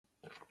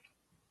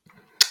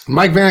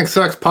Mike Vanek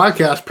Sucks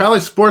podcast proudly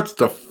supports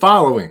the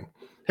following.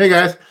 Hey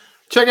guys,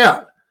 check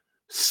out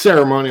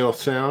Ceremonial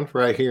Sound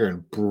right here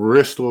in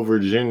Bristol,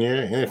 Virginia.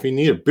 And if you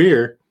need a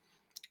beer,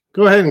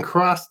 go ahead and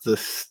cross the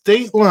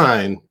state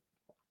line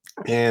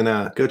and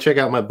go check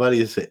out my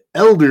buddies at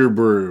Elder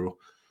Brew.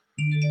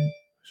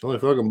 It's the only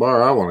fucking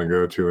bar I want to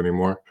go to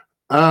anymore.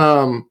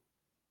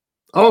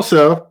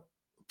 Also,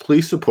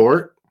 please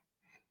support.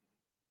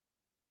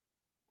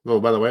 Oh,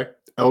 by the way,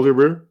 Elder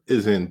Brew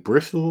is in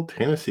Bristol,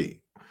 Tennessee.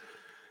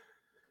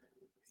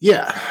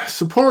 Yeah,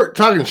 support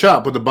Talking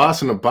Shop with the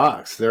Boss in a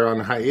Box. They're on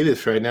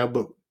hiatus right now,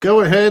 but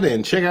go ahead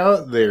and check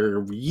out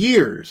their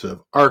years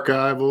of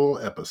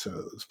archival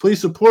episodes.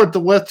 Please support the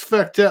What's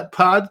Fucked Up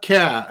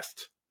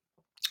podcast,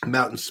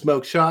 Mountain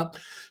Smoke Shop,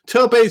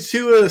 Tope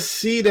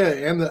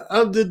Suicida, and the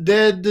Of the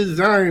Dead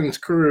Designs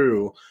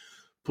crew.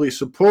 Please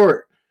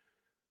support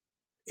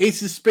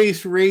Ace of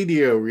Space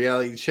Radio,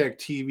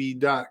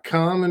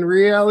 RealityCheckTV.com, and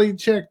Reality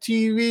Check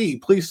TV.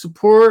 Please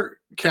support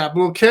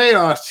Capital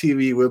Chaos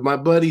TV with my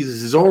buddy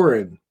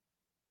Zoran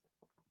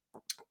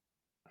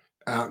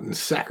out in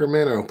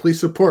Sacramento. Please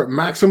support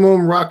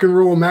Maximum Rock and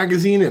Roll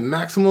Magazine and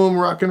Maximum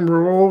Rock and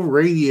Roll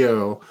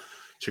Radio.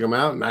 Check them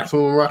out,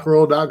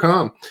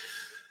 MaximumRockandRoll.com.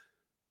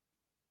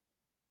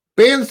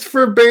 Bands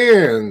for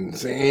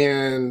Bands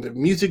and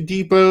Music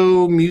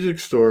Depot Music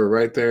Store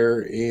right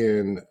there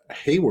in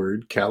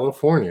Hayward,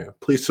 California.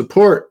 Please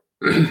support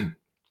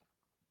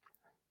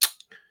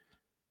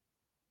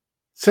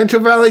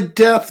Central Valley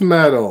Death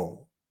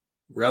Metal,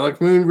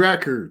 Relic Moon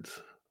Records,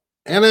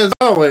 and as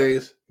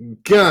always,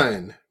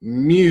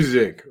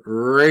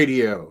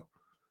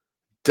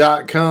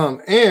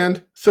 GunMusicRadio.com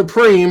and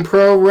Supreme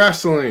Pro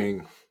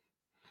Wrestling.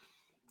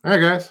 All right,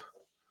 guys,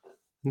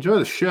 enjoy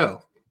the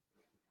show.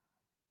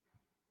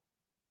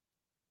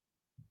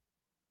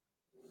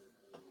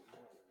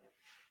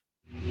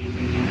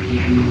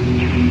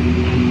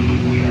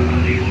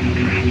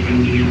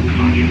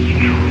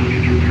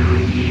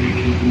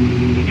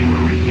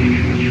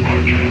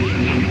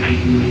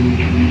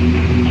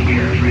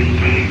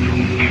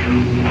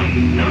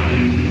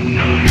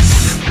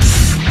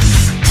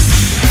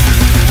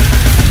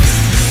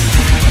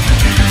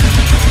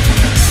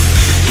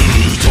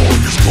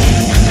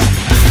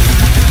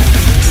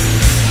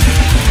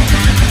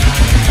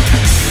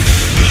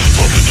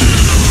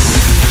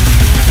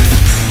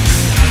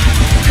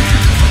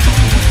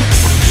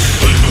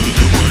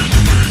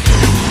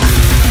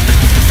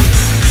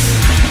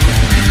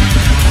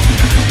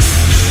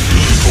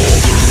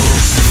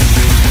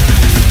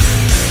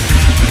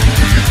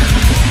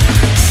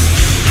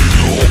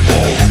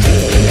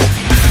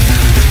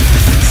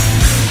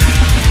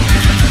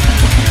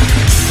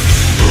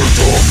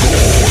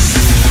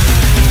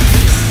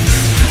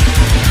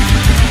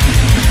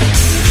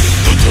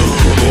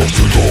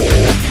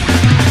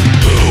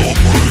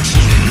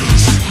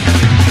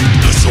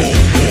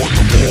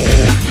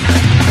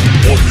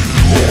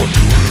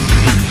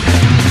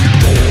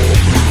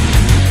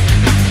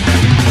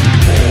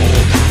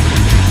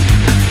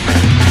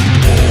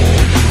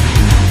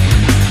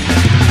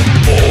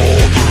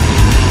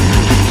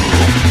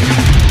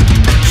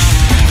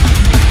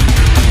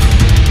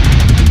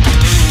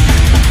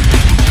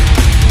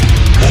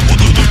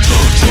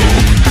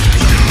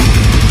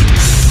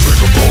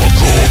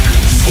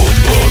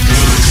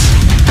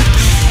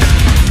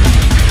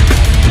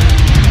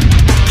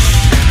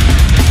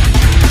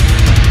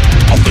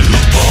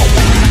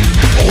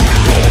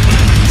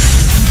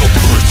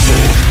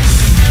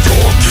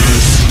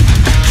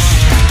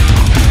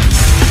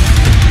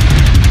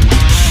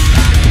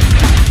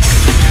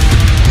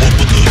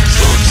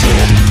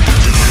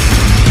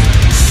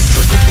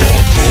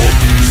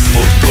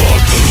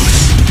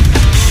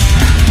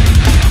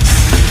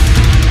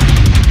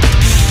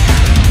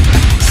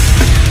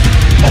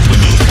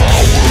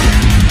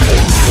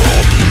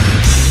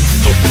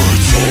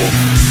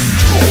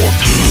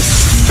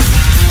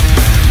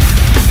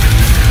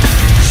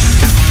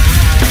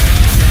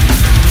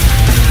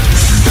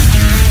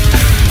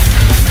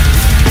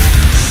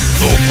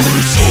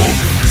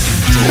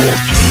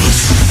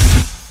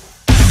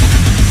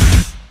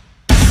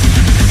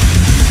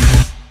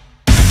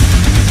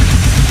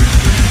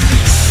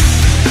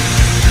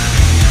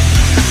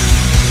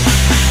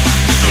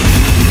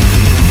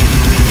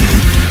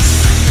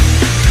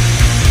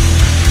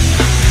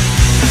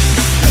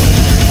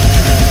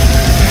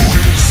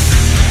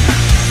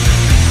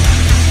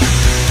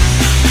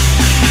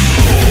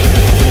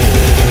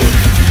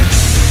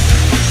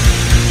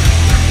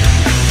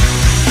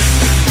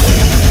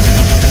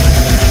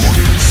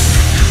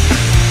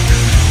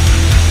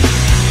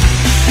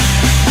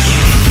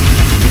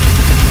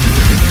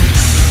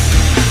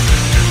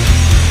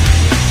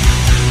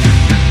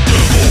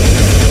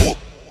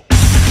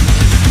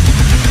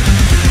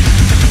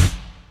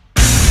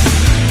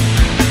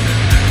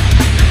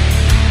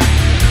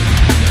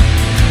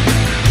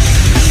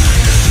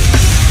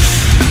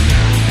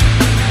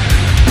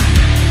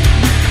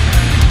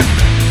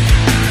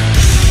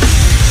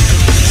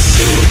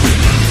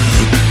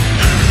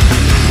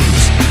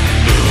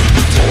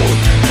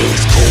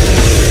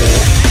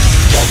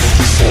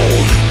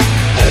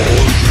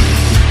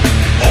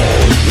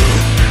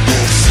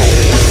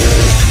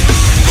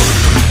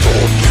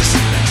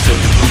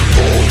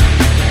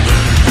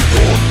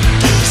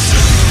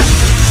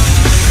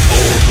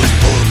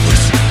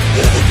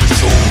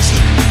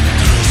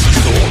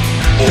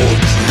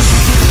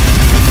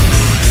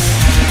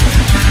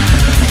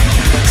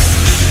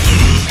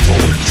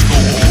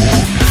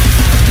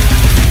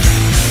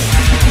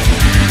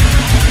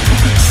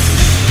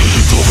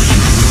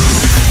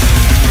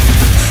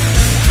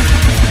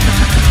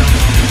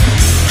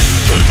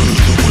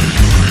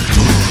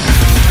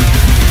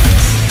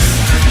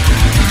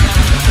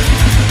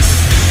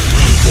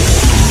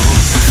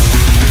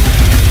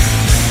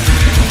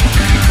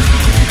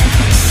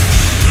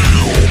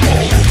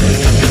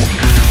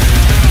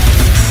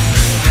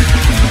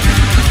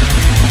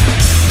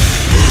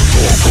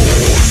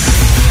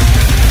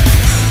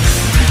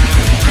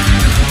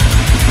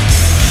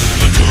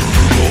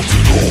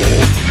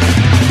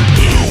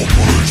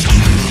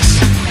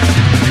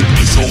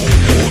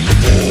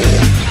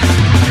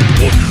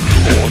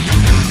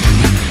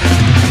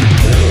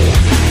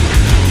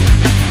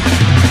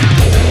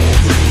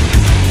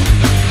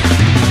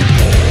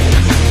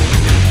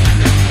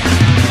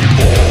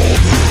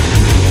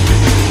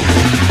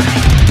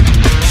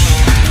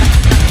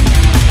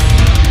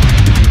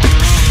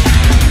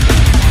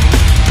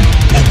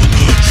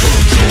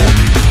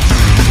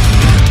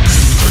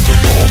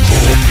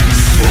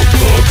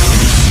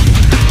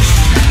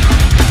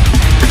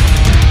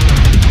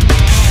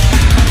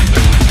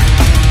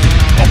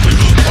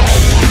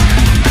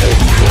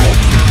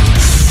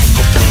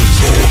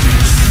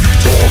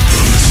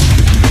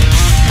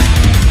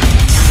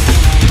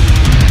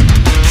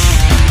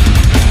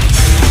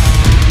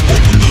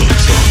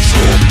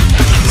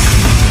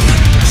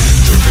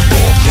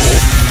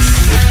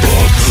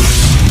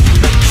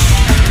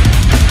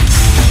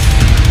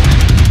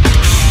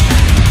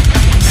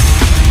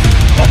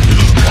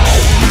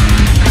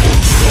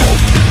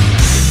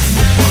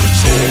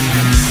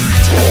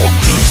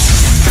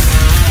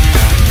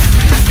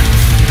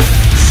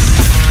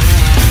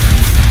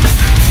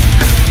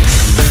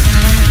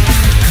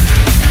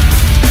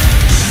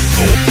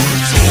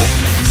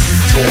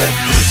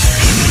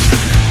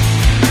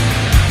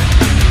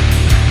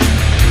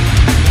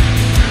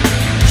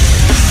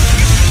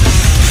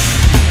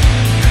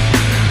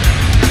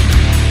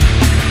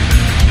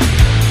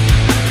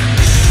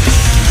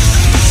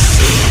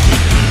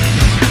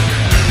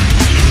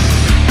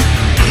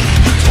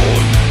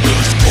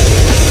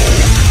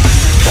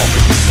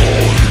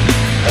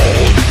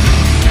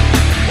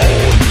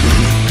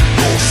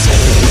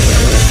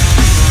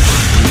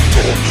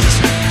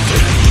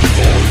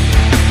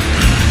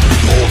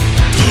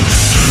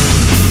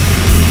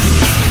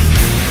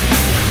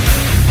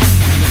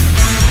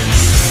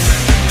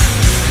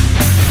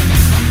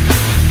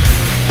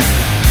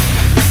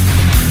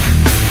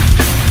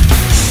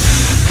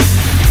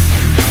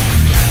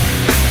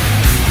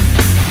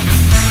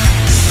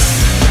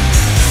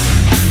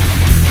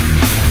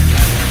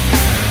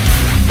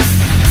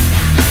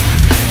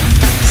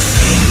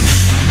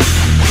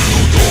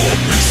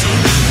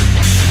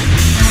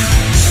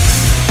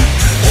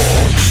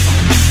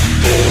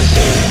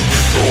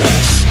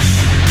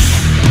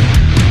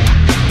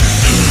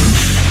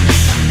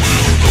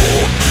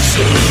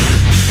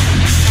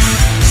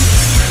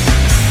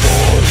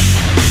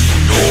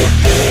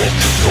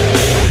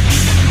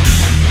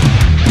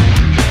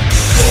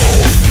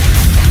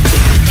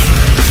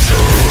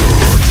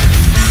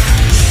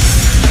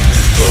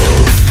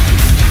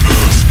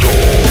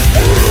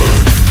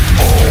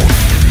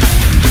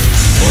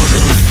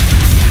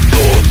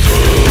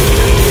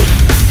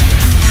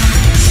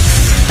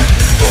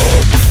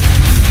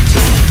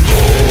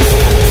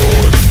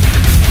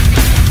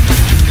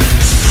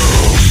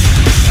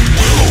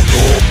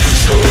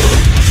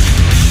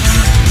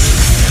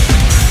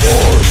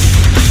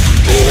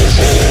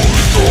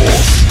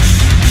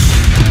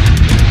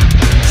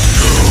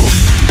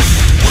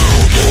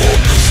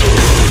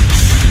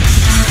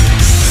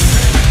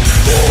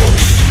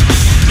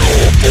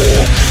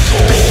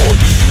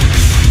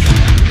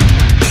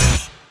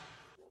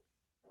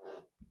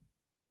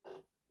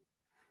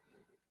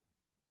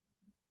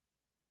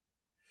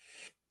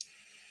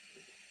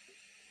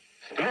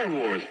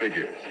 Wars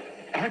figures.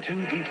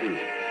 R2-D2.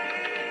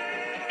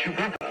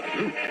 Chewbacca,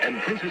 Luke,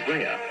 and Princess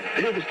Leia.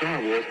 They're the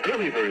Star Wars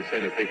Early Bird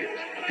set of figures.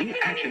 These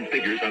action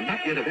figures are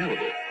not yet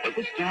available, but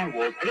this Star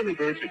Wars Early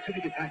Bird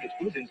certificate package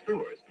is in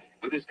stores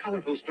with this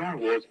colorful Star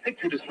Wars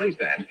picture display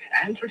stand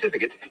and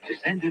certificate to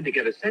send in to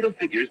get a set of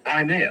figures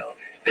by mail.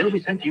 They'll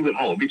be sent to you at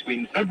home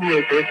between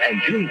February 1st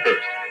and June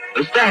 1st.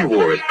 The Star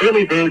Wars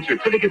Early Bird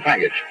certificate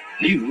package,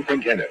 new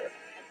from Kenner.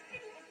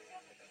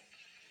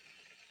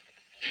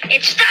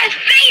 It's Darth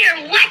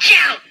Vader, watch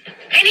out!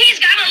 And he's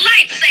got a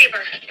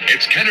lightsaber.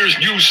 It's Kenner's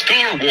new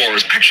Star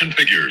Wars action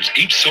figures,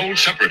 each sold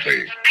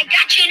separately. I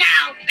got you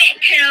now,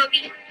 Big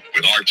Kenobi.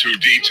 With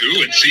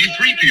R2-D2 and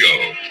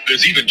C-3PO.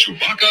 There's even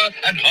Chewbacca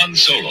and Han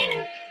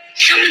Solo.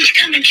 Someone's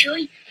coming,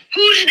 Chewie.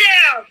 Who's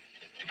there?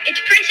 It's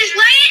Princess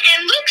Leia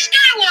and Luke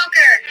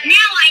Skywalker.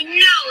 Now I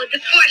know the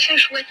Force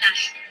is with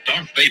us.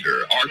 Darth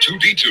Vader,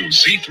 R2-D2,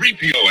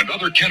 C-3PO, and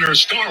other Kenner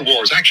Star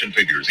Wars action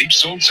figures, each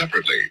sold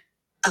separately.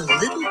 A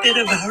little bit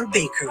of our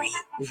bakery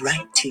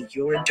right to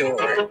your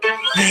door.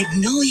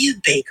 Magnolia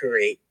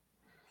Bakery.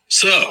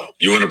 So,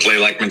 you want to play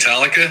like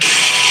Metallica?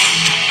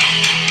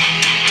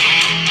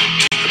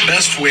 The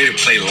best way to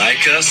play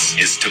like us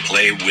is to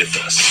play with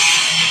us.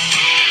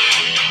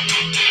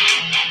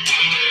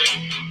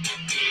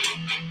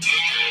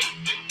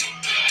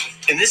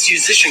 In this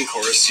musician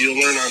course, you'll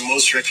learn our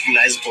most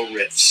recognizable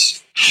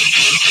riffs.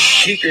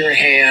 Keep your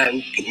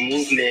hand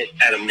movement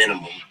at a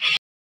minimum.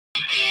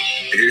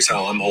 Here's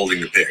how I'm holding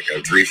the pick. I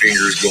have 3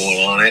 fingers going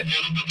on it.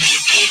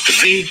 The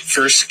very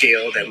first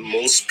scale that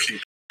most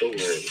people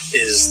learn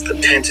is the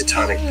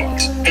pentatonic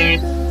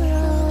beat.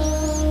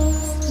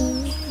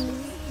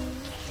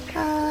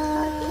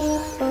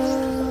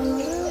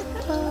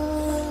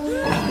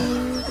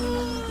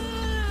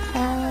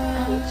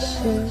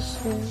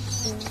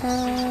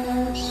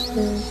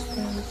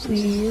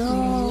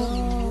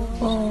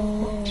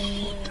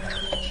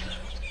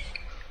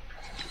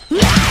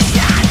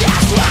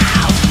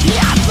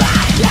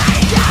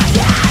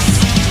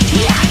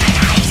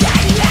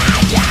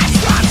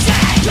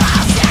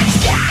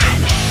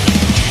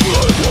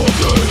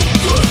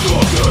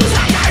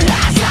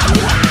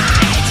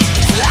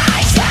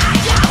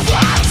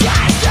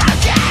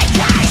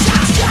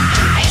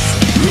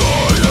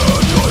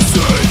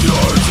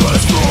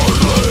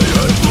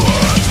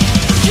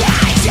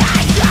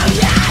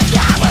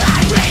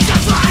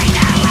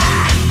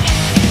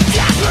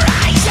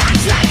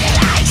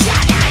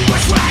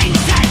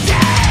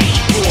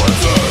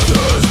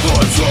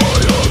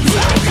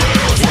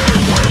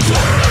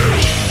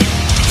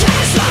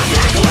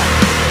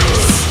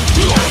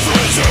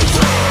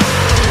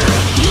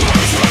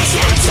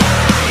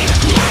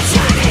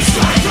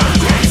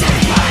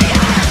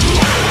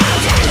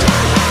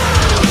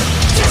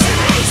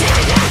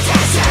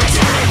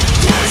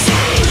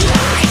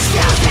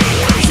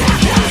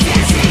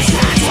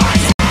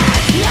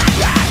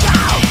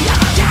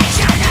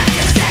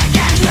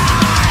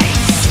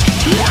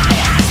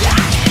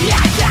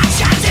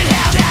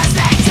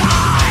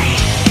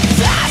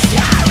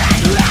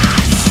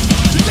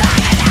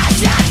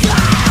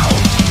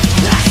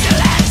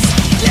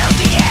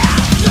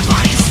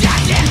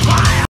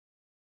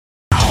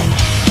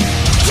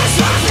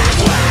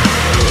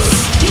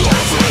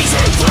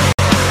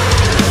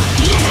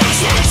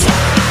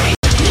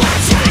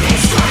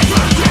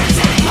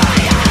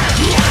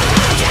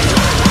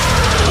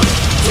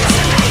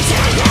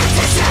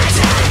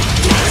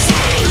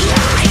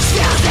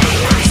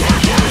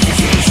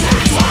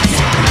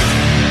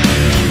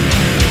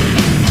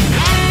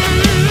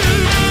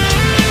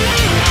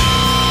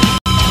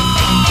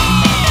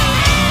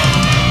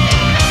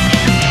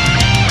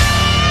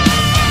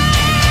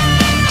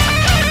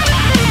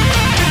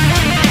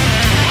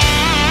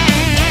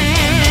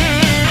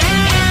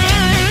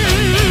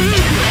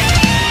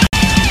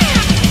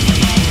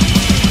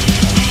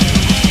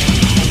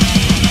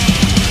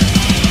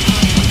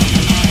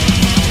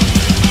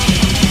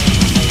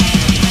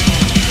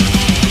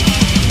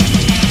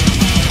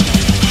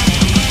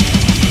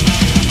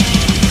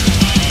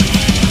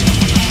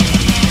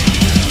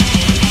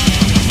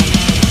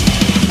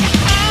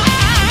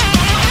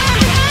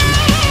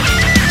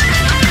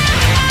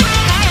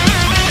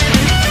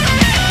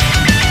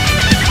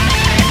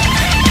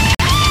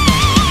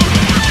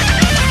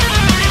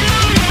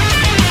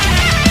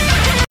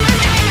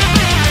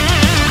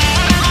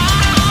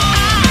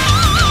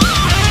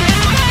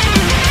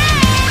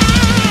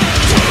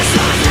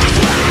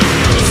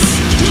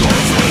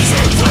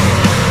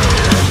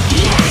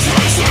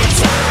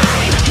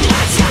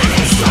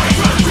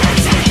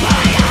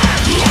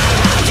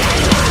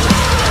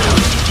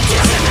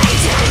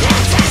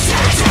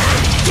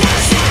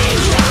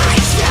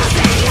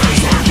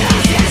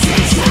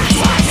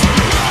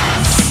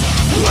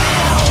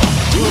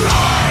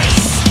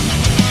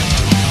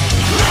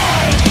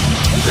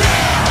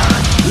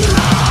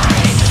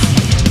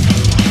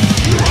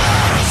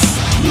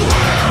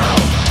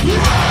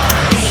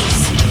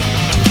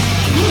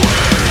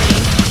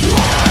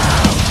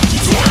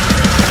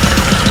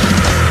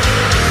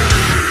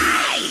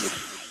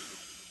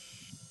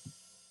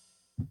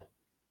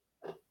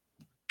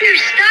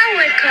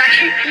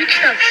 each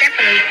sold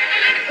separately.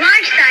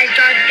 Large-sized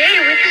Darth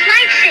Vader with his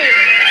lightsaber.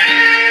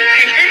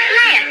 Princess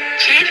Leia,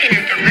 champion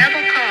of the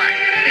rebel cause,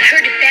 with her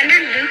defender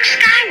Luke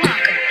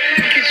Skywalker,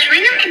 who can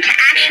swing him into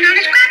action on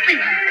his grappling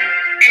hook.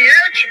 And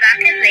little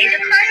Chewbacca's laser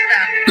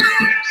crossbow.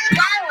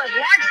 Star Wars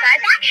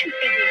large-size action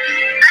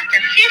figures, up to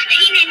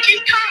 15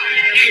 inches tall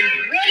and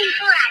ready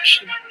for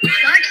action.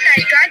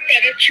 Large-size Darth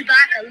Vader,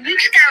 Chewbacca,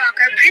 Luke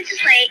Skywalker, Princess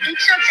Leia,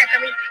 each sold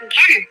separately from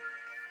Kenner.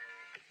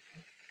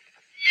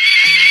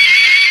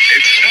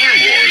 It's Star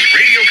Wars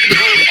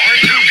radio-controlled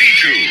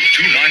R2-D2.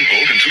 2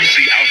 9-volt and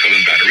 2C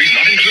alkaline batteries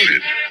not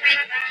included.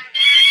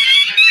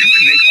 You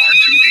can make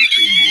R2-D2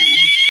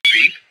 move,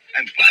 beep,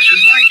 and flash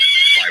his light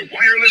by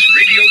wireless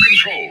radio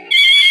control.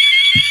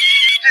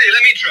 Hey,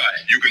 let me try.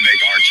 You can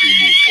make R2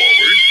 move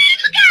forward,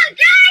 Look out,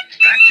 Dad!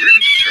 backward,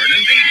 turn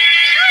and beep.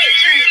 My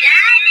turn,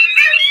 Dad!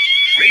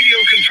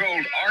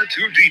 Radio-controlled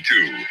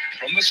R2-D2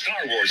 from the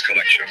Star Wars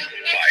collection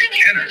by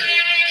Kenner.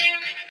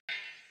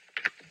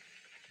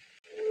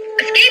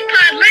 Escape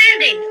pod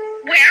landing!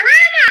 Where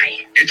am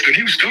I? It's the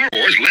new Star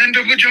Wars Land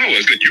of the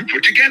Jawas that you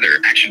put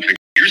together. Action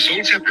figures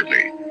sold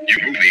separately. You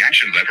move the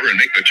action lever and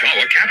make the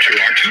Jawa capture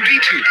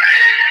R2-D2.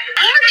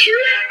 R2,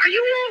 are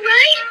you all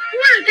right?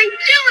 What are they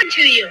doing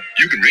to you?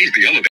 You can raise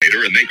the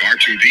elevator and make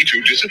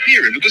R2-D2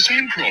 disappear into the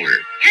sand crawler.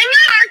 Hang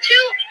on, R2.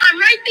 I'm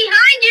right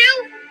behind you.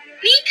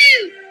 Me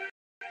too.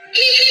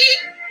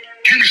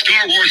 Kenner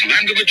Star Wars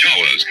Land of the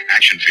Jawas.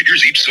 Action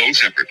figures each sold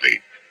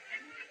separately.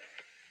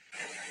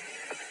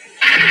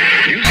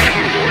 New Star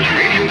Wars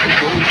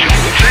radio-controlled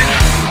Jawa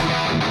fence.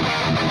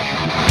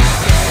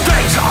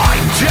 Things I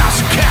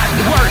just can't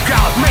work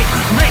out make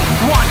me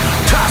want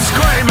to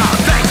scream out.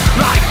 Things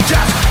I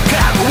just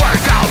can't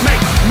work out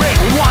make me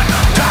want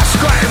to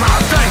scream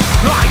out. Things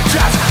I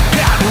just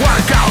can't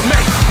work out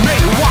make me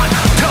want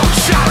to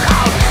shout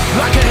out.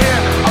 I can hear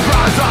a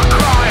brother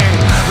crying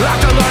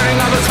after learning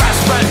of his best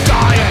friend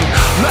dying.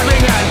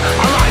 Living in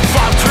a life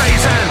of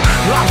treason,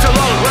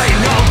 absolutely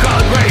no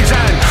good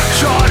reason.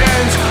 Short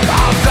ends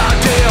of the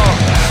deal.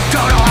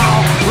 Don't know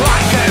how I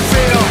can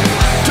feel.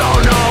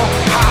 Don't know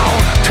how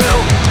to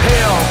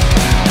heal.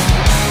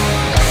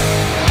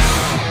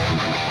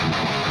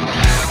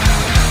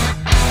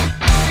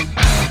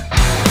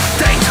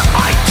 Things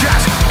I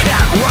just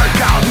can't work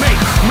out make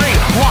me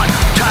want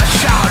to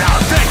shout out.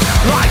 Things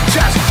I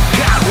just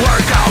can't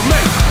work out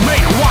make me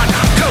want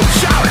to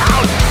shout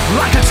out.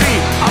 I can see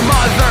a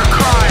mother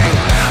crying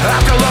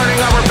after learning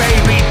of her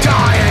baby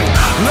dying.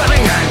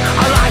 Living in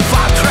a life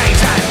of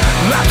treason,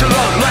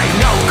 absolutely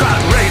no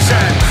good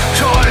reason.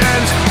 Short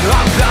ends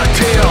of the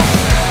deal.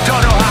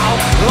 Don't know how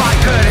I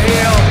could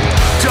heal.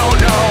 Don't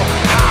know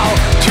how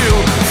to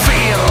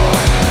feel.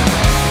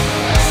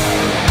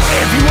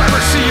 If you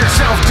ever see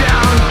yourself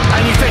down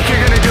and you think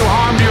you're gonna do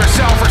harm to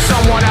yourself or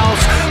someone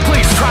else,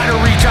 please try to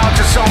reach out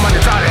to someone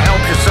to try to help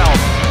yourself.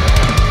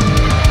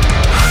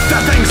 The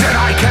things that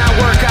I can't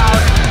work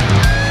out,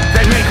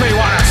 they make me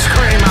wanna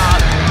scream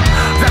out.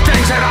 The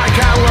things that I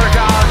can't work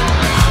out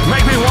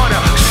make me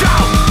wanna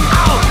shout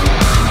out.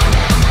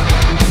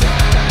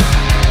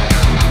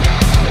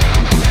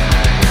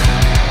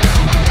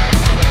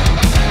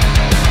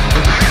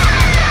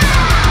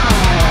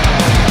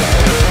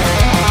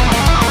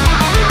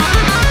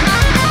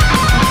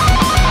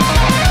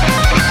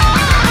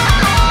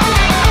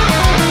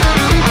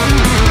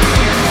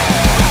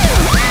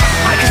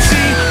 I can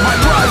see my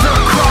brother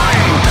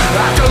crying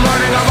after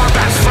learning of our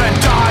best friend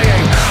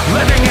dying.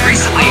 Living in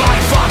a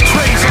life of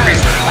treason,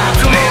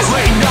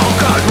 absolutely no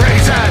good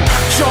reason.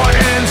 Short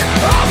ends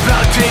of the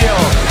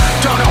deal.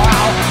 Don't know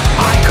how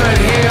I could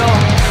heal.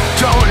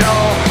 Don't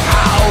know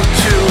how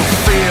to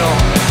feel.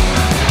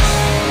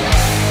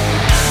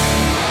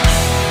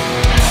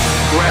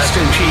 Rest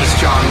in peace,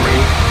 John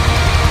Reed.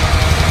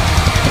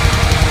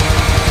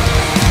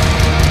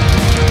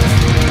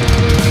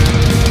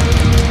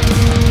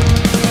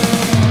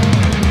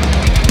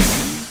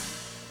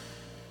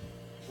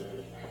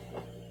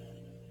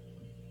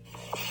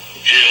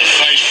 He'll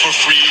fight for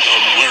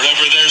freedom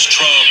wherever there's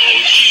trouble.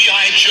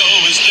 G.I. Joe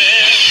is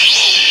there.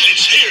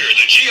 It's here,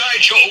 the G.I.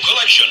 Joe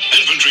collection.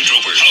 Infantry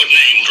trooper,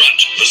 codename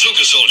Grunt.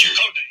 Bazooka soldier,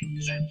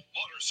 codename Zed.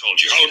 Water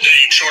soldier,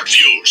 codename Short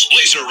Fuse.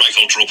 Laser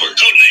rifle trooper,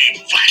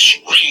 codename Flash.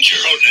 Ranger,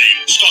 codename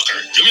Stalker.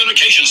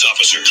 Communications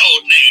officer,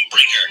 codename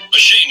Breaker.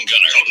 Machine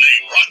gunner,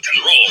 codename Rock and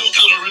Roll.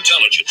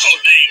 Counterintelligence,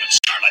 codename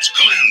Scarlet.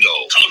 Commando,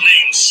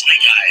 codename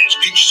Snake Eyes.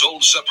 Each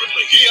sold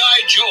separately. G.I.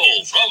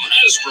 Joe from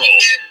Hasbro.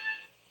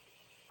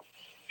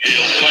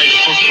 He'll fight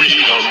for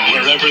freedom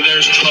wherever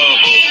there's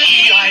trouble.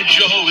 G.I.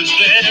 Joe is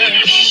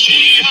there.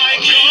 G.I.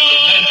 Joe.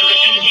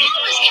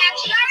 Almost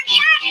captured our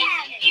cat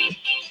cannon.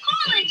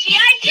 Call it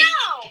G.I.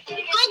 Joe. Go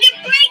get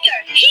Breaker.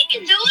 He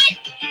can do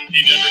it.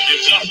 He never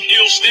gives up.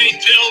 He'll stay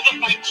till the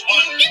fight's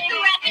won. Get the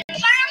rapid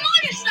fire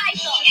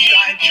motorcycle.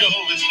 G.I.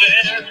 Joe is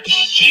there.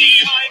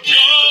 G.I.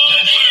 Joe.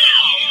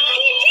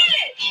 He did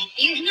it.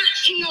 You've not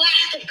seen the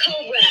last of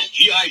Cobra.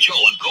 G.I. Joe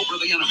and Cobra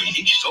the Enemy,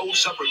 each sold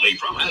separately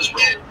from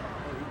Hasbro.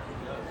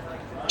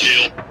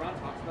 He'll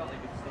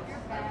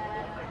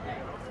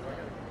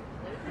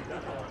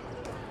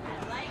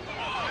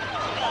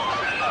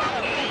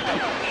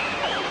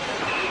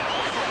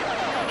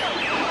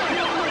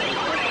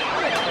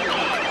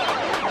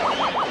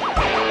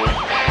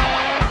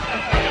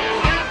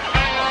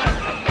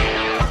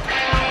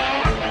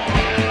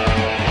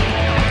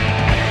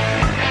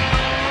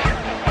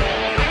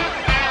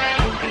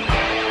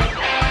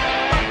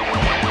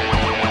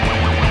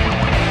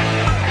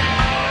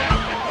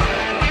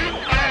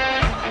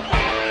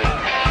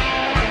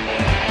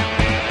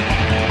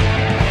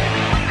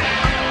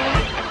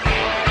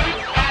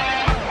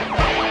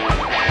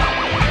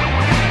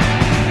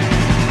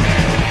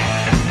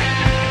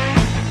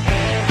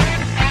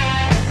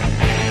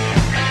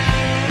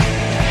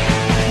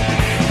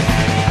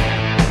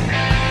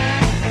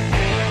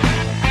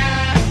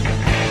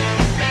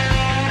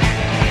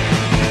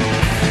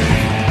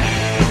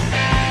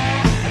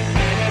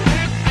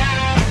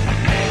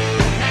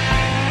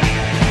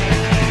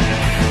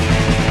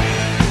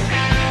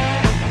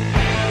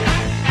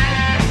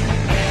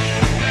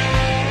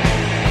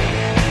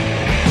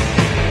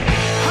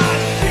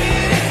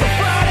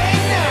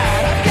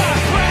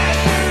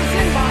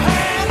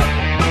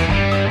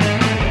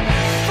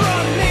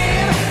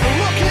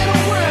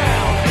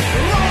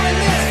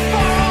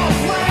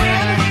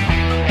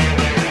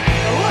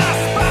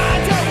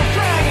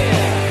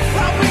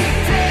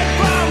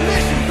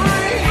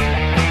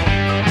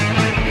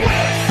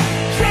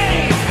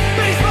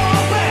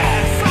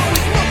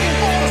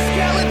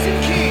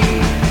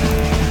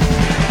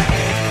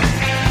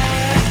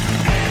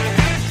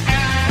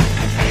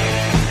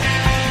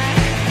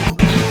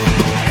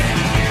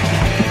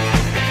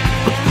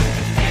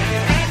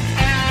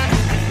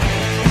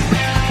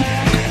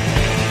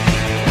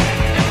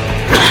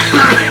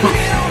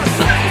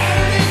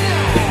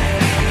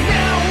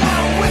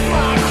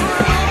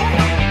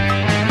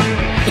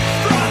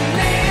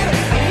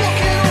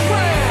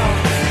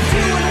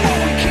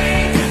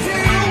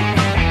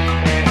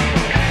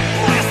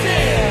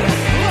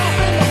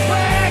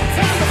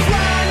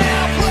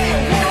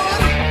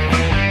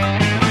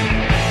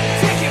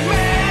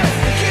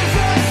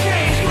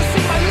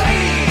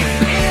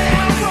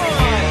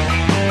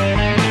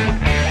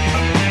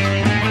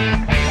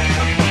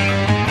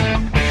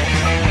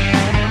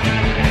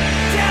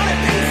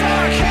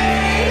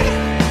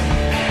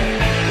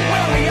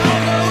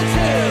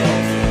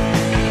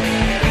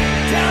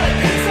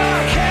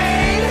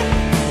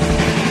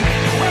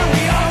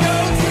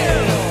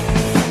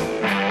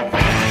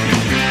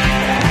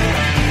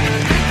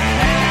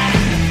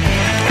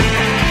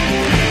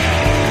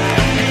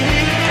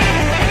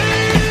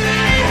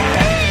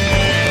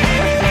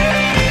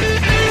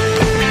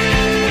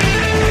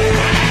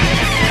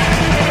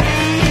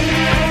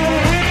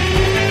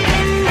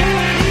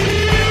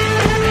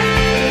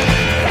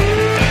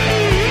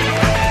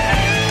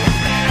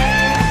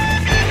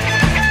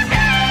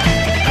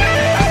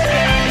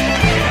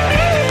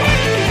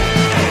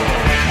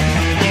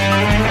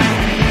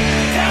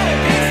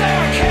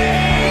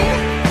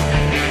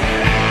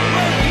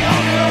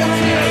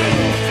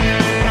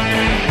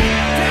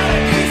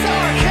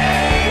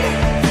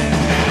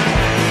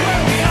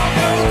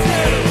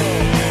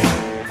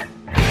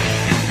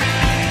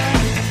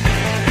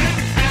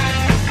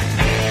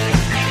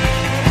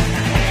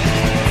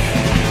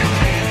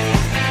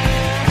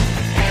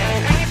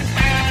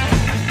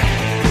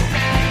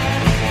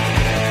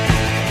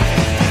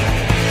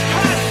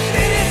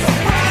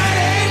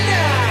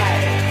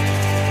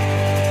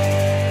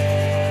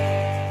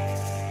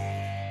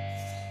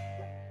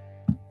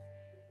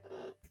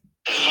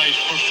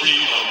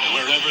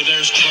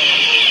there's trouble,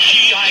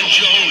 G.I.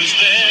 Joe is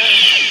there.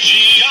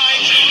 G.I.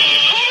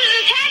 Joe. Cobra's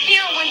attacking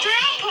our winter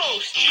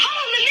outpost. Call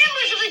on the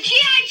members of the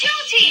G.I.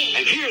 Joe team.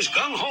 And here's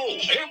Gung Ho,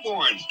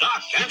 Airborne,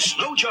 Doc, and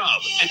Snow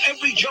Job. And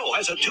every Joe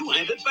has a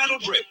two-handed battle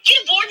grip.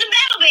 Get aboard the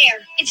Battle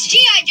Bear. It's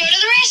G.I. Joe to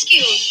the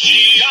rescue.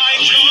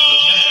 G.I. Joe.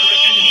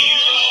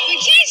 We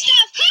can't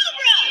stop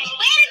Cobra.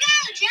 Way to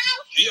go, Joe.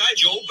 G.I.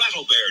 Joe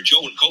Battle Bear.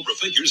 Joe and Cobra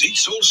figures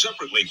each sold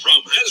separately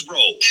from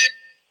Hasbro.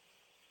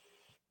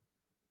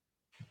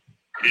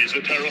 He's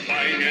a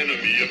terrifying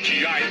enemy of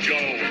G.I.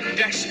 Joe.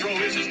 Destro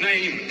is his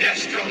name.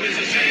 Destro is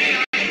his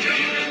name.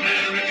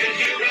 American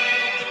hero.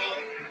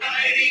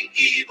 Fighting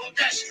evil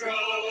Destro.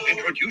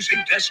 Introducing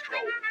Destro.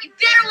 You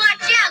better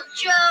watch out,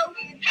 Joe.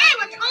 Hey,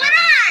 what's going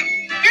on?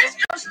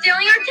 Destro's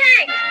stealing our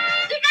tank.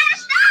 We gotta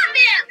stop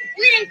him.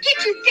 We didn't get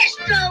you,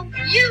 Destro.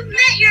 You've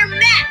met your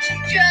match,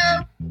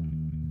 Joe.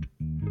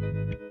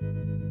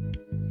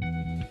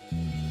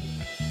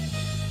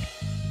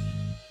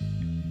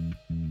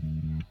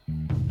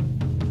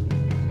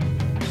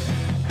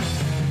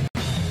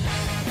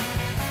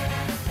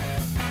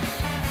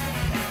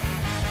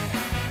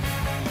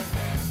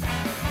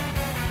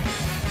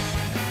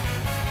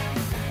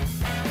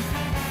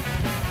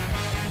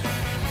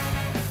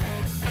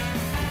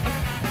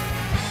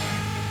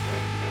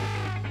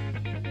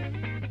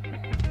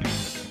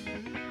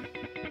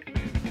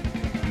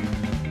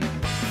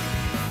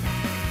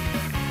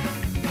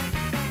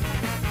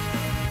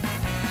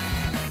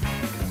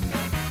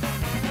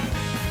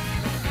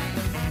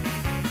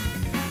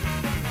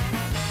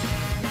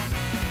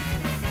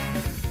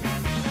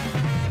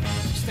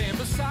 Stand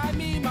beside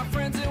me, my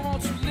friends, and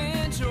won't you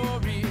lend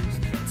your ears?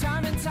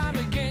 Time and time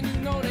again, you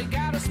know they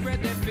gotta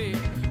spread their fear.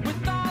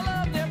 With all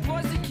of their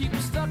ploys to keep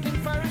us stuck in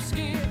first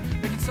gear,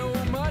 making so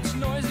much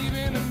noise,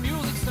 even the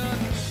music's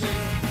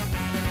unclear.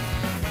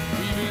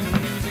 Even the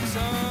music's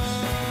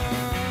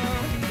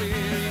unclear.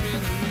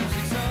 Even the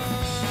music's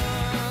unclear.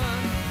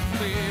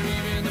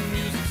 Even the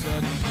music's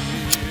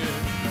unclear.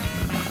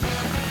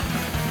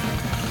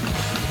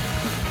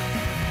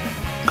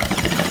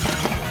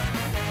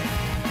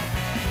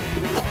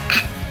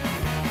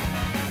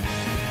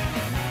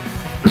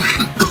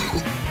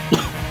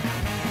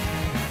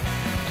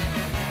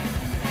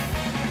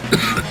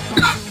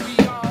 We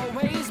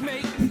always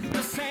make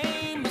the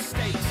same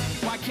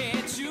mistakes. Why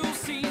can't you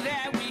see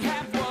that we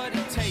have what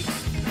it takes?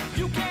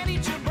 You can't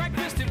eat your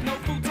breakfast if no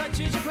food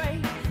touches your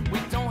plate. We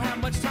don't have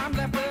much time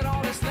left, but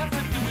all that's left to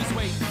do is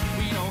wait.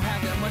 We don't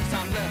have that much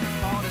time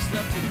left. All that's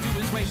left to do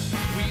is wait.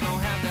 We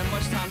don't have that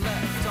much time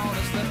left. All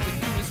that's left to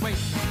do is wait.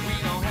 We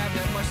don't have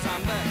that much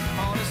time left.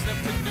 All that's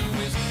left to do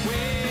is wait.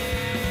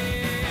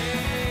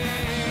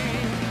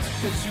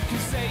 'Cause you can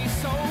say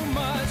so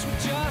much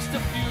with just a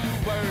few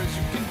words.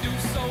 You can do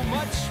so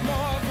much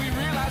more if we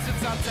realize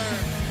it's our turn.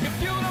 If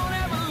you don't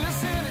ever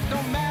listen, it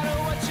don't matter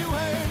what you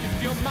heard.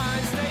 If your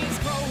mind stays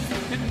closed,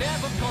 you're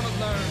never gonna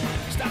learn.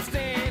 Stop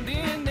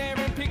standing there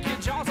and pick your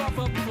jaws off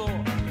of the floor.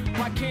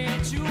 Why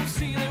can't you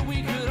see that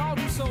we could all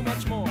do so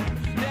much more?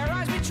 Their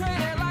eyes betray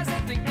their lies, they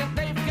think that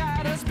they've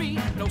got us beat.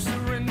 No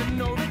surrender,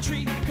 no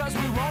retreat, 'cause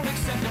we won't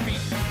accept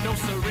defeat. No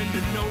surrender,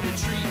 no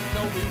retreat,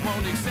 no we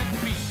won't accept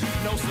defeat.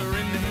 No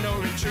surrender, no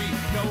retreat,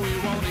 no we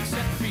won't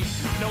accept defeat.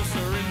 No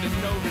surrender,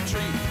 no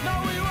retreat, no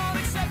we won't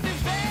accept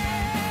defeat.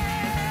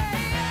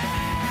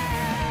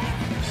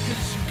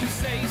 'Cause you can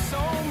say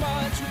so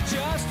much with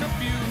just a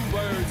few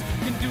words.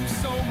 Can do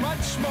so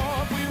much more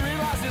if we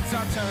realize it's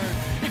our turn.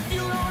 If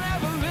you don't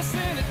ever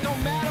listen, it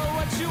don't matter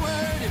what you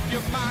heard. If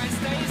your mind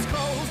stays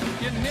closed,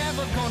 you're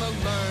never gonna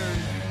learn.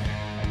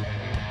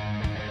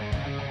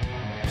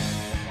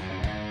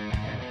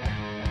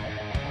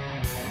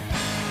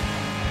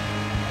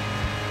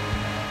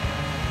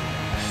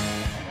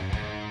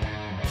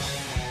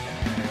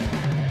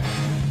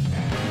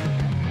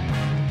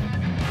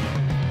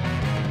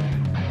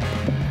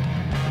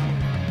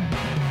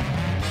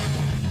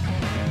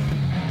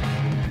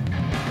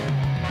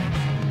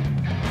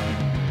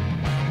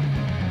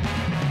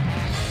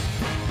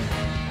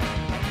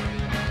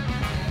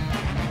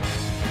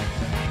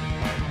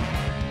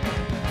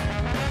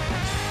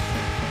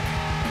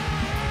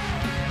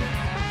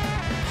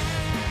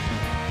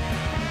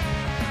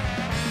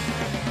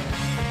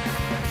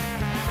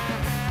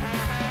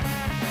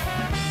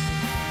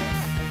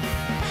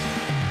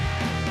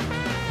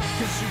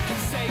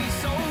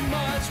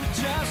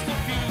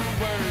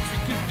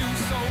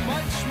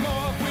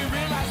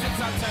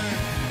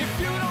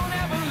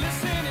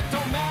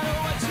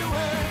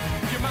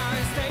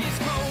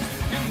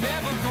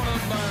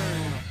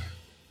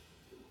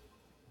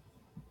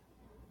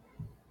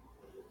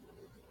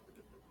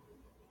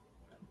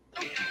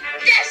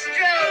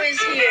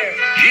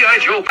 G.I.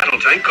 Joe Battle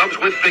Tank comes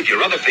with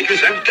figure, other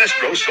figures, and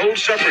Destro sold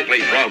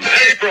separately from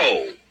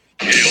Hasbro.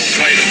 He'll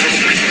fight for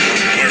freedom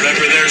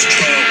wherever there's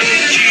trouble.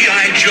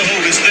 G.I.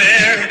 Joe is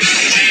there.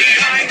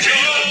 G.I.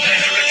 Joe,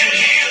 American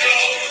hero.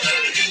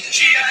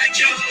 G.I.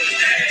 Joe is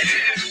there.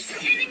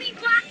 Enemy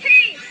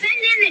blockade!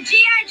 Send in the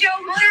G.I. Joe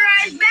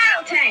motorized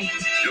battle tank!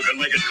 You can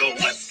make it go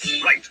left,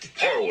 right,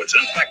 forwards,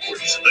 and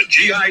backwards. The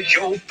G.I. G.I.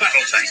 Joe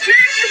battle tank.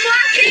 Smash the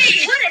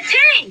blockade! What a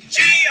tank!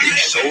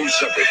 Each sold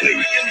separately.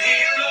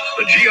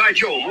 The G.I.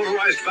 Joe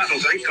motorized battle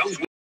tank comes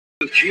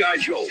with G.I.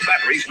 Joe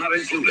batteries not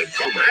included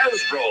from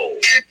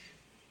Hasbro.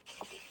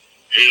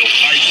 He'll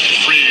fight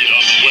for freedom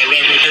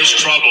wherever there's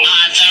trouble.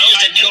 Are those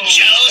the new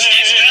Joes,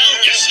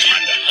 Hasbro? Yes,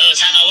 Commander.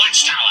 Who's on the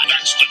watchtower?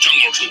 That's the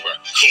Jungle Trooper.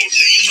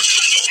 Codename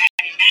Commando.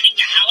 Manning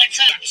the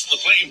howitzer? That's the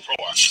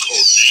Flamethrower.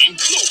 Codename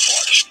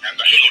Blowtorch. And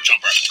the Halo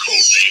Jumper.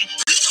 Codename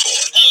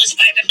Ripcord. Who's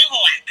by the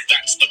bivouac?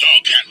 That's the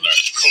Dog Handler.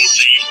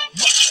 Codename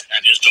Mutt.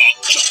 And his dog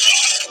Chuck.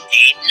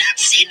 They've not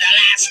seen the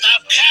last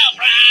of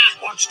Cobra.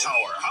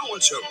 Watchtower,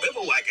 Howitzer,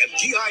 Bivouac, and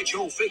G.I.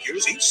 Joe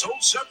figures each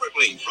sold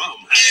separately from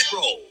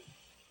Hasbro.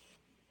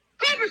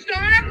 Cobra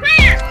Star on our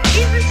plan!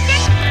 He's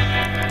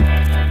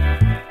respected!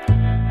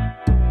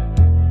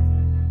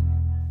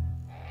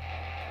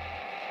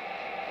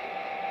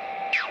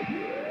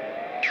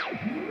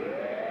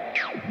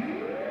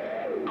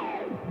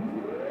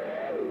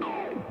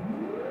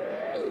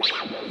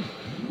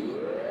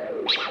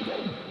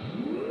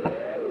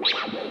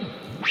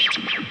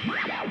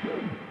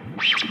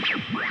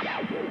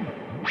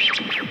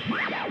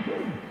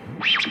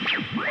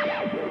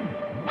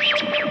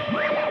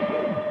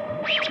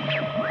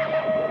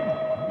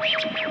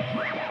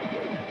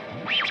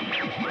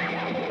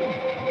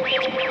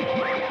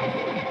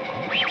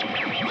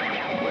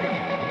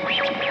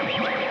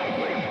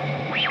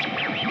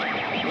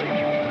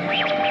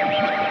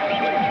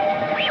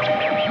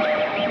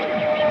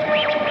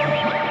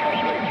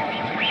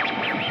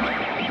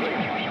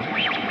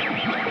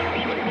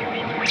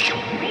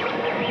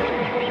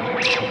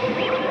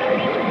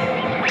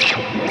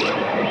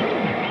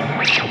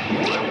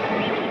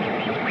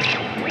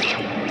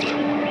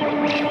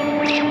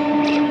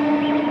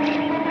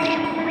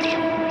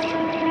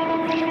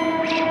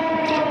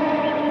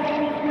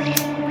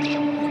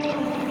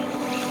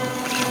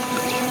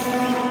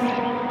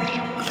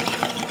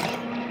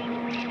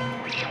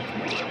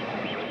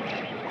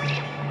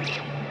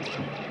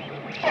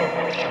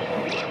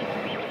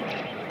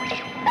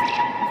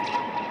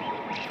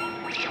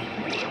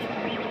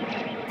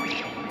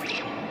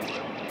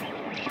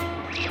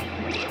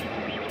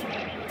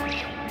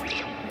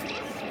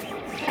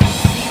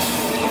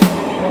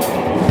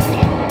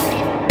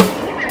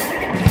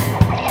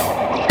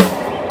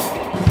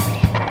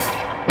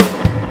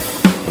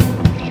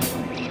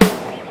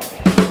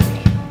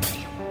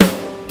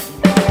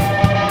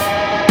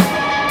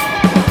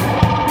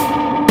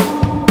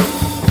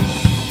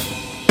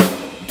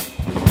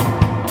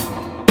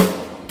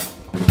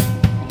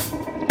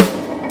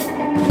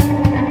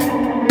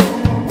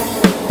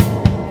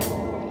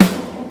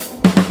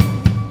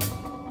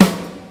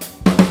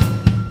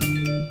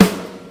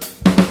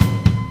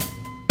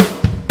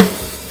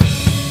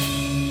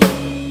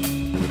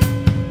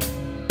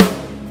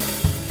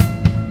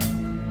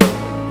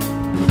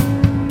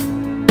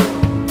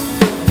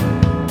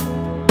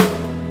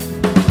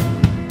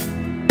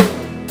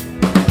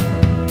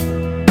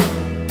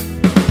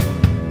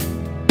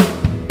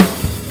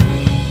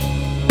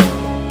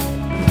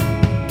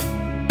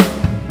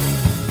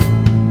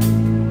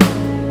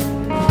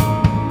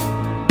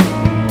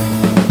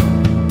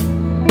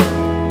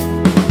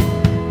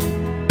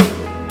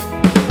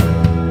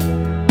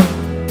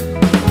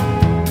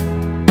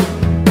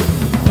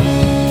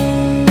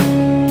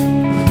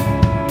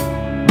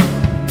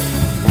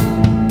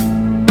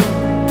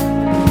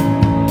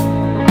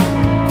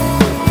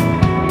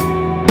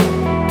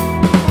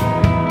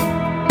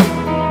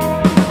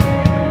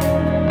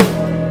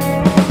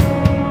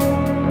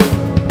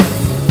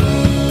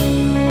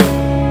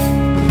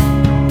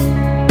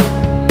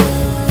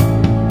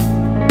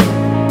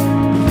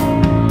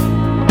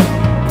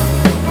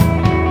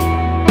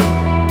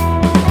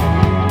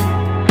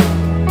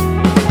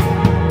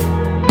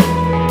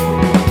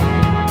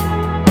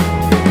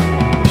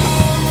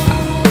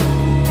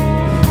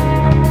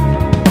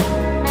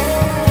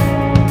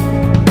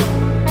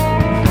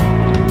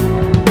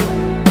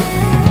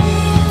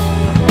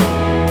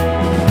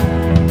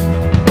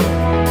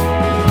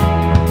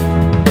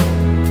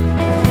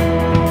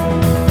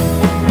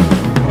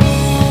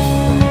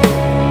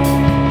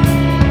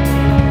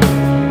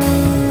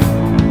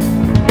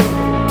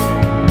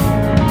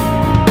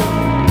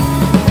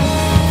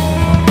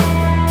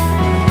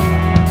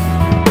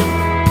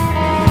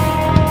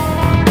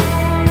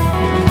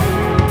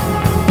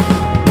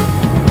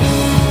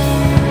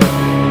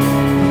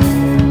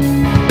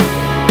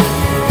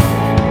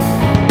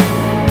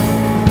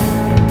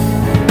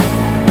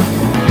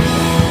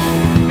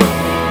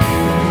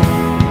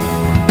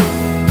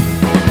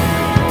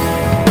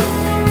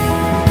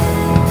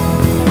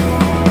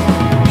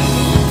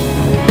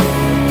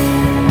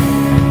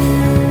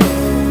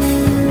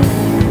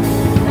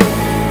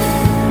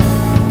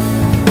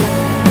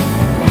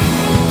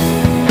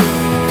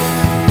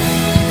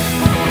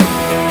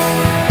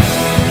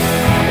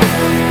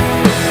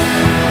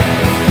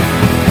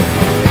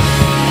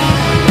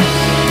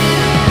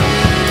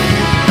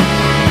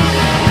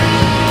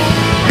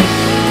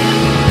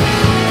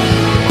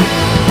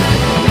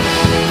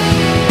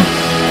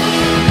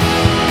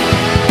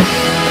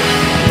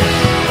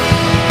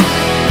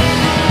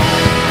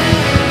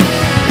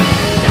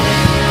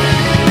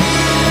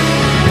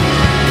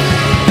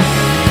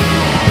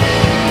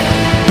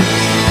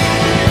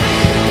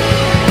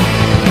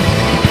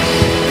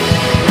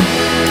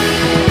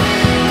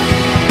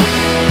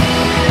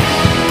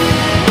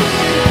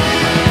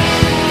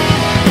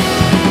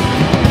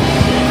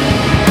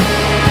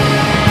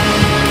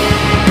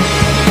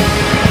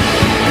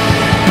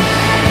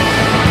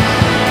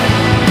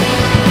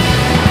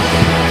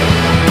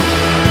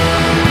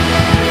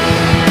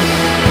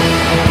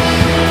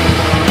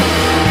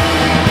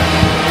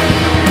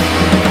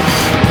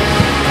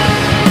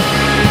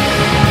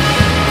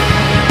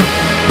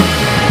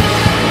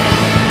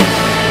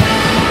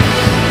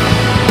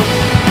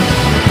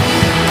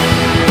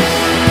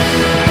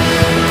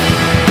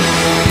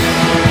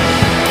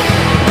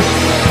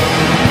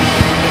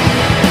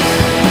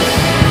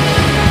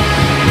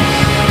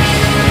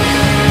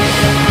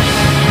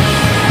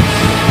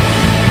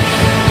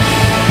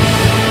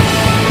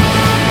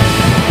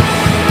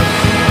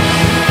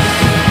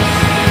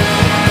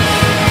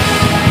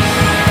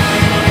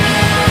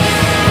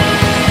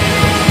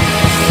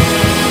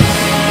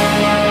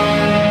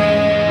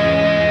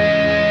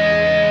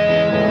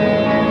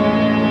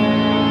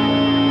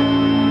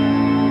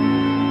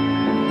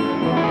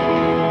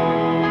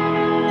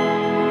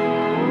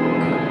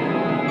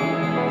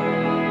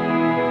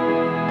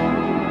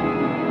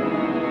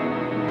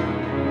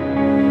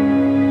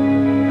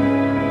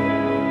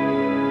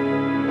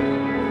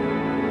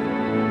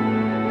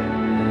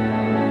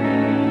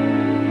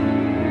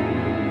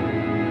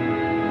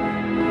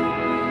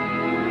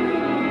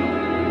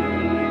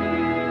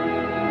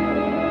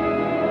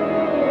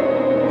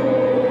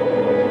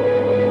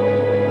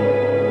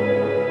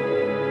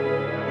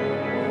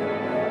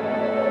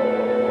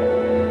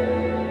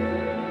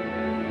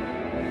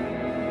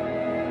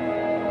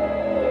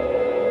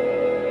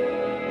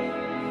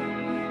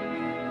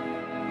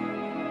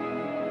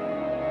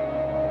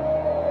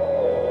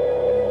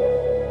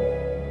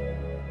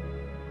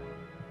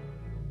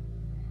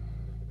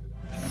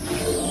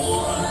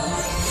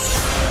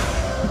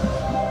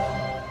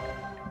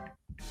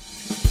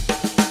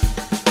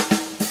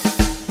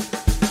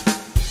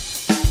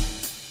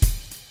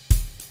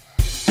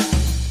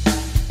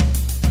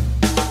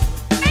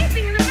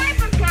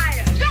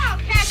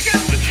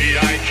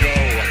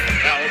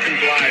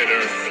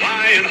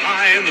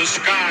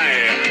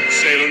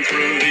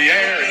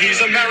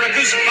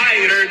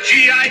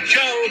 G.I.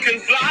 Joe can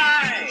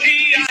fly.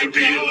 He's a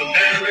real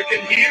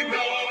American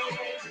hero,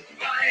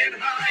 flying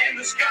high in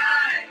the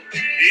sky.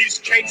 He's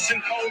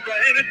chasing Cobra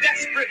in a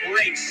desperate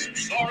race,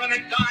 soaring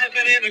and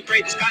diving in a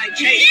great sky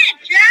chase.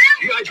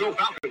 G.I. Joe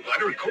Falcon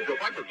Glider and Cobra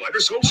Viper Glider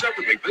sold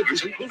separately.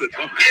 Figures included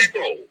from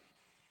Hasbro.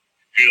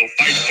 He'll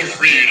fight for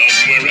freedom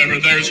wherever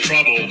there's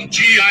trouble.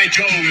 G.I.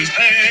 Joe is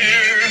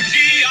there.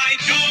 G.I.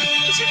 Joe!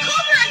 It's a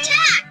Cobra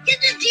attack! Get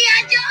the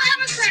G.I. Joe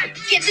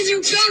hovercraft! Get the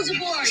new Joes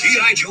aboard!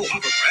 G.I. Joe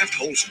hovercraft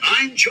holds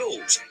 9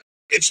 Joes.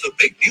 It's the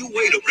big new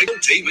way to bring a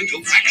team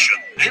into action,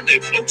 and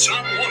it floats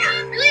on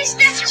water. Release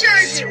next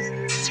charges!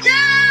 Go,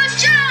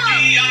 Joe!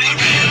 G.I.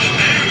 Joe!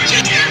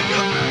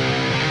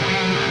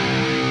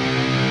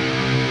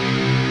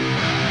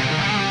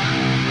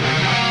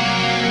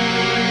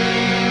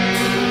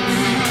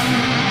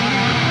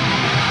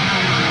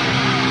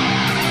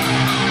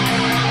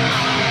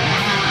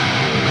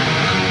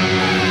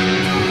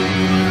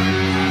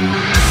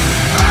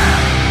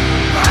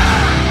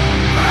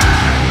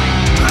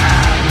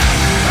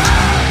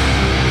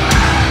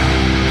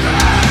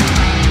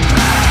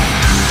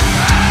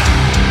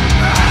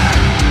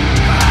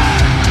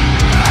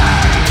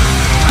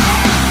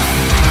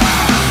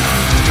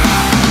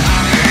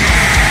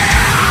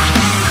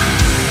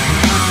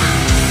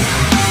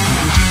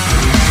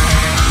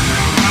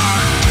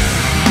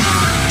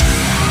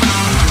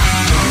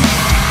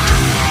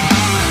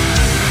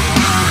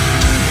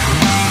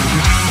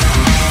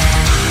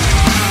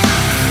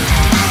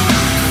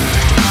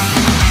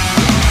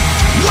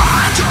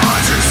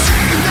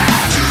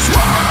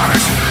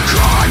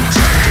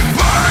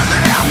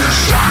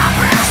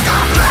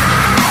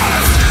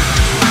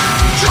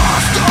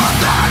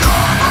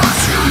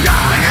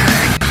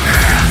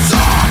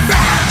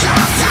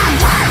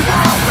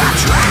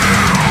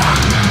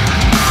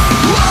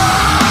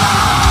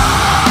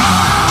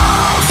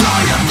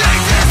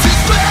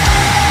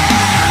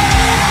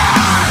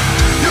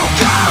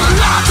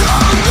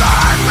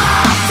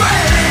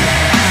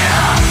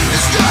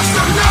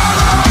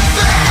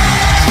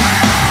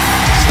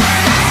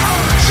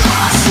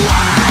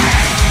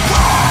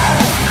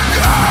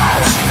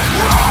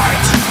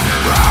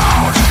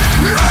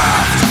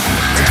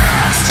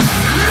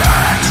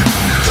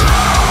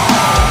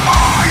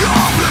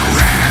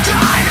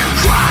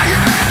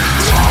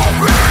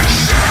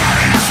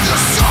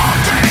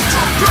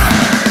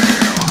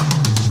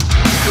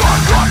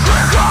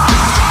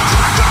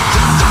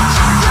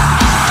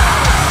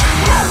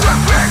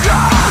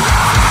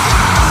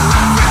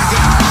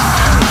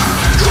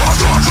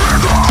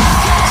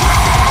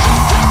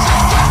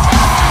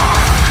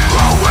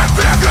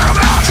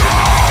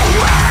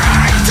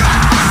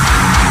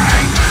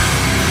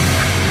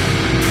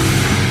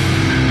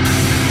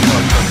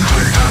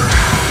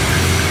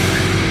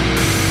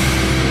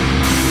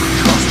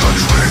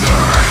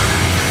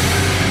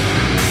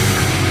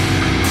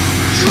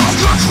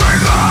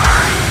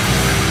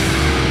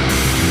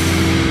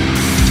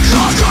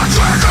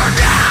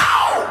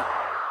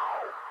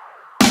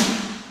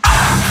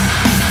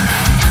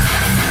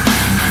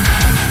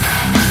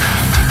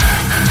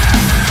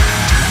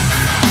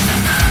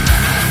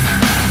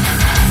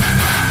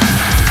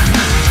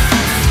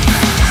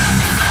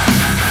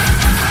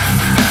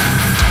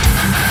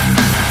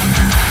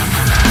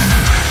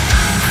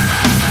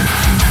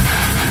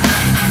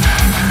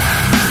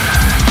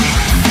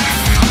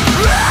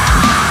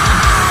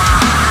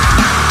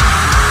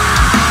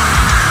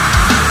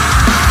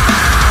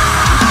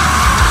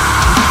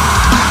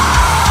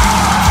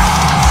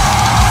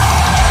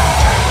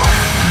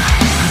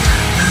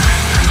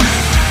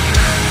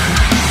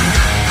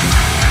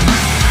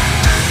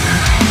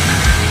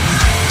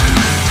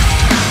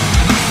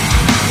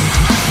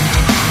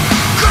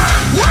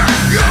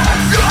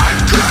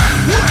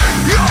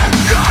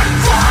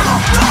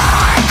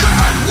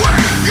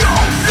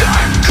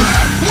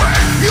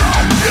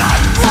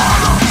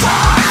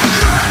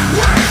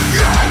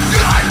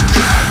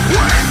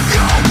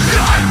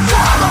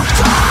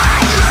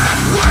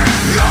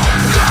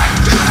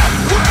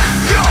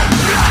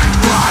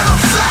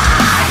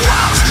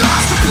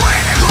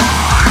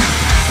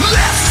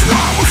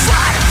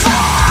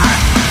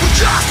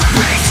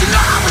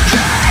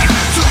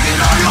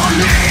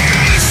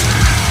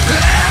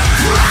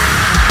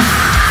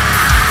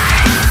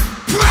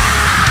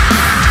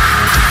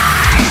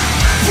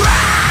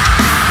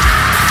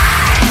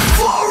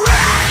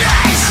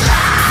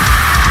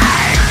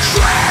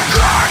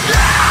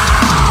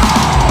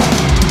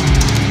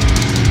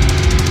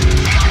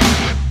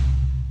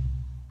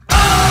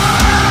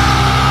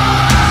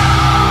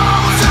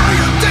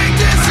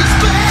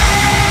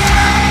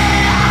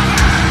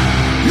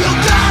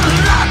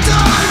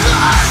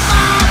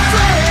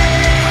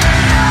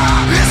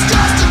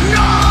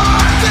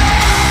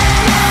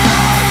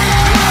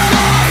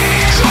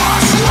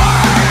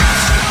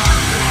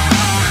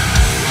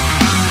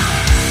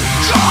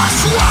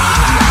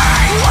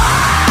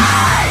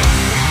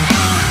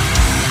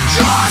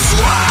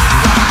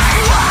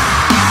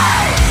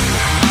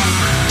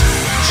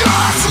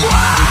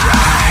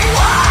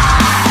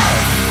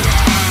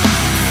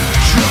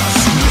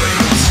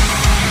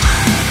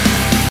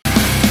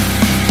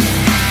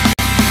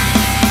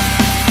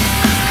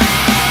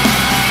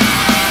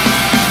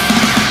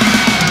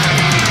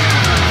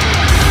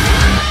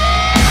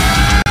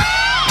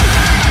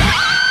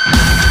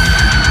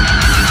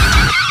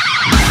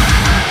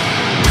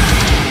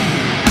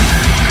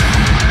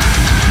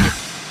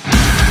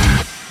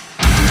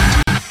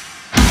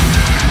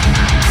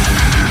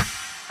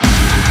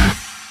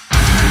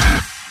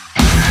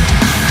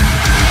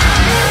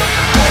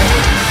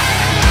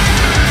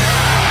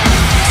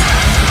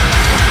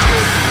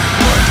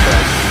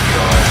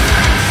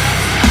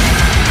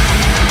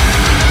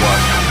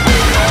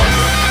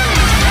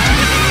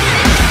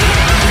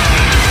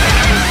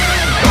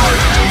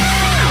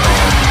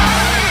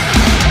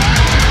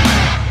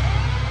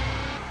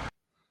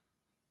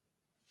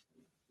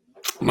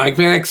 Mike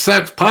Vanek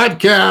Sex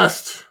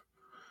Podcast.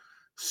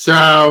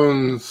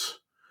 Sounds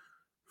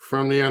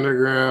from the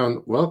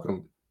underground.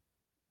 Welcome.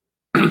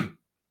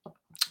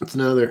 It's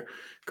another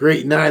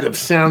great night of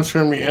Sounds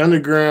from the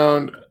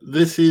Underground.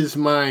 This is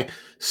my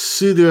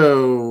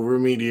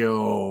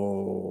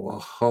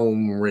pseudo-remedial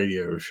home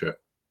radio show.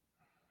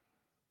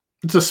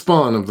 It's a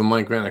spawn of the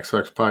Mike Vanek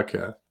Sex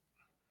Podcast.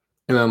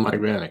 And I'm Mike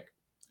Vanek.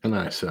 And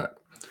I suck.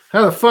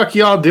 How the fuck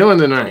y'all doing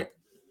tonight?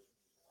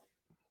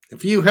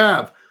 If you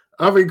have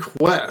a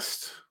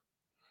request,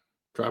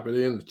 drop it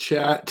in the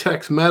chat.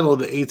 Text metal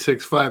to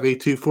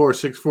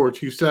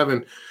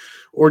 865-824-6427,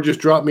 or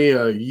just drop me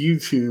a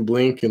YouTube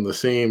link in the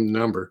same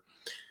number.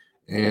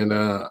 And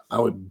I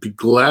would be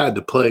glad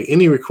to play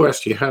any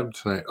request you have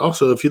tonight.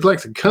 Also, if you'd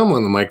like to come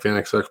on the Mike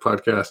Vanek Sex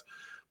Podcast,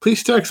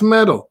 please text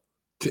metal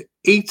to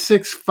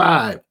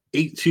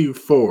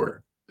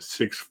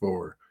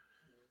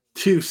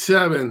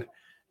 865-824-6427.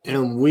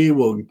 And we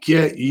will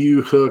get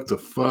you hooked the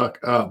fuck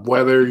up.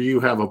 Whether you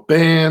have a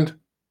band,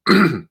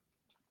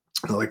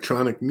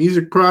 electronic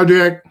music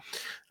project,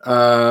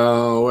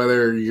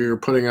 whether you're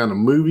putting on a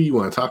movie, you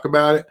want to talk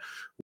about it,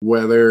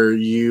 whether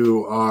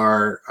you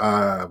are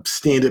a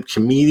stand-up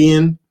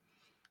comedian,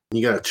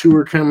 you got a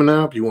tour coming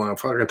up, you want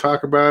to fucking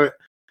talk about it,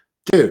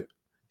 dude,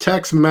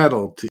 text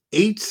metal to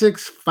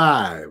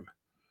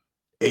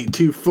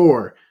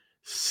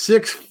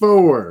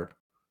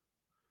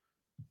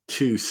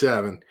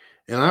 865-824-6427.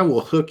 And I will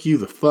hook you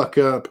the fuck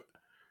up,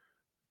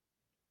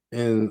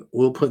 and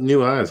we'll put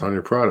new eyes on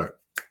your product.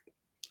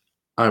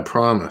 I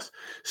promise.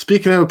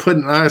 Speaking of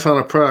putting eyes on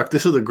a product,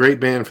 this is a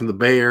great band from the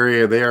Bay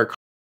Area. They are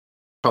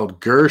called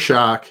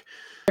Gershok.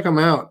 Check them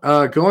out.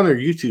 Go on their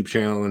YouTube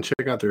channel and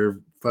check out their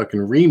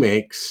fucking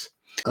remakes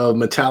of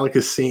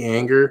Metallica's Saint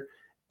Anger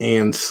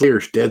and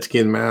Slayer's Dead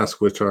Skin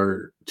Mask, which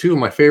are two of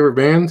my favorite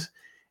bands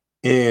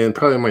and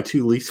probably my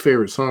two least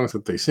favorite songs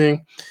that they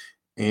sing.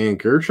 And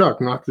Gershok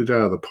knocked it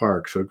out of the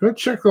park. So go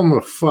check them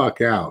the fuck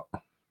out.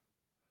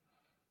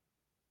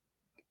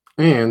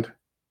 And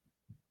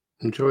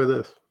enjoy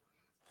this.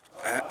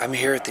 I'm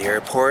here at the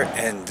airport,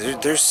 and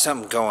there's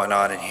something going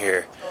on in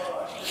here.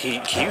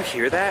 Can you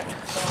hear that?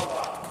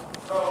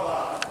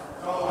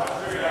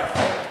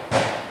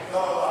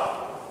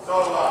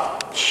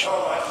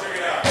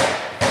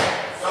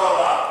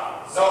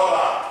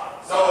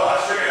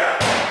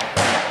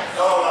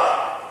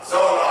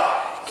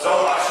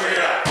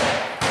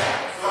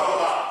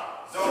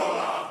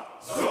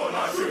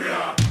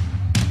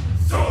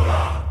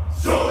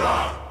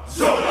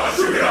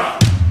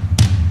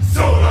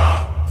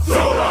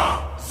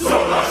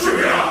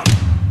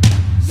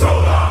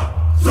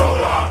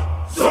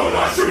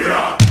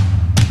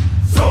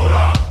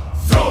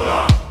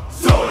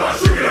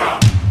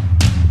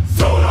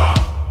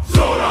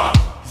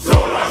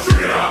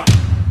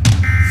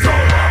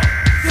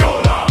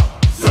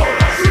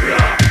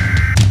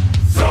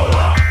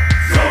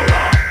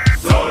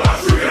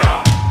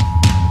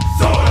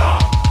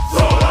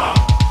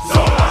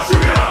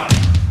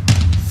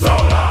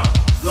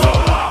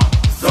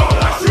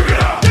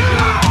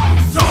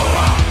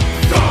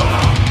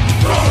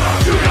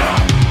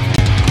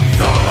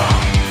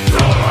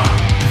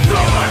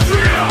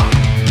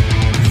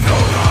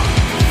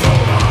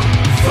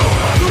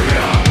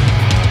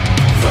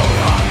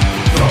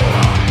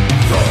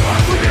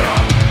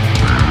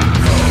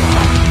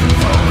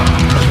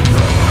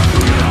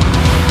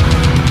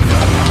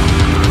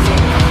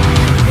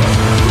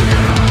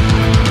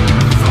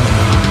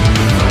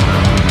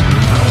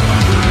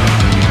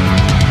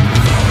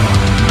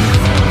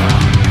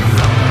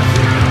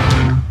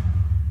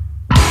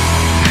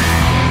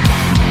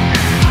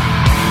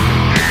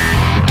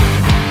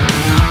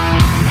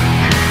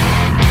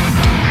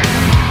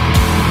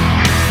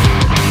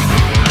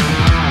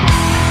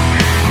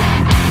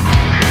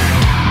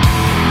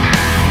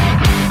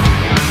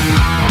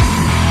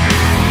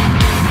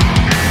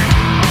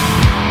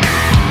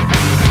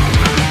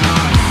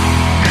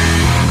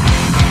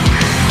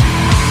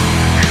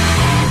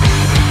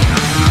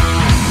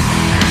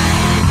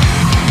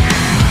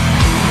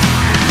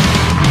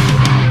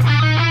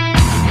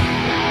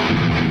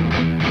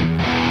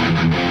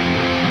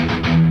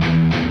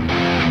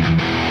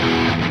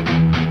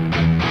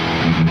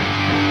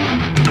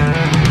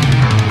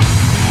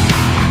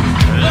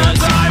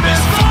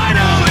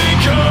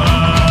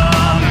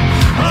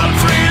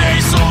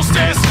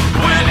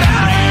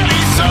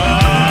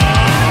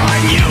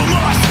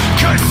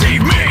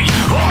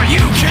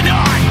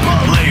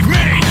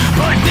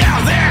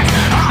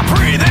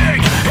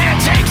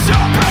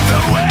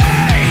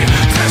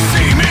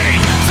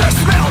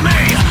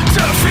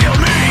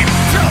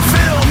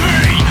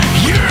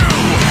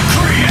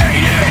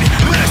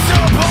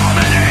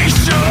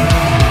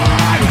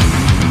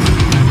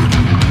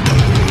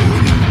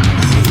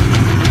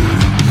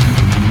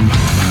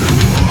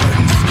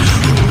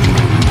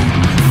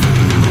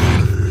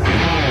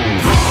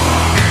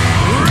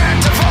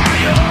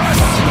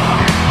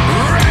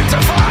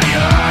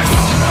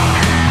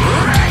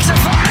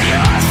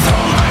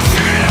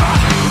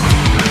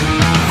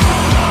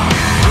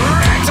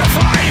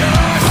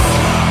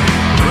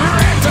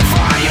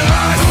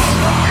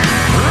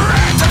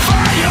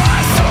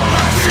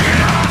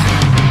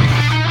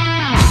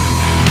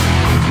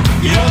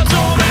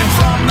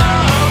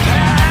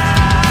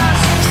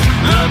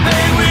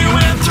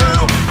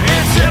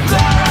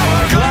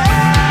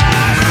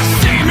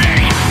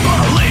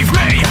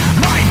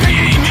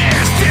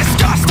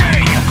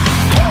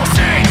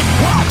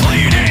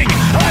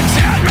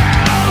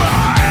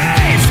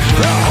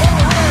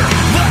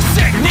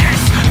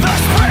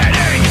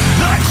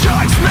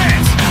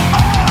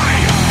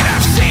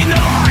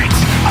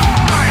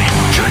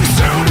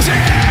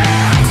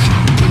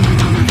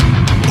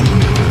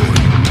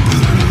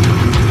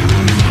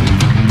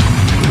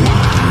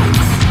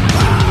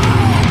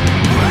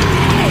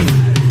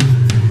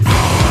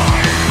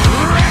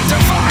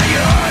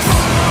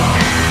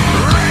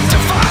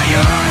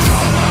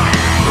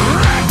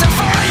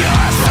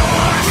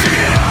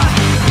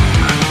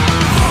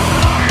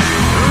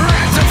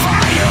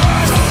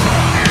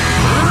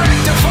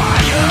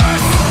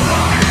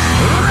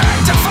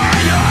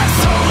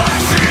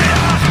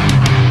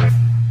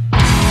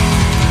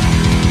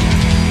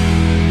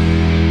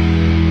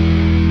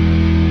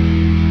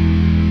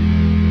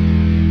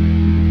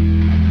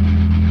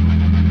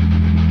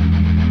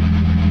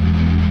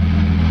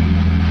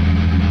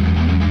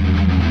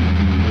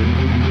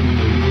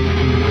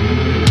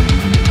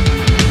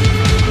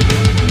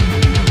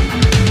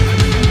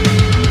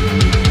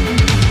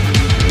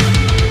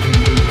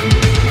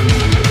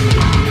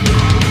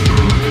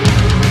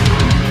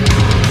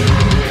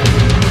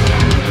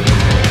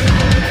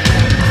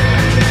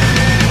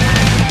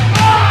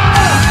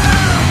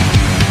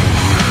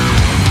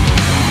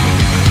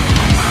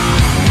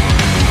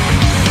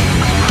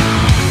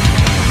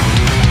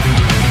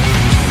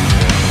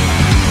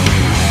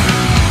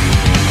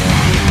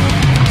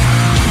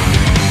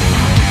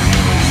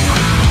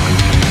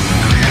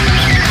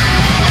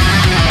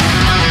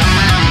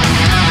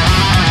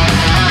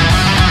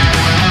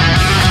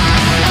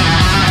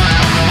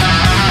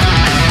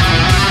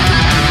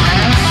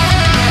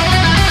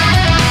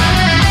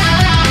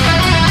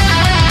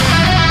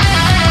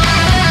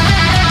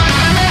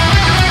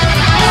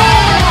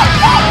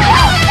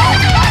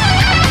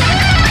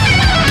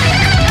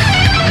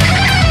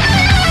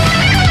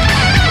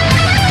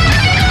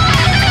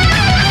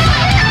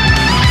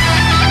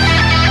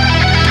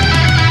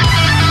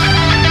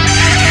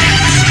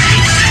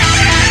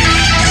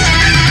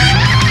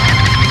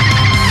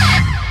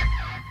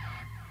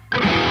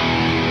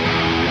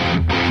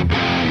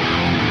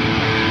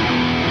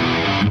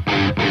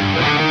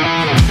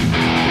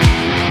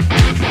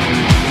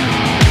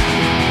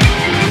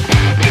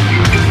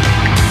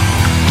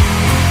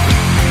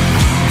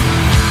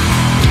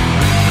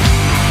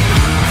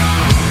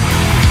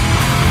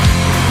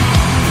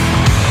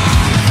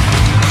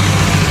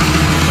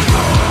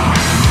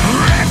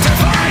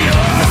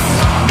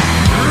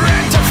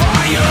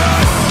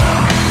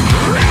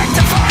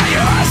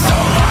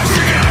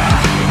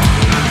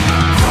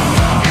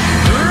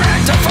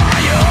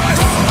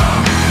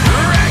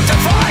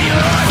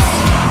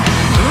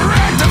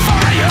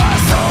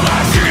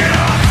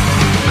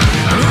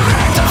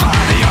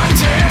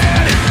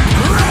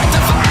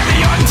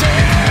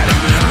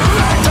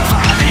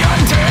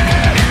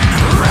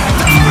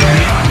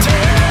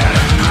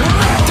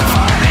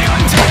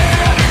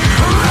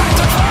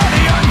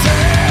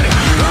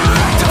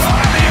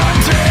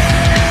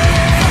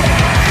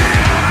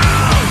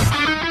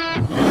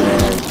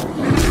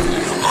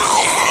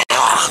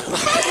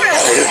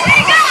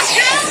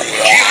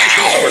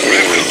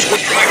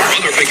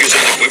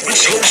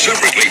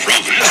 separately from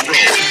Hasbro.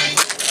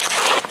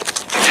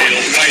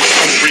 He'll fight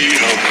for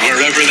freedom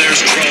wherever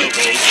there's trouble.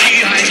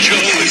 G.I.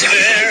 Joe is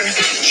there.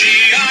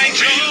 G.I.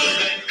 Joe.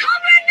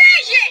 Cobra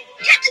Nation!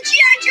 Get the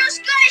G.I. Joe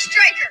Sky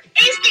Striker!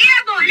 Ace the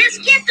Airborne, let's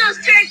get those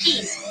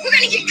turkeys! We're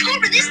gonna get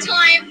Cobra this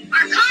time!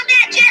 Our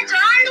combat jets are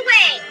on the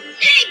way!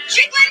 Hey,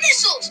 check my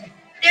missiles!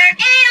 They're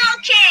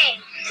A-OK!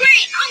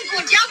 Great, I'm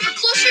going down for a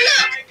closer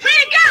look! Way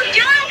to go,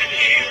 Joe!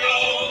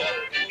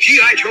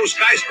 G.I. Joe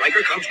Sky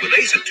Striker comes with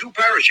Ace and 2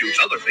 parachutes.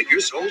 Other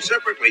figures sold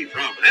separately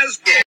from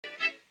Hasbro.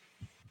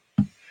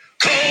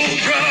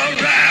 Cobra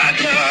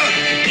Rattler,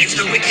 it's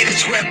the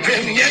wickedest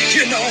weapon yet,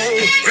 you know.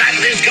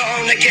 Rattler's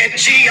gonna get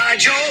G.I.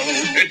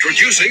 Joe.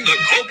 Introducing the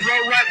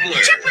Cobra Rattler.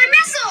 Check my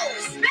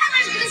missiles!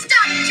 Rattler's gonna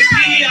stop Joe!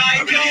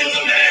 G.I. Joe's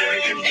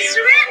American. It's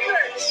the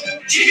Rattlers!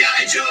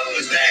 G.I. Joe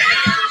is there.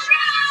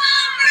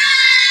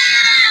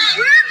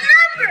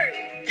 Remember,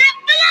 that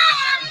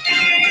belongs!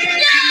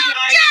 No,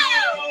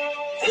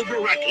 Joe! Cobra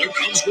Rattler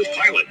comes with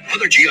pilot,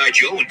 other G.I.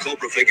 Joe and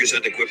Cobra figures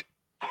and equipment.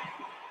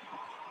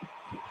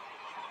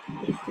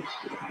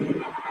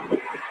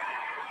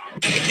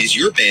 Is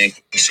your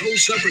bank sold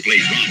separately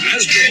from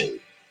Hasbro?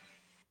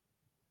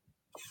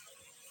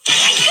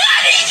 I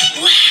got it!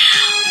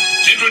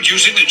 Wow!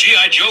 Introducing the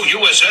G.I. Joe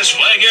USS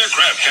Flag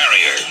Aircraft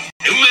Carrier.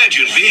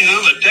 Imagine being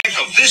on the deck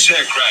of this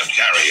aircraft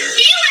carrier.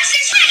 The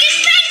USS Flag is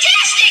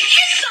fantastic!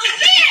 It's so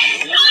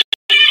big! Let's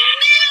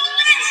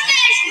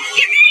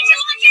get ready to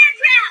launch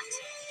aircraft!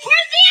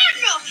 Where's the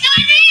Admiral?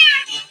 Not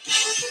here!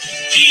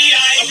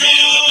 G.I.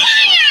 Joe!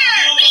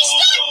 Fire! We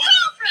stole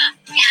Cobra!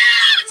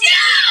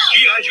 Joe!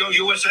 G.I. Joe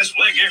USS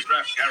Flag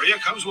Aircraft Carrier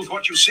comes with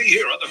what you see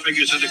here. Other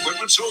figures and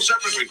equipment sold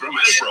separately from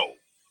Hasbro.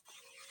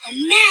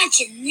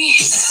 Imagine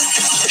this.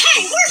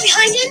 Hey, we're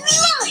behind enemy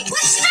line.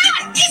 What's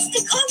that? It's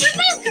the Cobra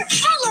bunker.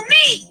 Follow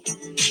me.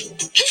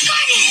 Who's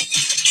got it?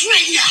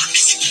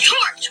 Dreadnoughts,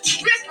 Torch,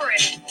 Ripper,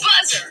 and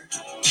Buzzer.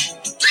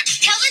 Let's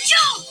tell the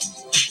joke.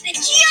 The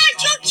G.I.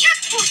 Joe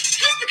checkpoint.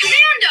 Who's the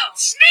commando?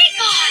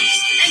 Snake Eyes.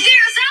 And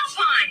there's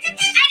Alpine.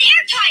 And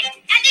Airtight.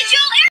 And the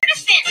Joe Air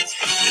Defense.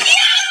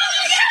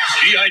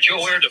 Yeah! G.I. Joe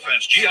Air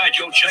Defense, G.I.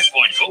 Joe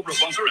Checkpoint, Cobra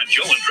Bunker, and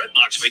Joe and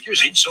Dreadnoughts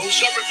figures each sold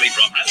separately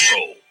from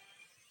Hasbro.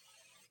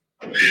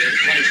 We'll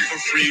fight for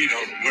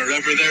freedom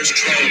wherever there's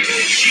trouble.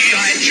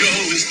 G.I.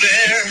 Joe is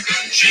there.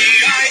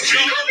 G.I. Joe.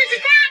 Cobra's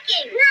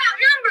attacking. We're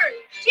outnumbered.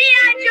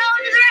 G.I. Joe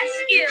to the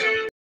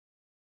rescue.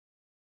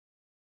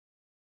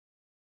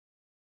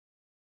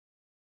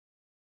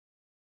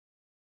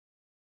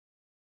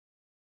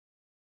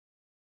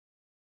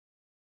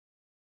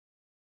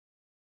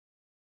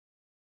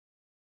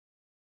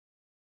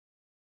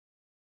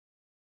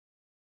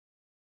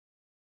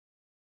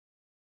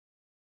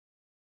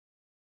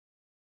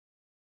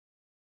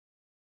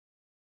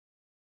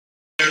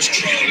 There's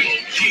trouble.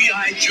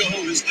 G.I.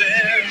 Joe is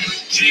there.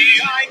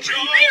 G.I. Joe. I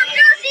don't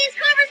know, these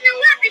Cobra's no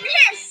weapon.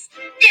 Hiss.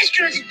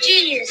 Destro's a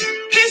genius.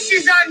 Hiss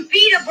is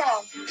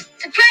unbeatable.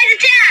 Surprise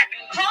attack.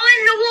 Call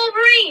in the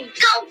Wolverine.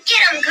 Go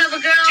get him, Cobra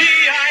Girl.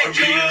 G.I.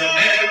 Joe,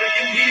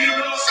 American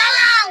hero. So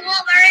long,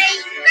 Wolverine.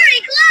 Hurry,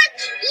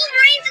 Clutch.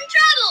 Wolverine's in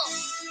trouble.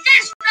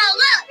 Fast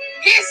roll up.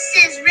 Hiss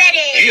is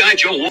ready. G.I.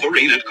 Joe,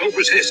 Wolverine, and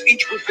Cobra's Hiss,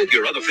 each with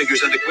figure. Other figures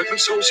and equipment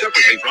sold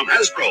separately from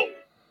Hasbro.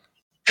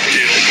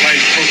 He'll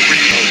fight for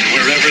freedom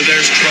wherever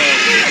there's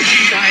trouble.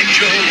 G.I.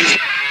 Joe is...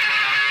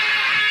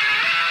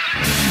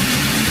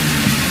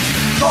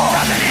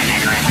 Doesn't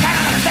in ignorance, I can't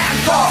understand.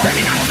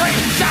 Screaming on the street,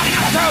 shouting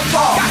on the truth.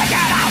 Gotta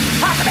get out,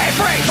 have to be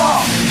free.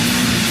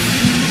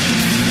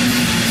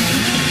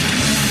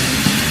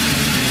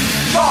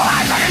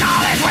 I'm fucking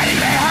all is waiting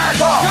to be heard.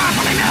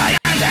 Constantly millions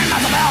in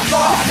muscle bills.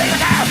 Nothing to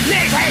do,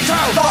 needs hate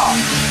true.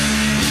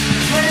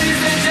 Ladies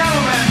and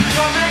gentlemen,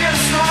 the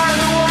biggest star in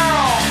the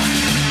world.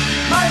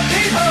 My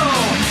people,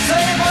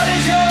 say what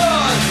is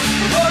yours,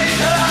 for you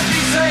cannot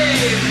be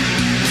saved.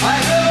 I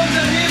build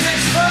the music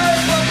spread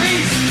for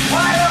peace.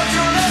 Why don't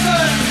you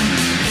listen?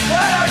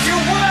 Why don't you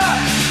work?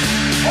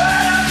 Why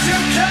don't you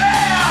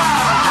care?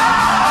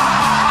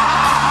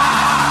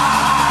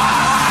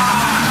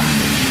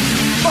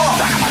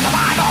 Turn up the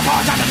Bible,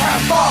 push up the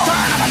truth.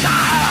 Turn up the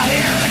dial,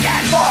 hear it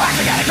again.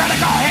 Actually getting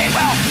critical, he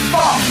will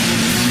fall.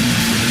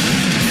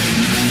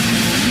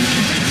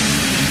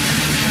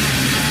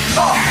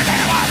 Anything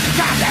it was,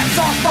 goddamn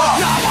source.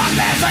 No one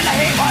listened,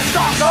 he was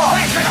strong.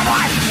 Please be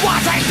alive,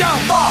 watching you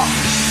fall.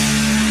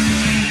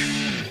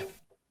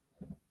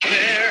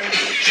 There,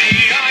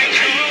 G.I.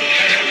 Joe.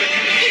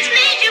 It's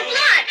Major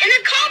Blood and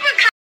the Cobra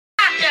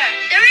Copter.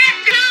 They're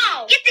after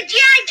now. Get the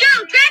G.I. Joe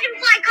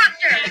Dragonfly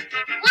Copter.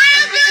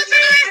 Wild Bill to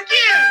the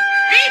rescue.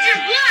 Major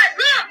Blood,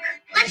 look.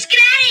 Let's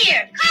get out of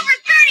here.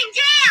 Cobra's turning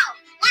tail.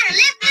 Wanna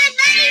live good,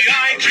 buddy?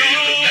 G.I.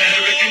 Joe,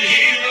 American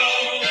hero.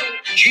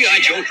 G.I.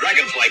 Joe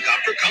Dragonfly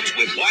Copter comes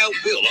with Wild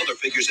Bill, other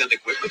figures and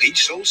equipment,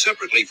 each sold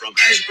separately from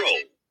Hasbro.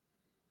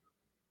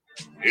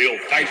 He'll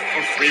fight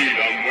for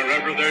freedom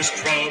wherever there's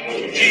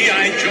trouble.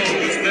 G.I. Joe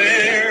is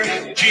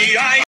there.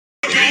 G.I.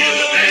 Joe,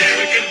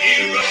 American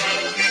hero.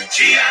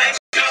 G.I.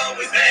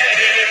 Joe is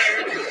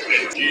there.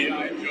 It's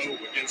G.I. Joe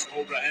against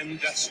Cobra Cobra and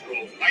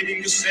Destro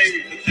fighting to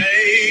save the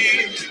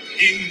day.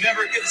 He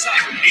never gives up,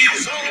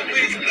 he's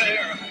always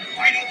there,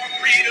 fighting for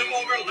freedom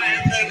over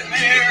land and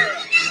air.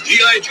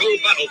 G.I. Joe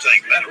Battle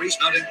Tank, batteries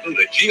not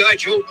included. G.I.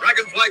 Joe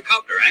Dragonfly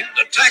Copter and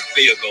Attack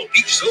Vehicle,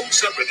 each sold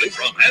separately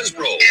from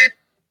Hasbro.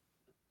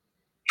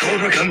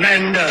 Cobra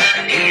Commander,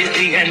 he is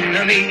the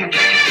enemy.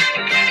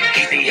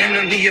 He's the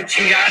enemy of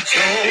G.I. Joe.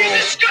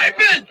 He's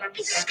escaping!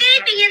 He's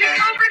escaping in the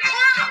Cobra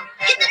Claw.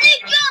 Get the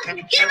Nick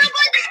Johnson. Get him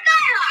aboard the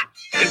Skyhawk.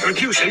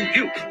 Introducing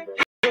Puke,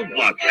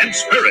 Blood and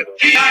Spirit.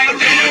 G.I.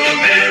 Joe,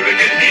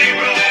 American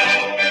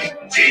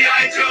hero.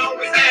 G.I. Joe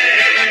is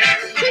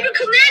there. Cobra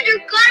Commander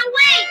got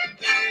away.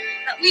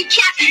 But we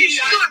captured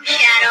Storm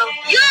Shadow.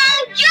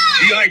 Go,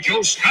 Joe! G.I. Joe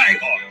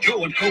Skyhawk,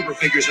 Joe and Cobra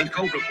figures and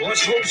Cobra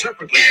Claws sold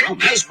separately from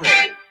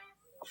Hasbro.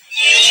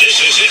 This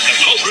is it, the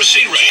Cobra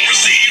Sea Ray.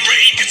 Sea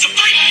Ray gets a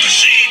fighting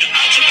machine.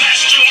 Out to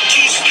blast Joe to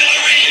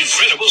smithereens.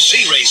 Incredible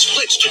Sea Ray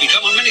splits to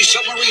become a mini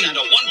submarine and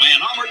a one-man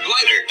armored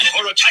glider.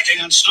 For attacking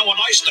on snow and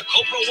ice, the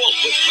Cobra Wolf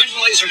with twin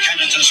laser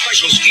cannons and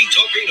special ski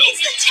torpedoes.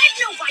 It's the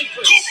Techno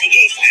Viper. Cobra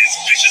Wolf is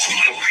vicious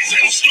with ice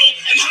and snow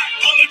and hot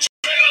on the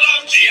trail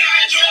of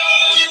G.I.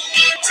 Joe.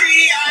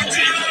 G.I.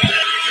 Joe.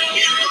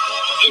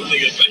 Live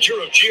the adventure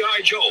of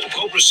G.I. Joe,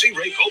 Cobra Sea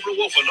Ray, Cobra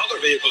Wolf, and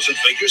other vehicles and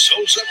figures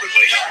sold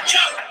separately.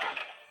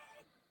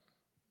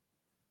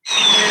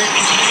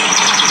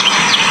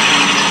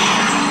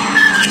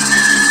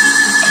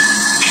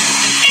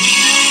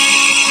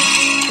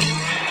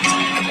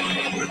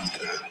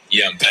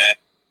 Yeah, Pat.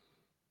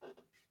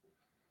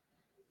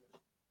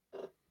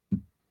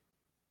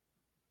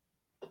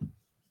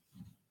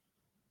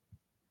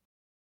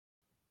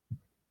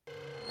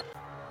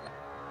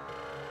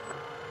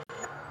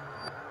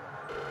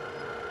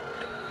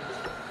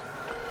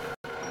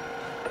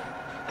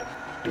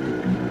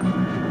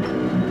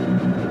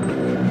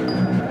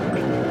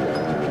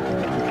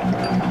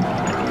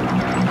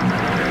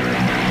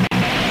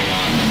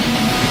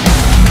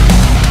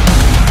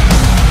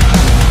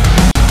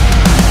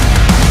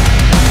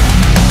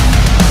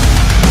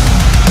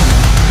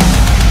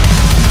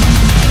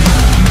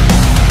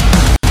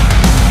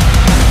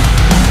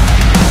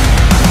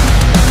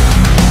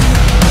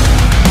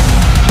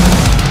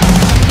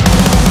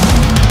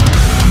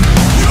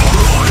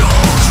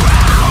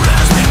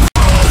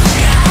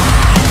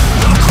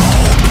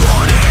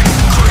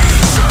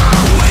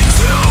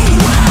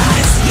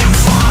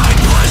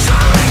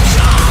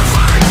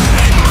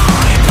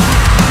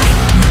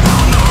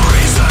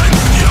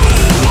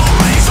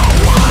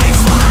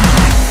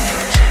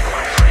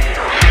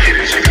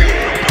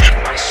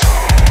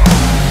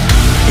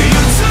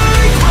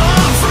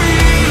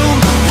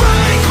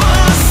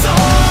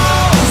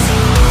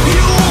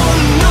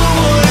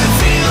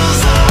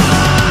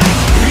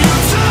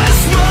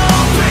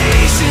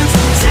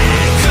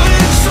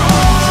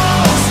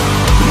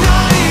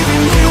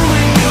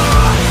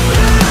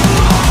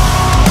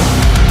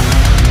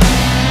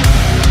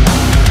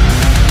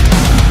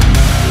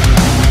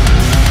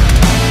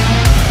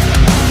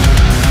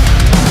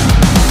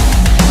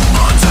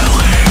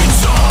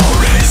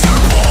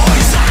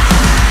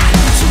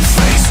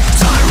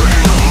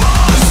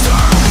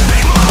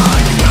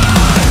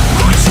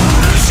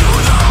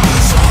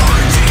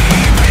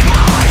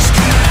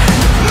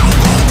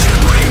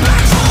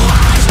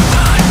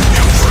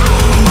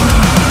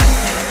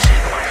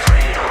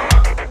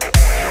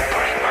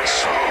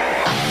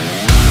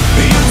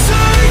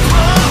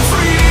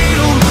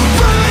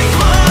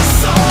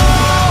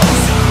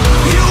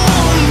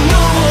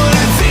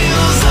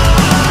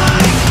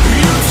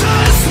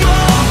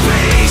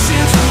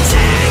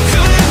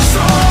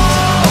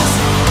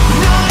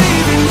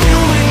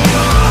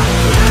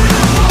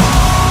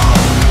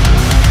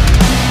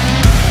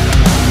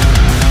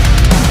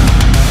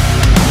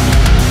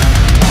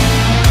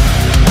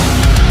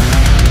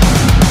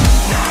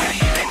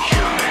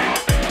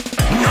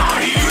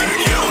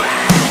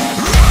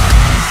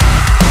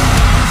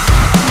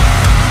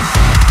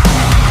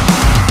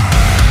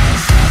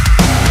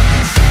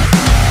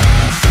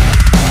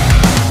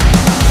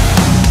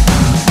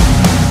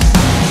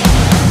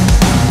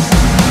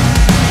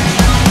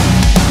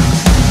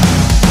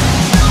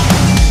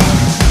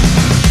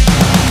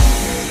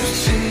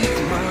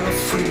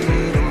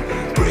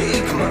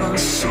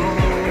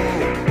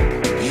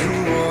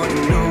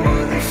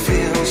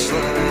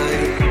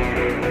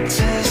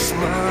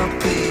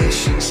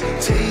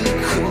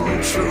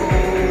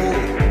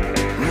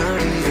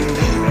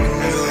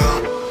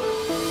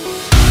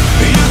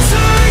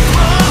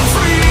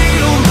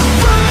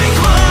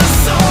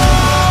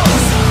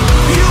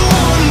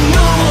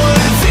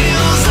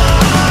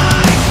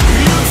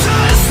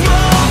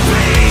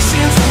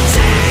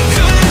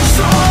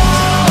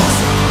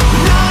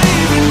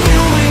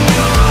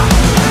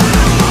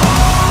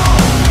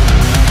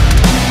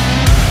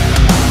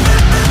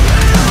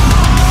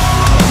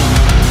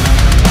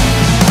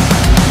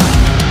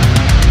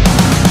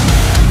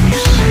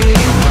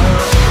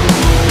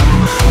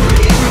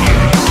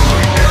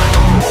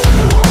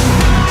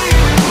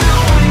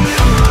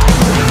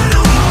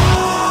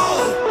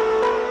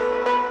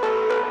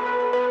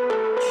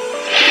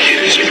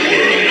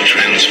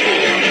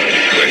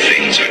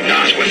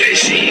 not what they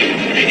seem.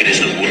 It is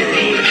the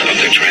world of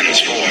the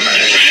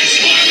Transformers.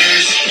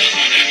 Transformers,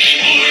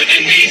 more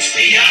than meets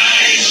the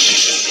eye.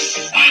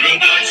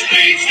 Autobots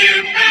wage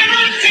their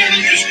battles and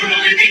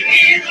destroy the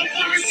evil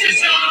forces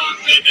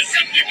of the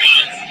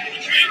Decepticons.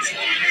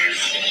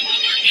 Transformers,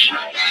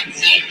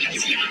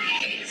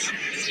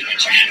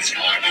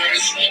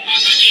 Transformers,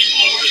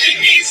 more than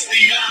meets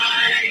the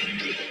eye.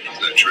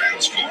 The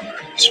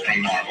Transformers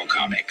from Marvel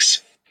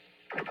Comics.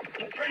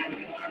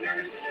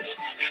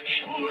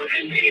 More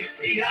than meets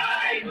the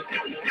eye.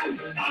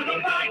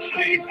 Autobots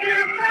wage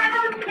their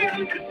battles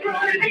and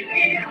destroy the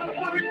evil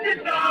forces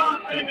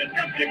of the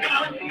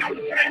Decepticons.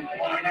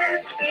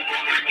 Transformers,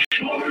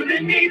 more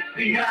than meets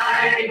the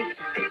eye.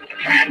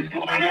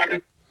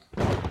 Transformers.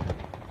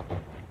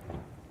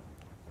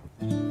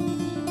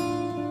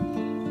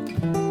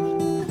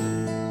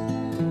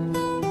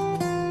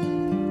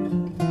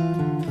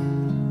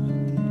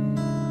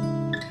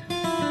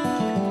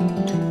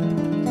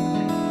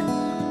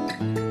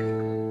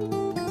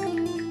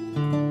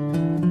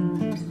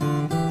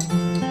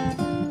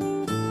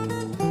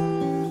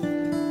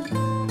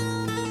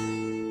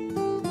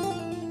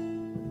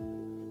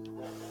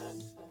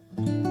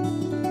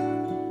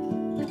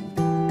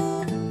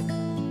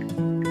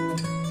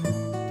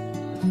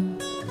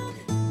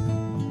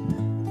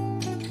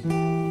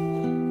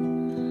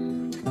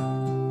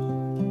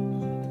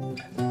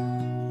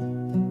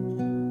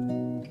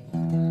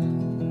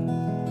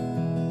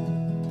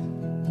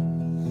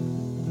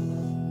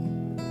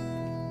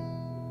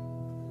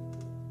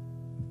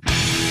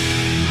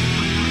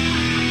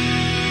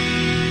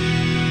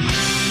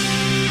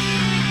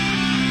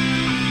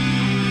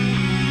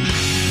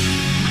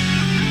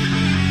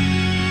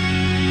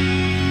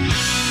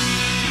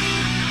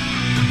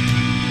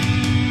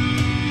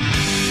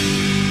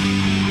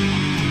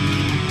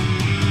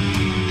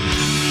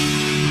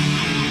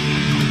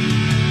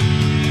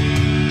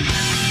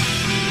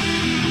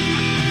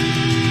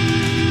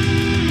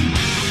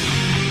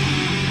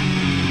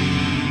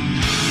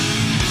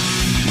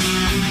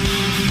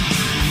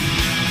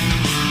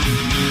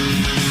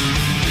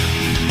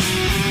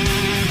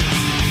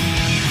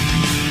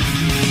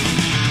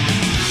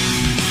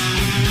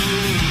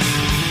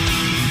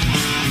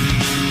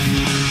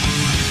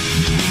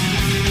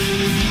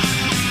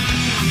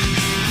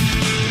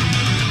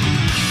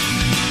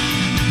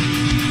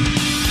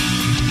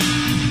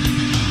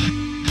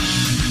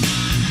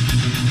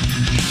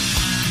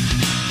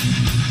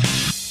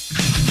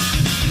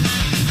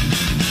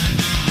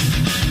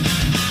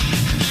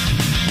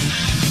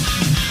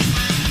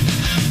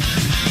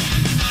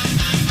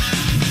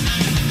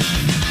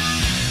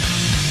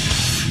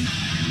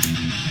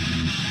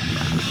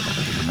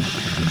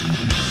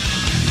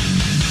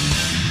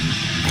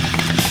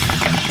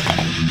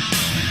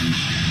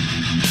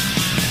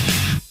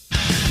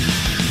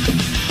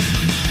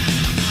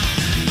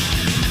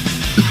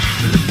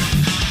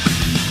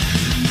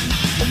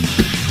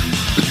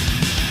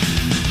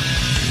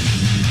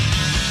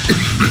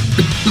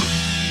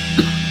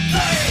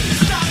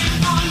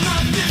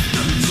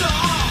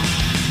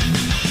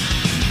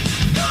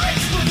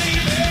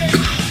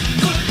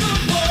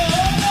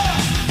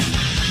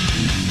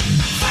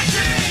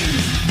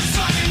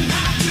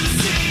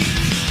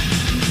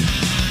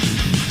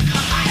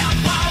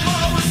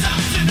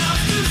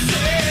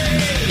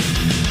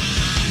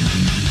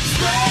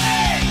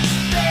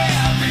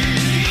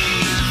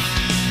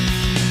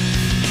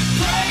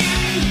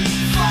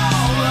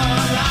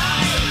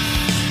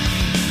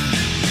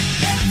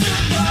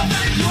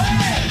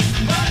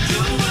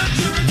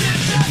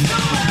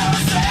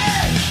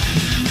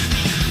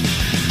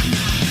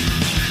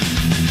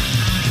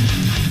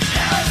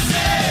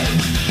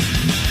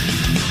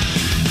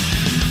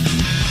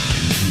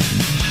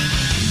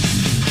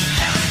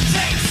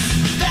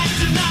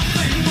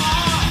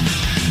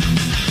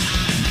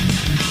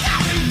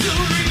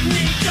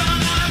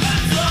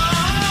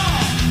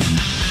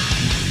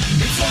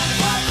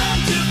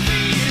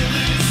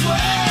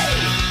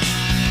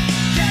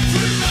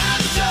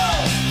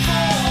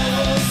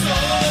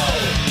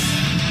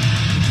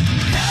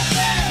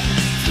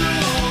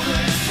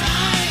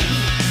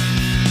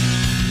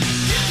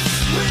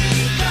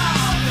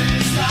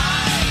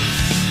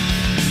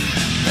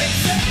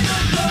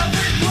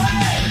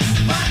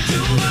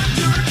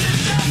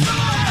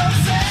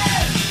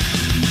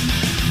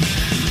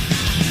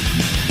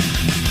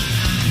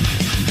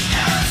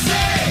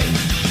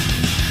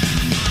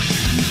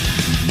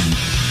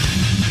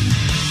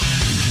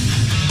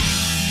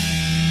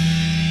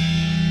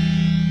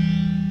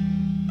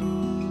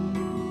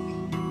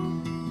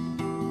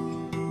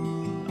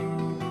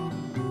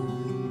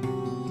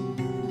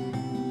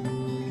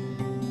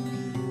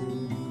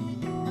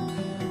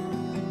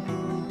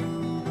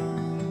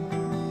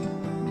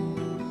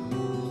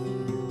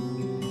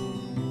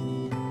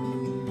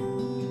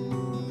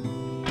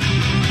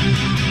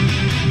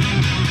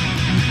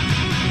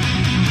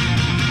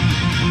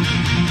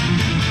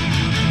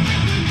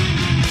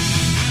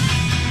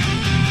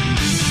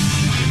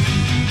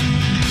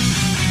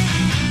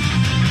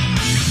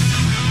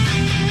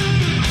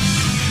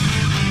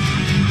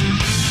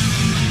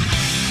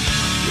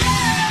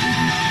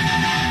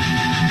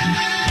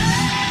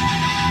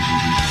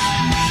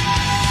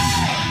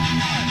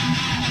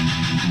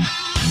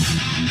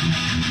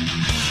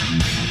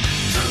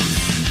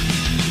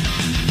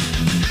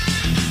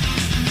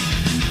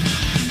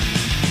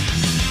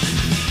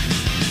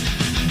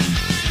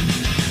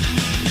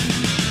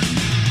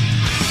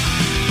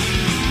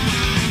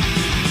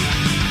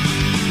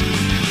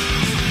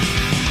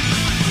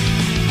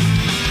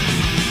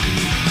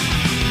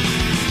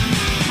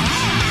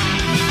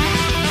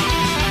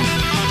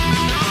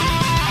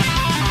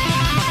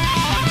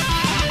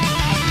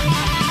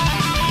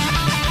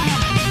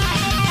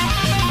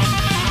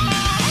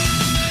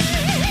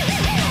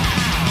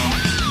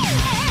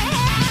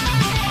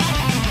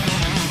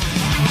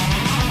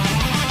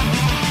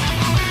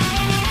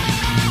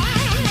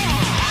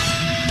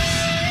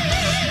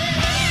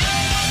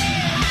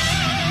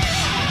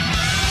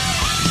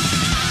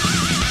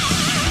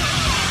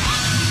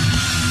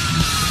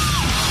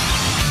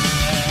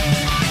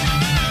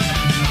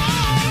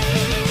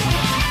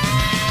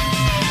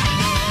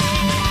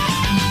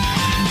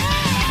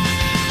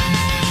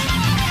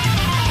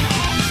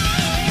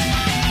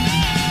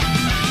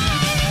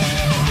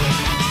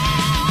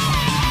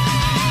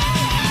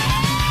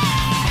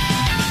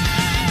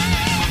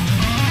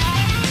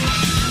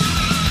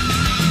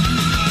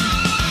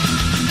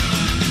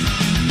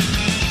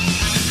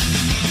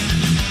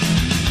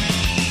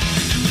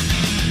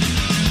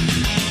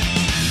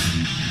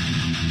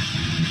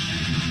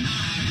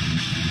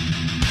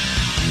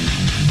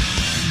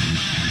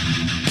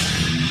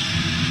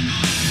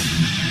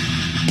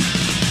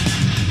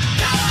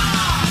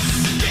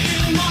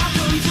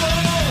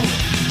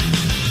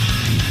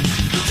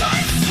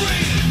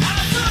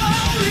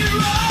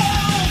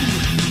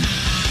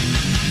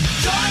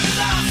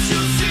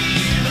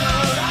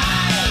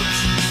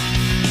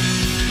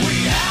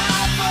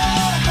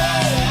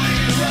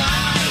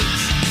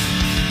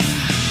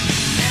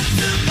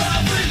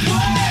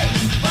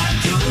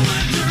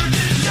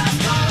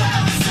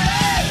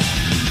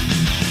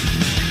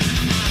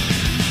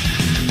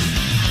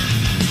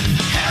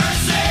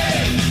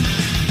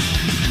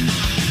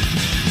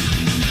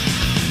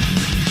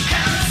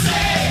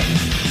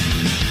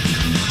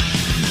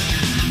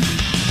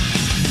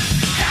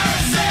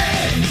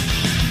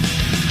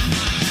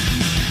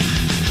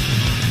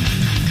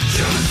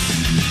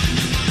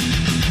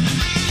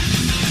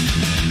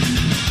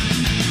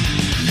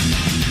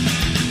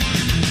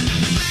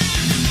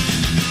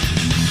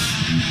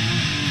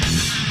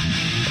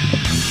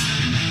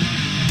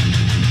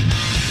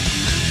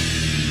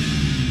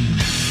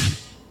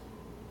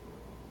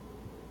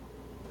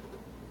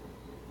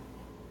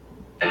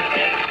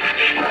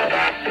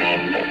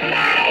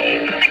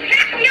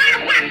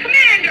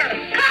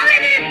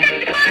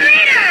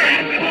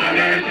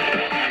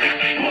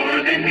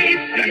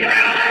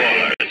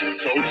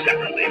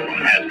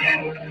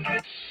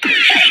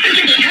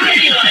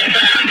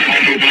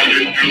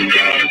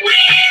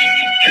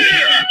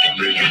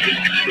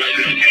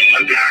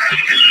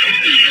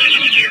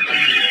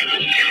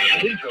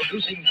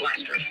 blazing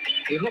blaster.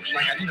 He looks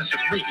like an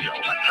innocent radio,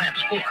 but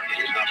transformed,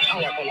 he's the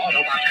powerful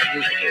Autobot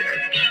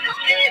communicator.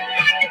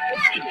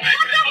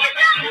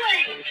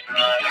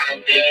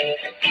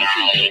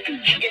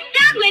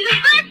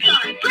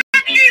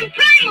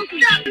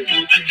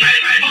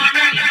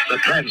 The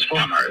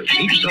Transformers,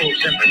 each sold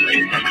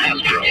separately from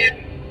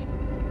Hasbro.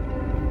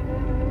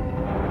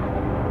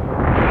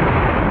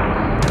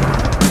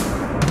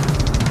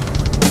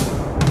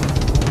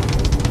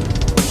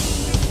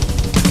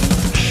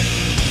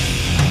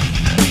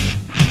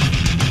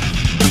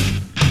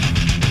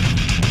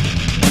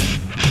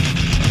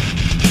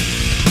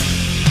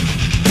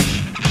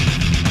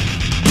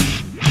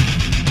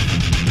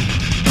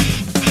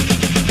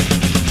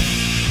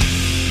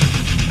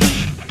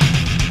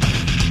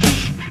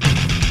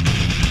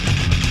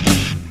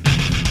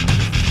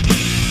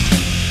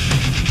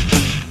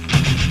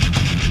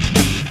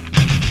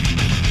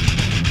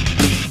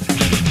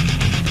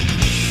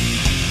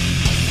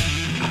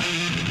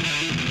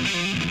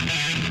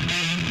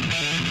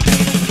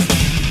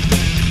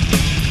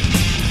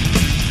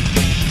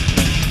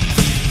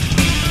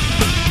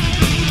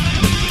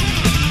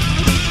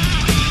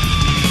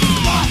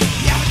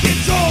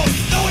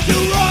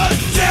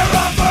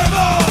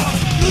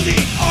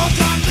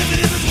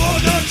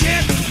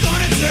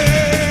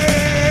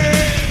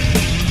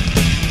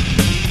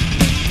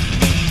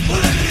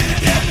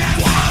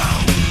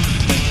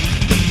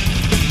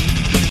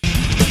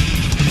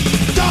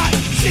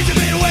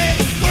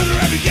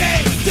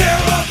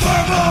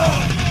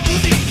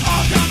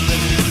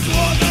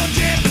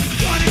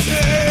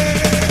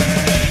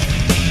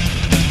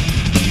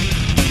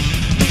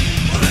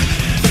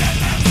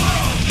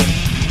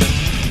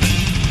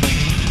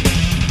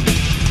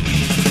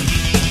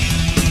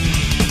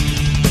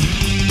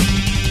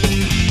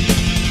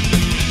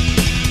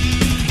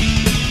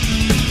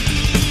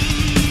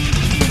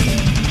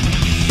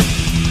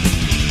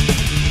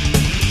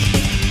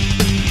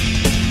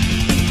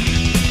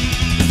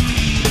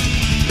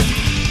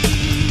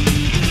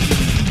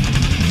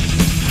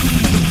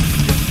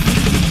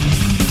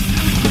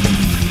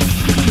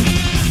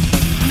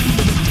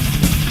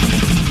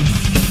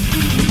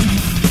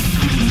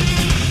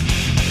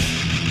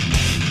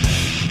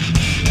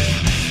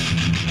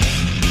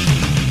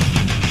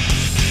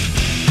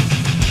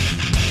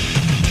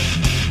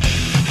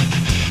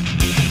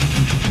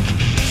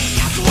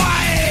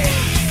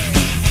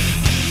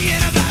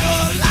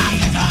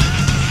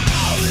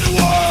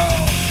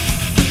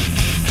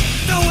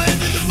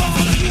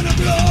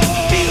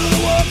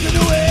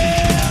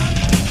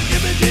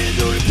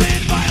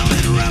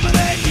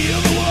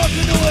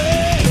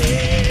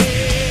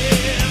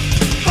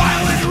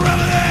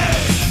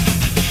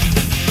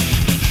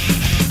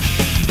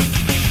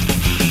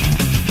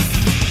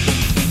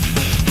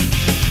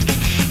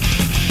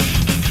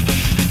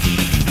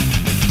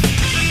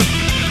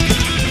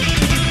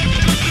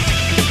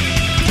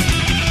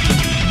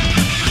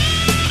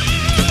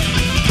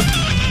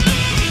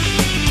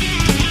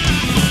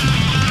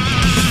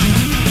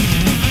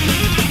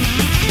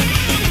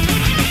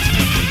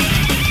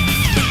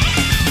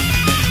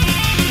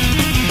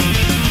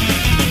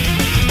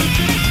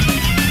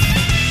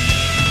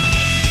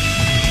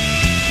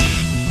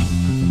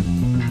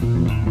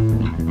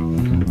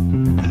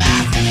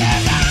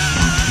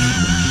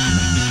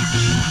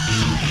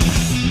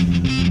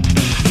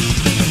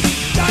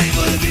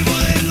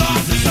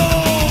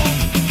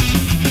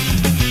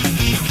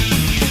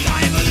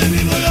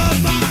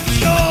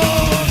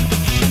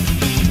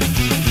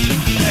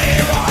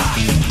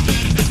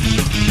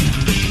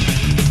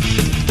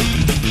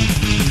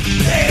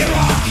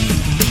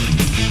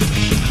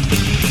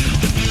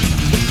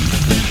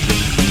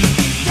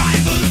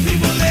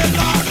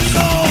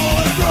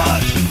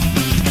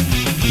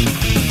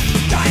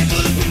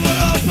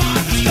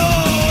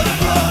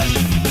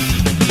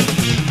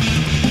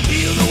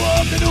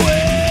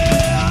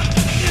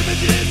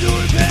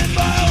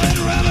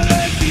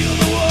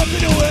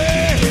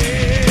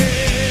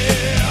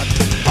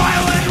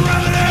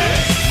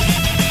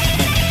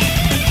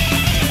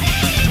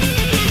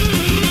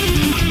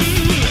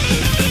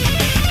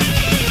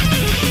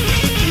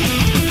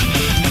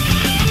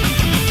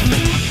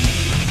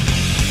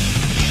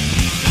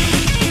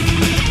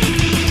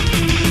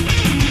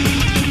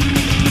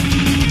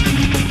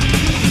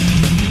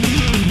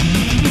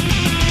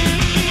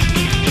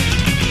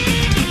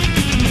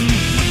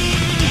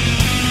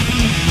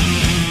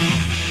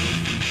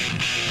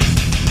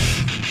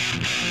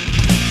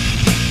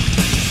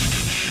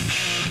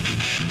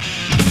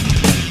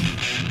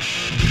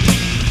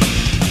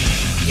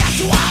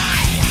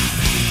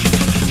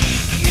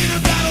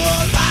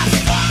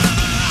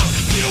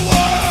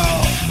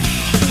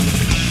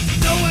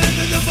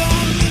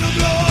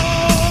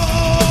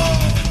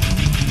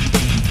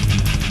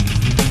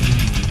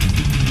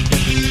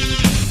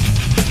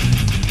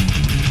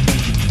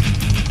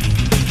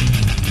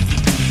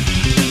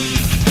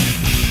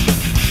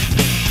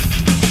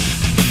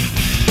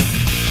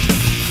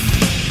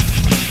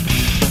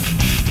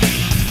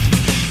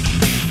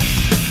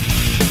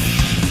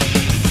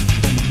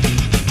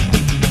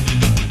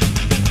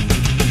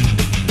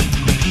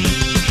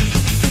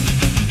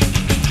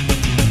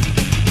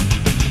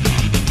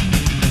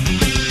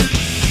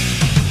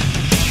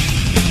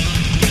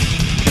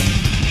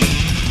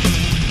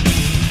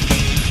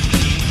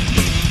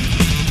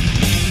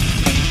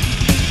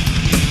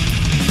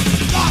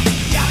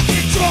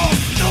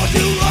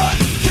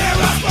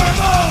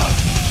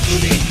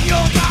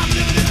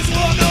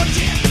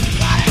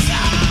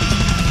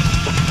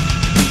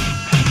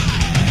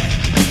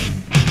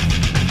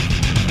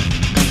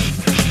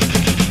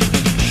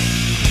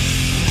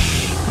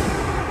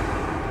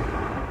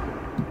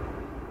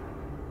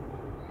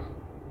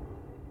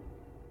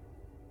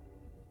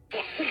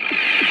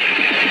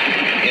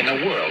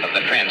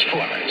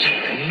 Transformers,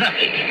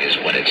 nothing is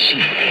what it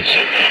seems.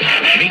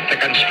 Meet the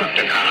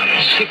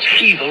Constructicons, 6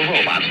 evil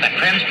robots that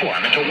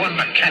transform into one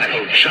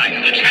mechanical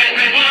giant. The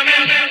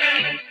Transformers,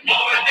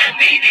 more than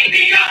meeting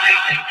the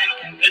eye.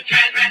 The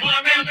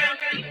Transformers.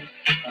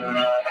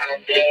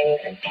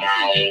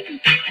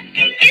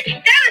 It's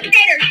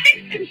Devastator!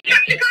 6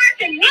 Constructicons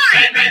in 1!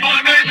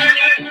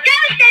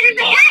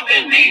 Devastator's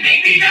attacking!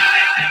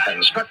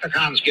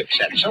 Constructicons gift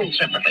set sold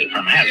separately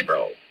from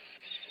Hasbro.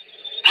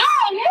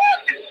 Oh,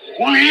 look!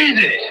 What is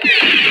it?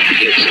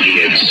 It's the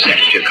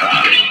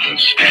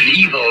Insecticons, an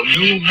evil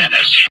new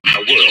menace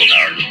from the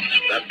world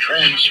of the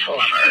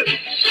Transformers. The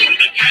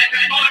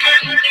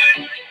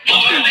Transformers,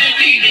 more than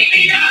meeting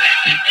the eye.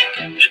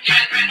 The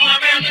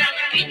Transformers.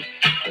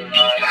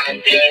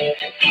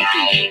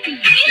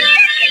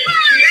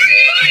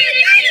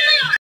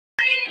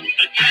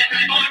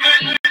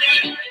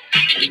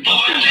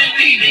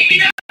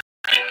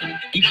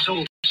 Each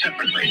sold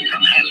separately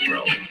from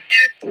Hasbro.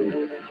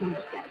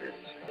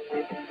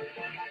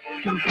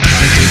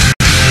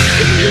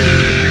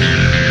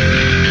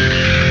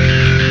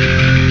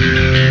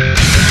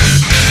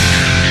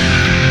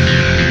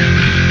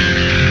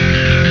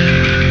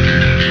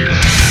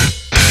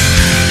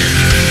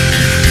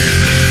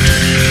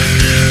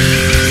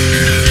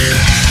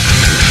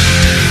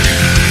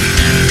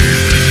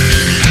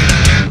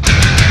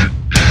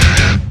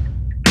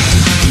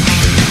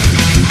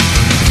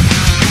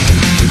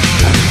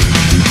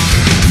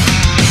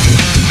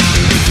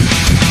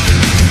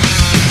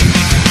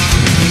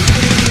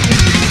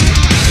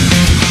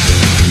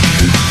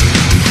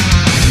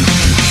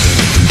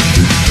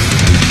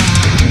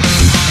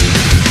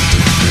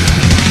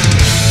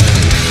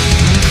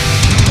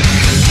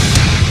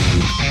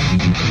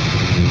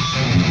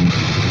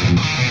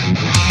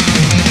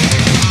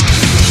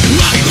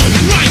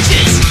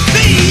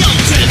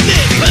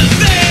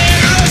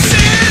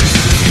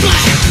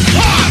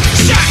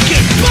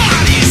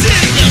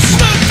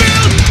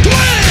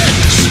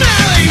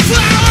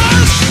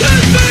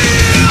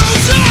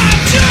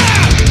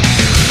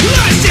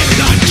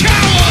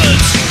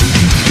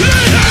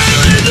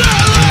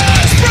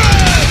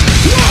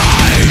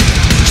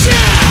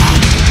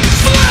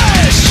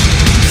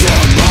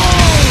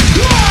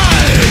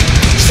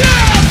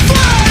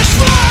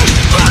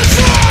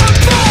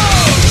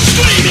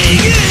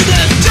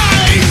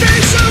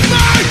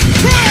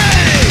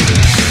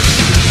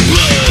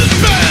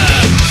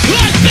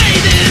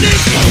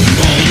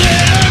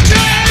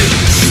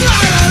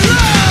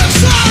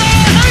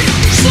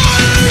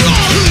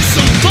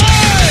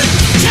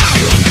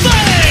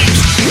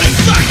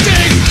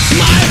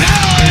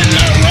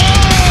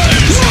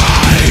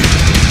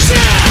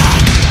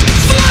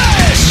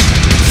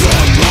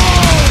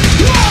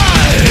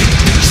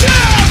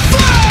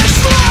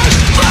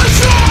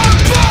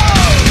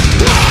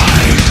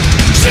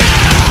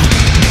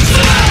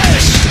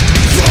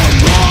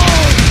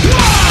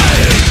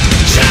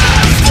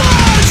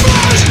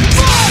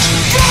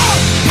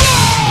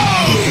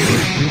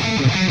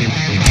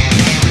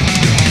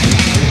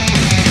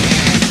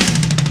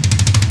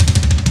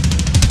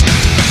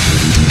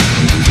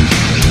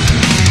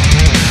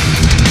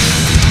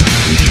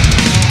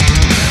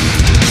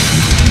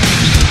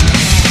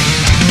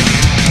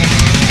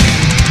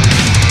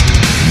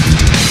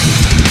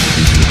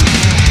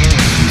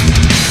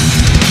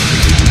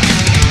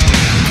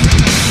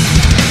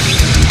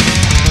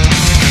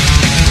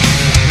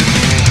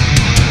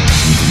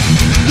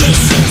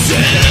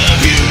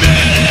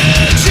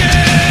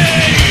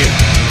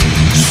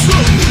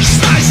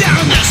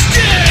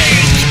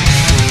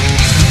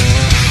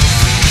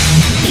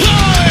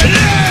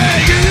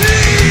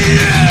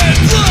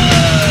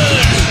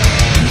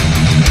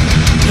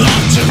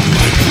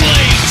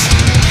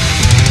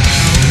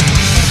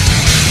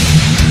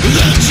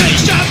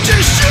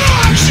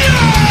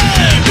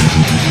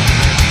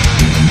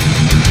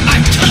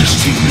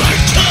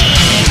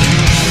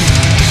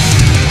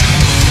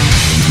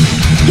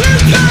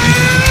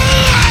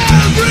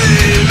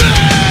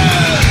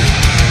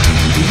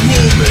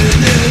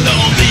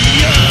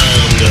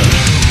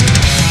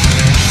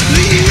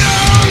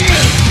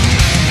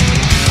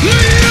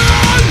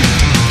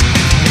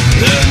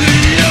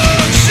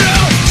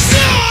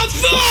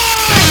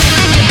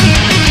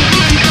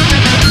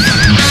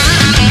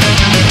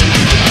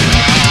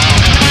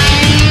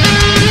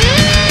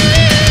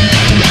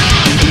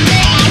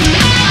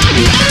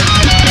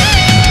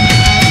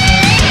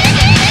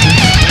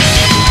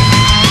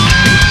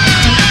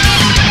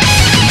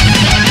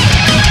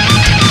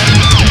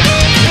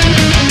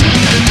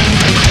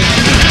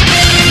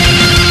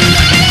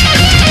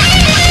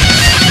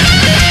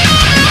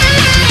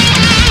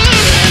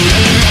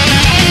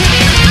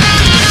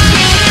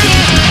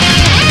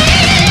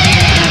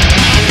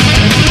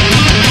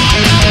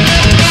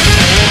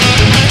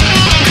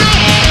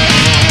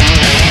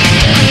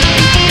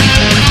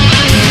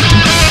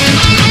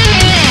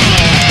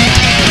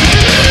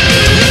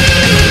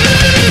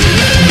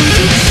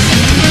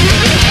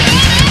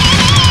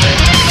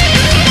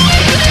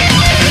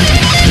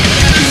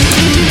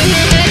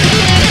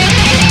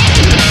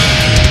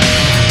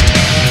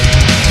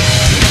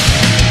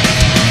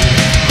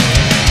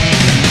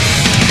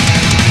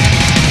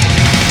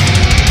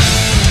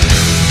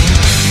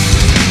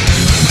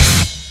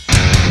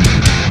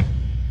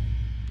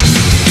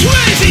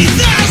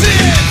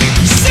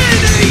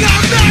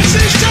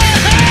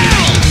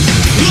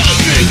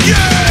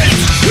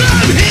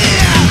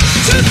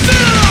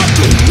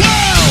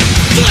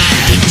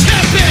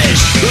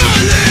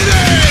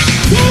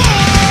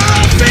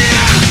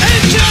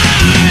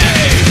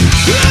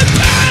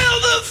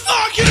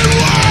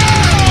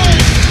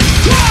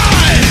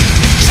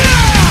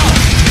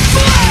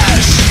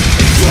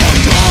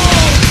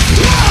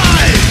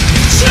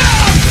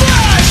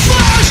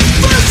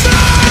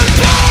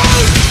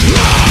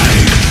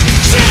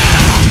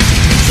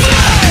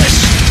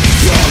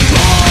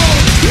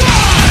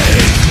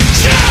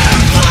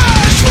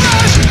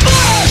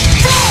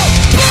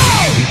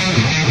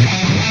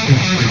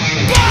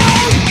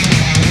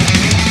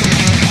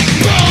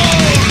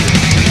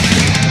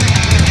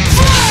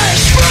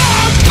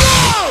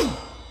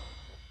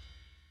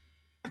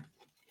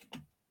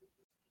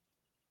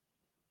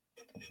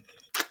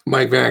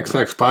 Mike Vanek's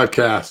next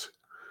podcast.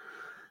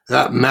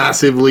 That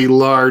massively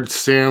large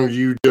sound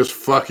you just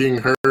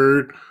fucking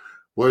heard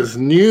was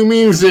new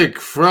music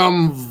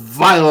from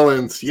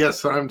Violence.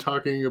 Yes, I'm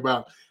talking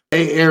about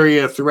Bay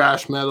Area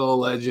thrash metal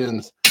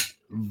legends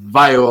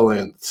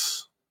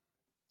Violence.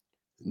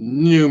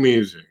 New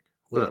music.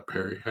 What up,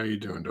 Perry? How you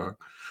doing, dog?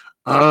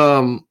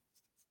 I'm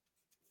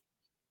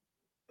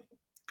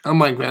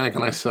Mike Vanek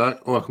and I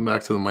suck. Welcome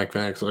back to the Mike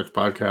Vanek Sucks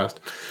podcast.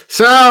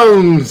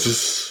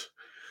 Sounds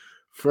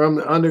from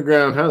the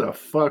underground. How the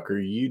fuck are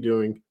you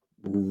doing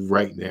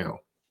right now?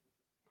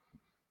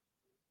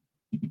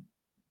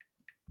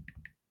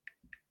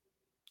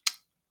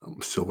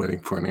 I'm still waiting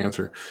for an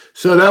answer.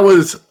 So that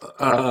was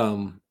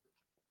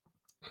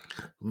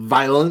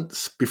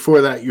Violence. Before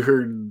that, you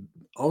heard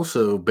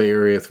also Bay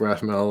Area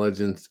thrash metal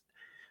legends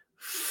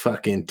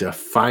fucking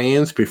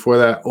Defiance. Before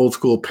that, Old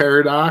School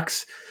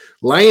Paradox.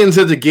 Lions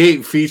at the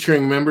Gate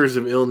featuring members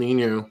of Il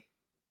Nino.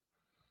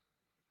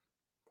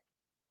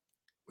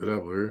 What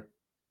up, Lou?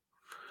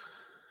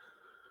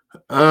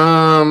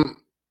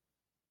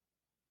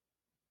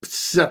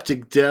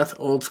 Septic Death,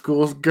 Old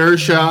School,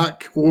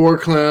 Gershok, War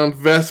Clown,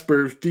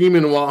 Vespers,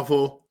 Demon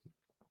Waffle.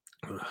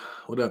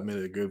 What up,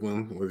 Mid a Good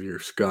One, with your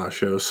ska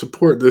show.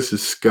 Support This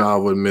Is Ska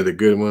with Mid a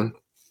Good One.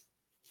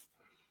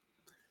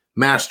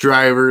 Mass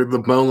Driver, The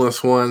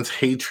Boneless Ones,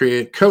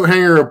 Hatred, Coat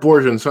Hanger,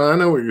 Abortion. So I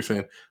know what you're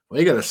saying. Well,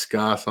 you got a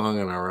ska song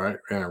and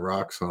a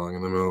rock song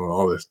in the middle of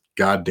all this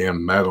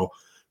goddamn metal.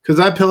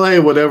 Because I play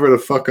whatever the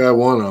fuck I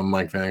want on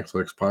Mike Vanek's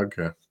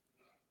podcast.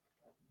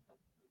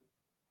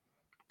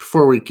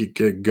 Before we could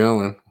get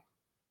going,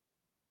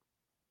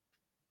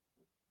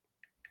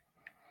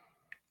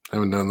 I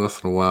haven't done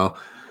this in a while.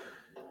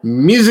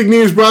 Music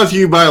news brought to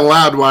you by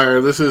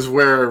Loudwire. This is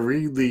where I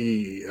read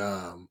the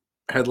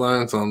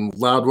headlines on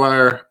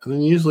Loudwire and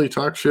then usually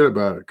talk shit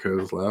about it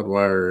because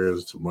Loudwire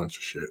is a bunch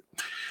of shit.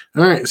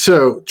 All right,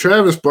 so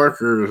Travis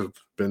Barker has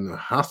been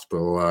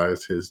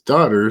hospitalized. His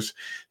daughters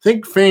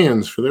thank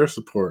fans for their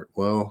support.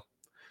 Well,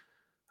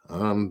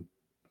 I'm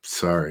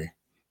sorry.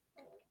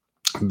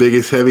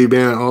 Biggest heavy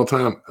band of all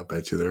time. I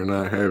bet you they're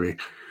not heavy.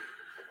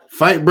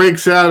 Fight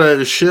breaks out at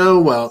a show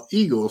while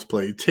Eagles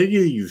play Take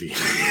It Easy.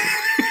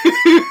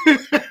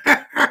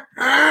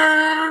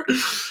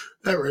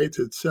 That writes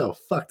itself.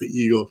 Fuck the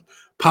Eagles.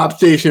 Pop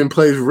station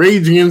plays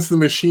Rage Against the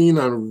Machine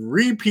on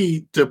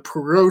repeat to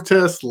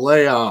protest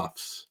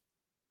layoffs.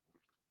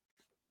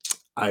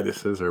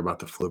 Itises are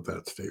about to flip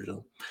that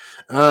station.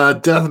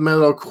 Death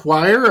metal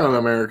choir on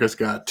America's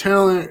Got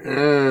Talent.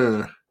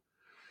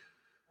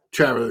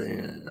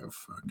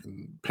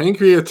 Fucking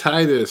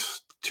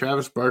pancreatitis.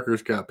 Travis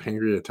Barker's got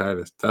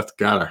pancreatitis. That's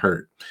gotta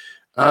hurt.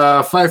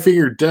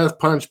 5-Finger Death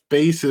Punch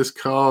bassist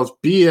calls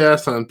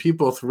BS on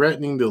people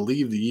threatening to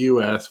leave the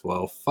U.S.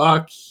 Well,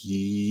 fuck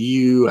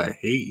you. I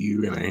hate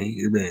you and I hate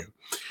your band.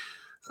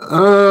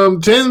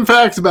 10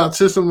 facts about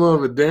System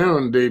of a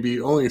Down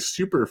debut. Only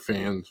super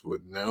fans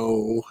would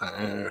know.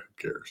 Who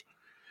cares?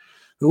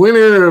 The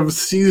winner of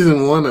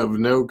season 1 of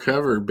No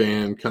Cover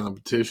Band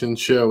competition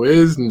show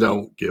is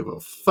Don't Give a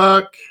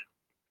Fuck.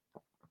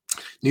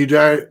 New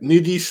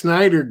D.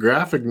 Snyder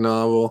graphic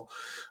novel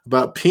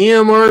about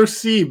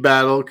PMRC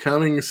battle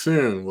coming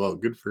soon. Well,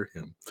 good for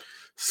him.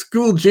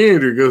 School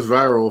janitor goes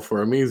viral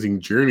for amazing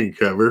Journey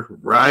cover.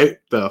 Right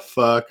the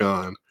fuck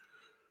on.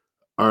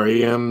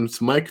 REM's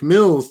Mike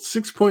Mills'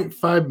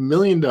 $6.5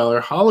 million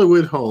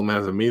Hollywood home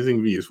has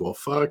amazing views. Well,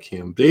 fuck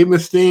him. Dave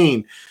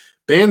Mustaine.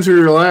 Bands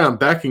who rely on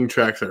backing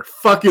tracks are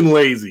fucking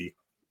lazy.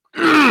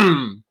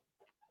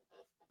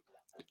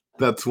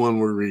 That's one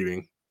we're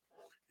reading.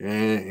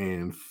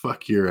 And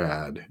fuck your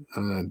ad.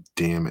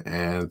 Damn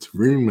ads.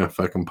 Ruin my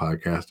fucking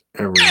podcast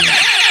every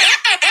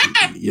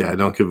night. Yeah, I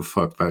don't give a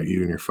fuck about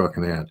you and your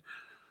fucking ad.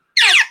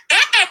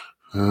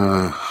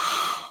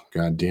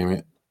 God damn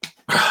it.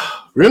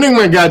 Ruining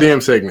my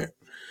goddamn segment.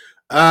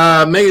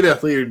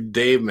 Megadeth leader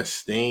Dave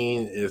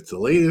Mustaine is the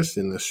latest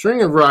in the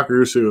string of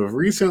rockers who have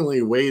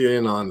recently weighed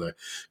in on the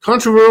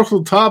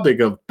controversial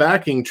topic of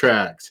backing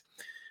tracks,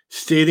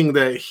 stating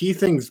that he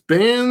thinks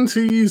bands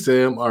who use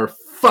them are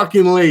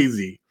fucking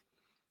lazy.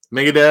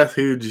 Megadeth,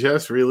 who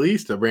just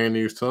released a brand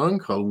new song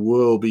called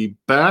We'll Be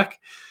Back,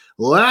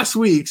 last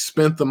week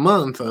spent the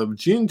month of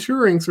June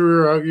touring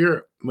throughout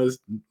Europe.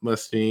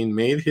 Mustaine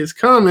made his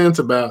comments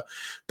about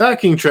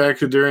backing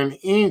tracks during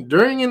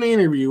an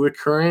interview with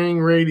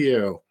Kerrang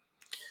Radio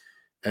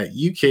at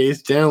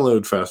UK's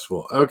Download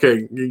Festival.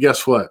 Okay,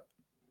 guess what?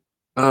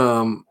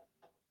 I've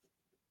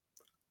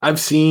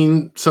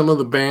seen some of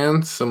the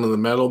bands, some of the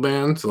metal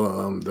bands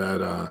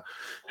that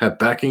have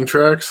backing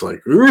tracks,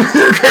 like you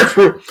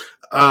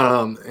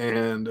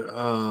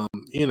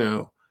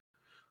know,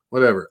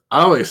 whatever. I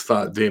always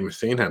thought Dave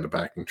Mustaine had a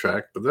backing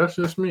track, but that's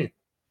just me.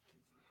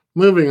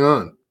 Moving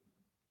on.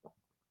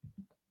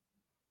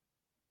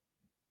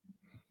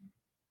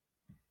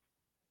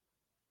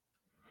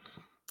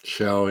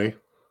 Shall we?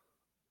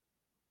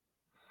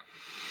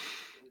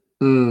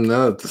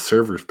 Now that the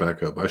server's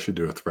back up, I should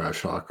do a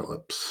Thrash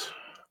Apocalypse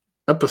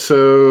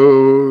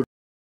episode.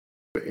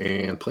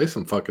 and play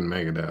some fucking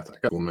Megadeth. I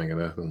got a little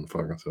Megadeth in the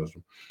fucking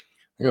system.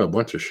 I got a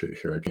bunch of shit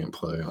here I can't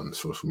play on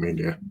social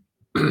media.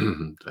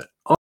 That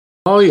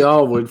all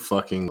y'all would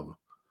fucking love.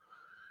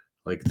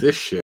 Like this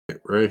shit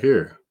right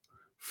here.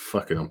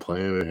 Fucking, I'm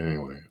playing it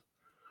anyway.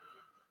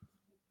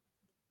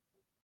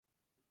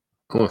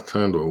 Well, it's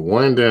time to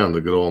wind down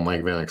the good old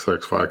Mike Vanek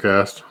Sex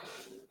podcast.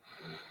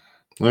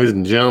 Ladies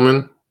and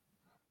gentlemen,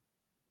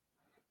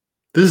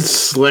 this is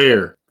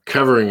Slayer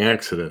covering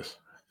Exodus.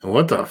 And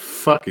what the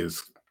fuck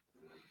is...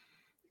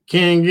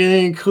 Can't get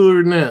any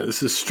cooler than that.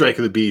 This is Strike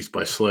of the Beast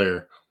by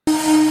Slayer.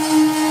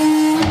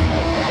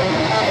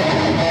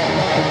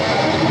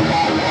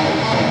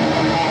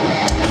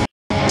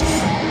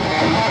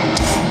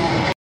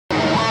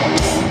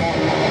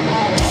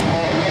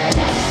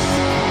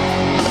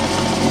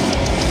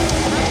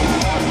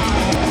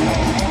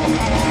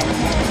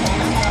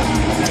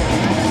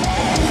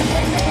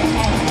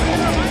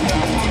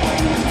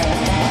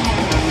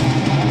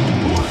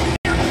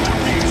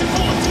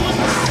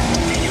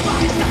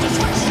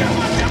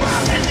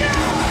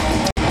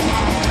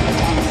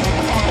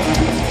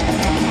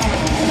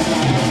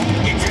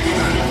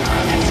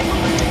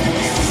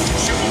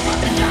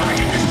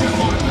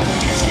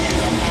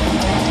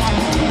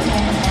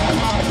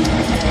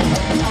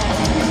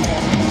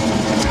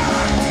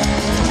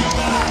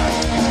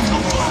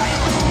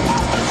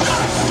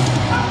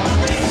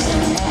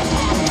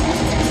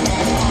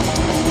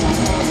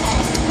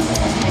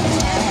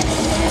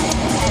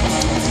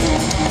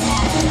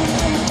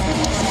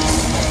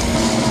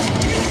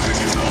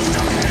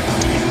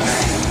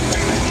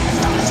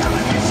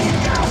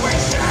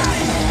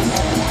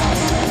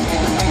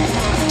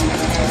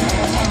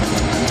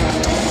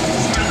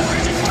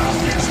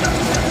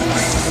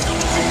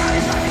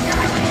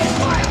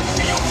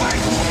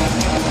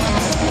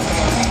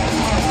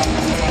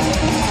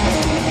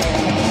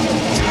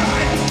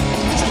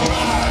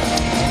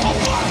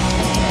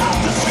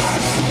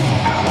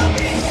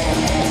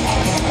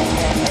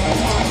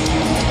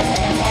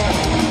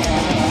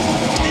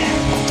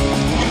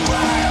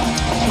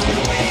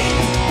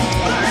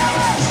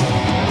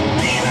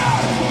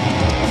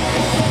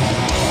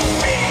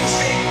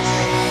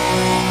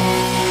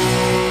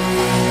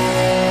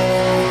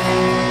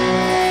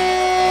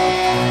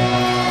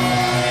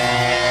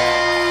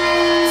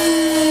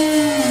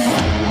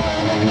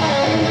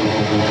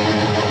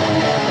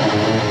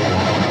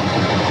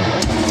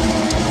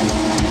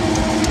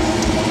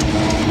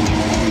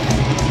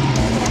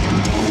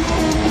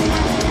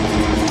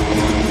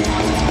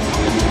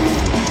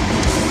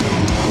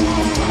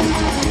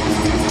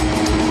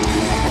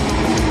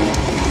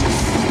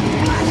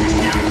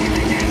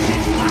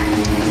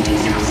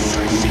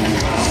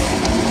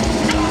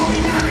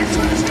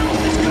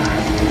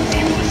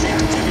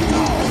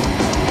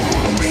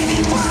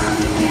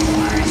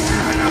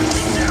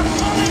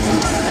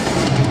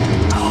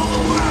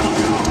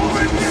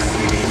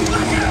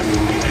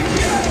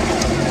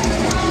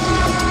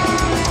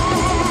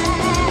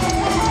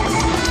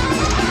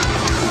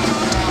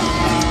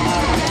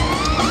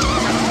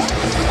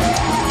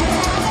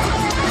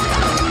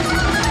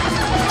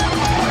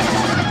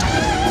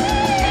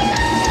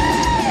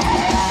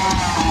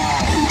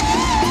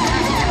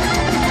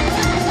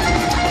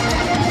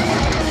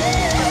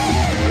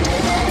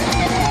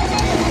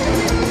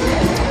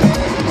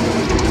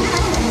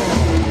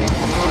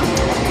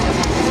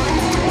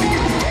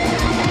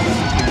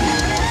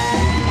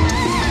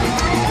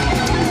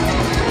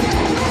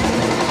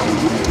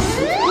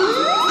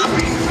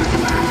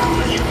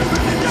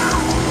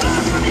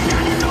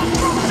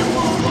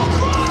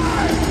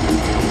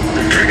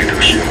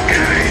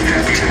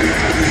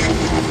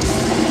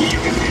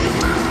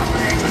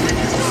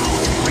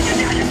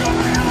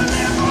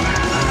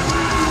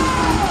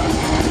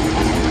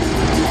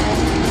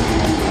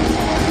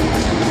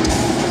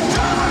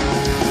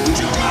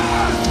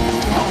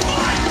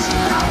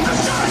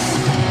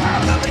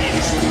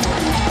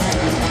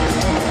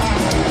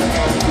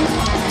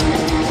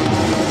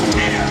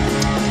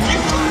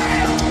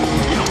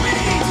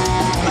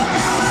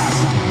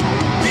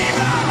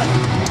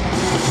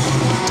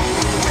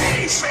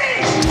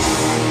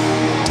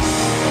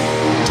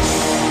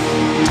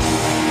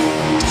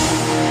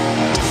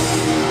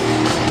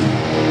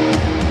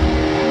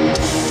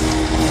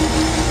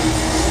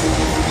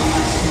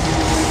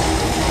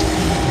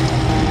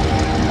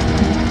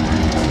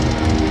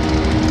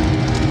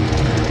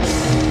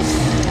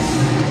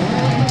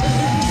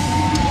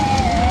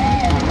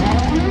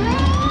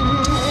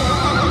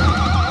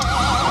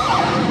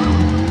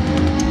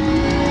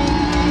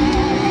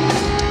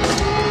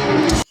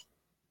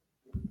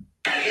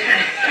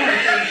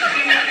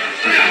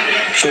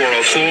 For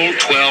a full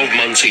 12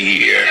 months a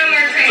year,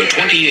 the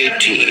 28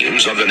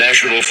 teams of the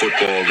National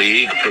Football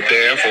League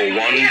prepare for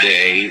one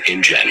day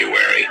in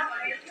January,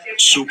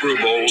 Super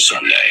Bowl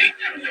Sunday.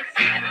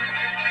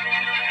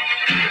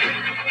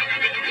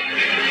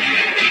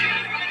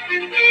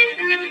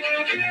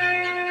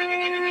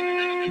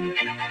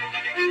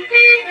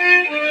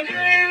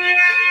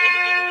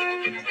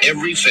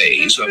 Every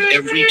phase of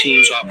every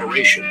team's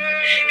operation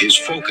is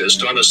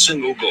focused on a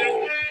single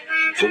goal: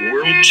 the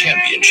World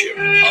Championship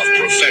of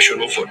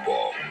Professional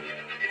Football.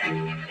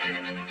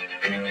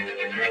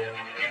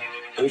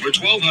 Over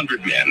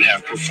 1,200 men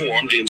have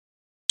performed in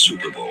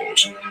Super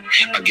Bowls,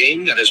 a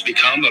game that has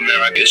become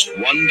America's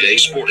one-day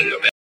sporting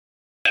event.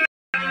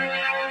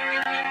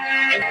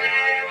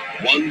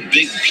 One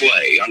big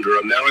play under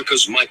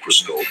America's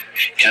microscope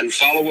can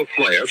follow a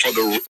player for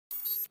the...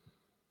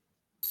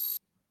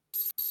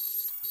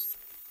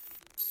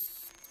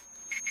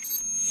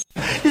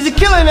 There's a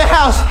killer in the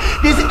house.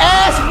 There's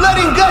ass, blood,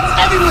 and guts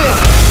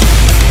everywhere.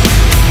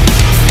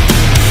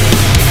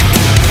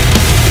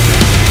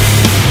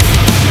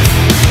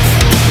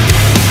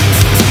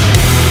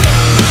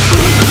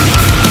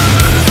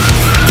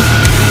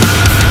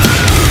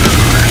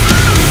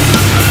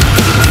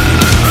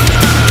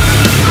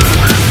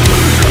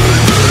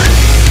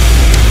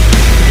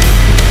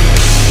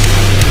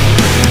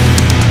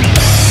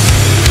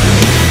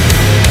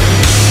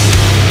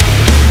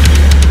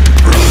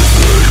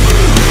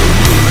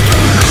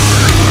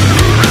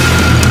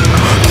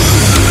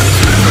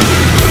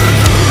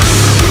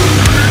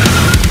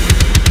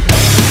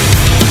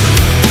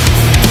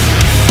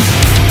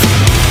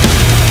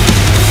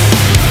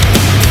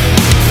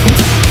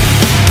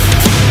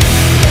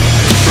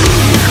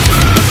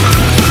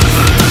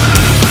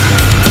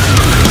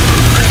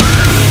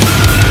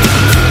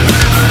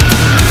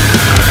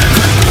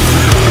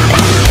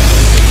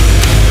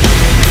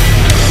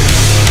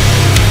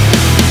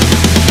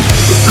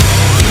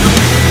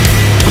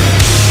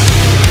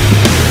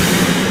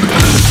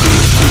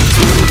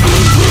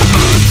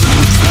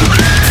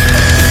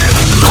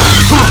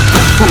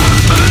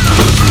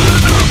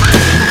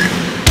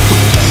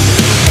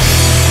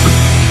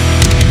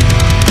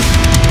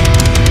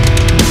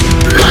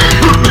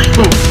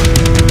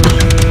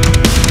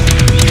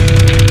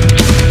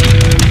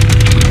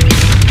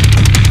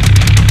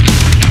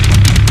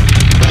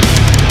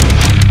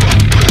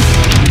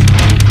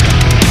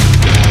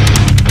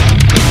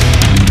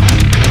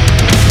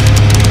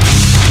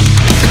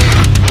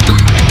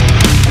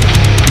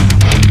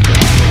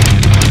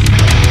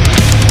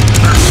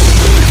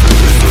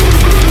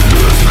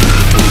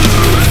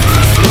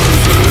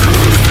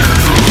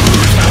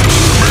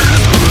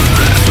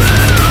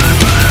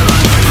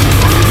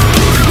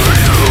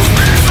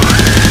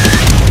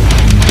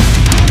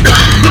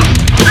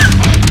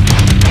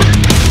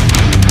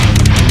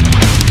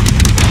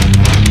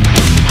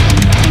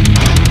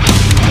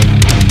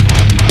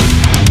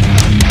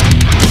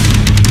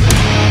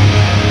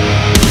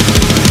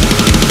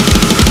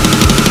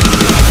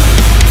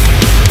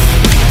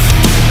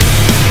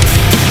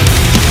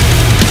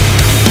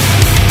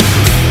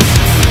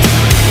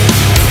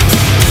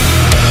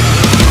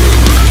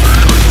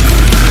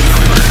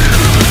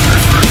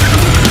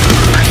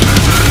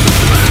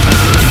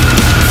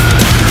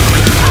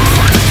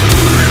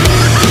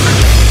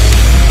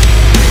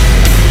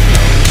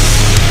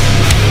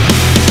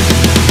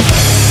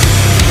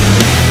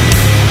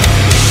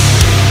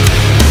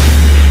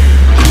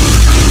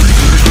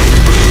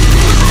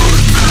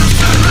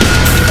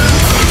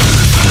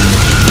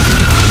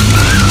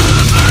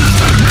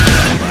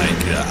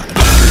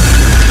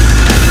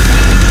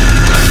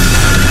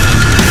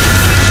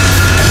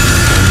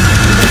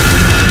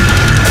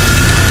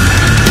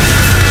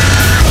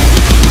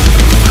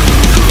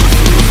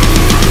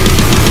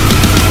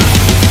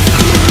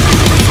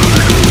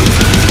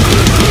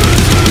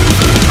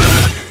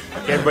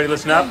 Everybody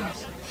listen up.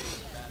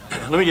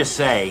 Let me just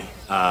say,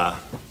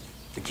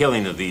 the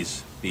killing of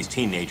these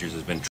teenagers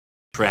has been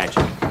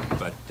tragic,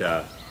 but,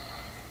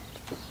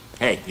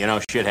 hey, you know,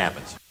 shit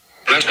happens.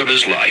 Rest of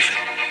his life,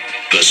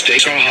 the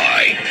stakes are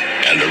high,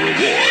 and the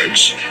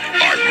rewards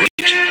are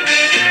great.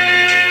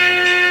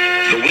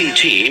 The winning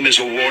team is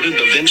awarded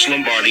the Vince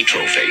Lombardi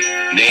Trophy,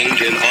 named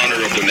in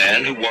honor of the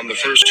man who won the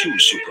first 2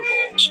 Super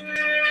Bowls.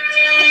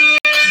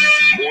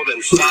 More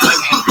than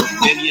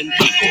 500 million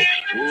people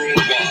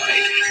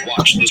worldwide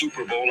watch the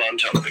Super Bowl on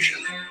television,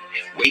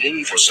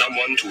 waiting for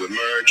someone to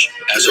emerge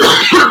as a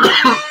hero.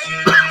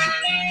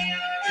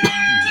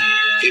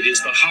 It is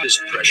the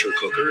hottest pressure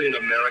cooker in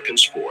American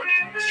sport,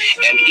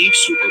 and each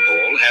Super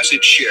Bowl has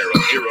its share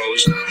of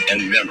heroes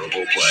and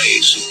memorable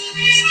plays.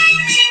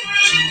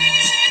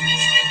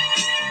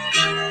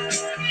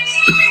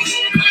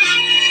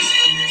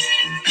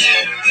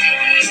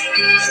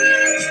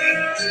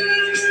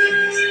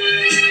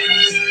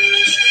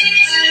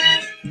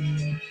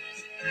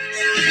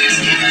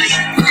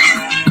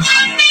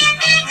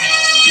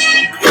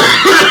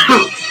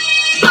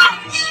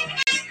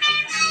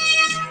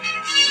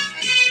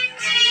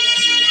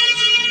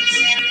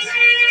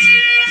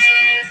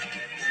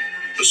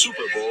 The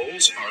Super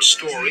Bowls are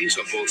stories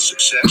of both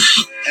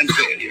success and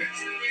failure.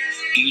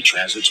 Each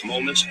has its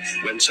moments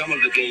when some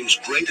of the game's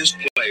greatest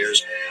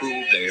players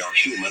prove they are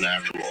human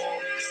after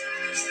all.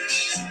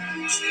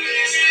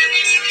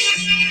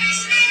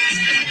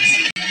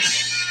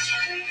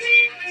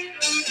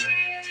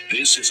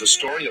 This is a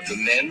story of the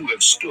men who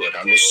have stood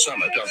on the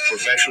summit of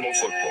professional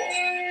football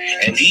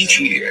And each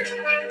year,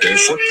 their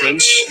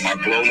footprints are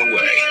blown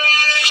away,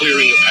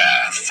 clearing a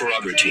path for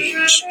other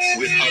teams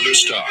with other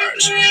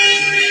stars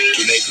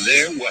to make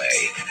their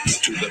way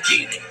to the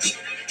peak.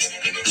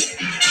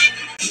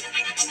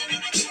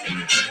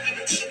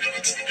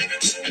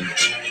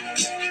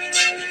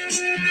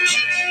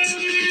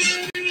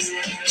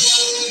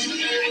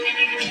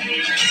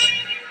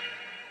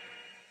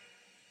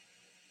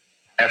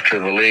 After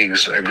the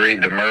leagues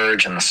agreed to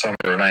merge in the summer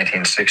of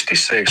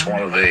 1966,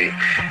 one of the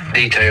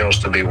details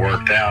to be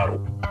worked out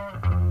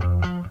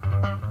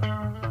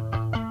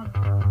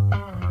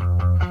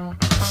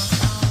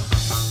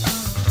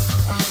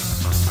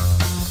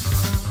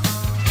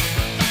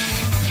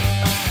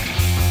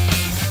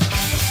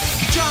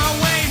John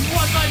Wayne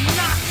was a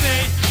Nazi.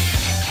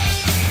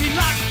 He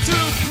liked to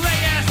play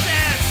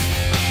SS.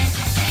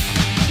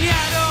 He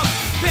had a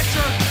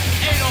picture,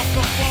 Adolf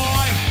the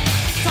boy,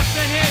 tucked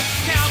in his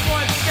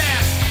cowboy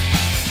vest.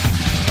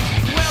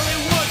 Well, he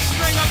would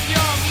string up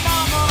your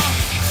mama.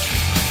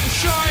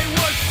 Sure, he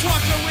would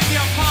torture with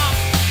your pop.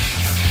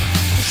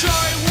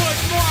 Sure, he would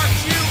march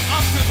you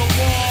up to the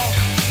wall.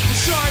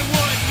 Sure, he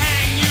would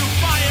hang you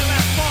by your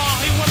left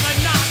paw. He was a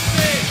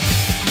Nazi.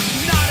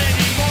 Not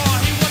anymore.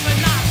 He was a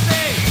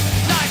Nazi.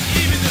 Not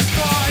even this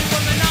far. He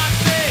was a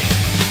Nazi.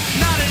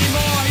 Not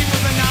anymore. He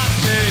was a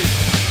Nazi.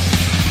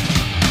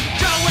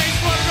 John Wayne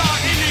slaughtered our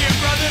Indian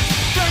brothers,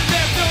 turned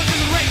their villages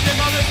and raped their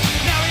mothers.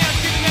 Now he has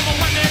given them a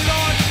one-day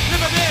Lord.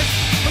 Live of this,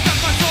 but that's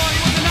my sword.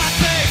 He was a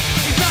Nazi.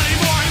 He's not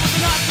anymore. He was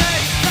a Nazi.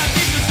 Not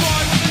even this far.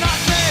 He was a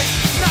Nazi.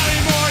 Not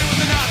anymore. He was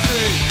a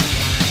Nazi.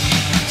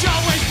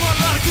 John Wayne fought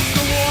a lot of troops in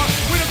the war.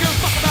 We don't give a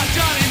fuck about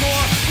John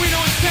anymore. We know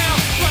his town,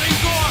 blood and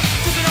gore.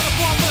 Just another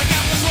form for the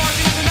Catholic Lord.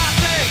 He was a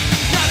Nazi.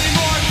 Not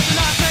anymore. He was a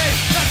Nazi.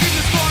 Not even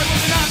this far. He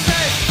was a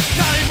Nazi.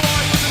 Not anymore.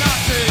 He was a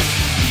Nazi.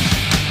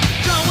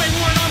 John Wayne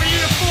wore an army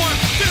uniform.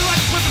 Didn't like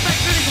to put the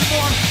fake fitting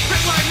form.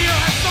 Red Line Neil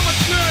had so much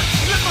nerve.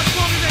 Lived much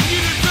longer than you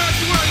deserved.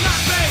 You were a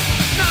Nazi.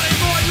 Not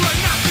anymore. You were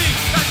a Nazi.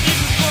 Not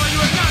even this far. You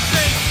were a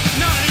Nazi.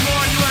 Not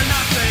anymore. You were a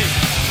Nazi.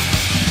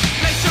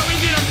 They show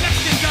Indian or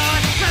Mexican guy.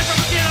 Trying to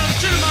get out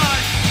of the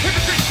mine.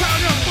 Hypocrite crowd,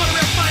 no fun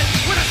to fight.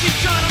 When I see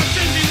John, I'm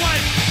ashamed to be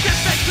white. Get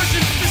that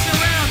cushion, fishing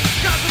around.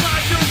 God's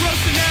alive, you're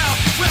roasting now.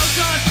 Well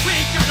done, we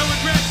ain't got no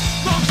regret.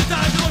 Long to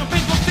die, you're on a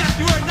painful death.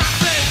 You were a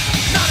Nazi.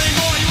 Not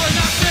anymore, you were a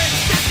Nazi.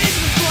 Get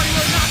even the score, you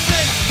were a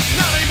Nazi.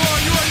 Not anymore,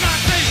 you were a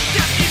Nazi.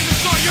 Get even the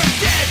score, you're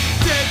dead,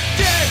 dead,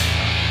 dead.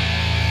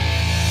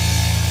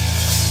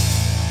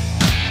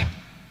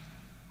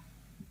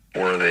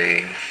 were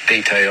the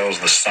details,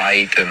 the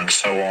site, and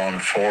so on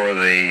for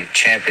the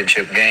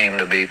championship game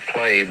to be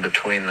played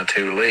between the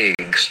two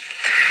leagues.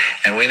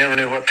 And we never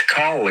knew what to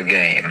call the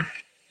game.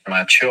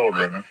 My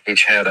children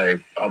each had a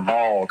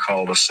ball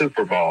called a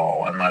Super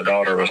Ball, and my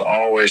daughter was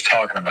always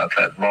talking about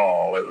that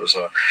ball. It was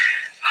a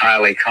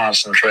highly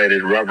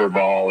concentrated rubber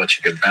ball that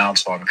you could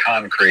bounce on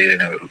concrete,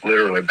 and it would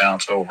literally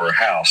bounce over a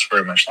house,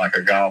 very much like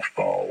a golf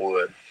ball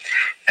would.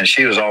 And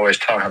she was always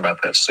talking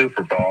about that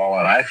Super Bowl,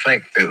 and I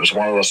think it was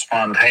one of those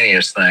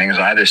spontaneous things.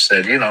 I just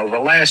said, you know, the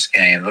last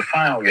game, the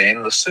final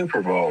game, the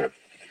Super Bowl.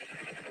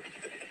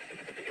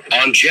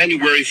 On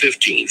January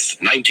 15th,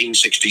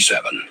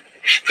 1967,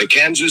 the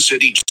Kansas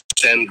City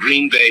Chiefs and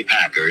Green Bay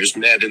Packers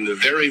met in the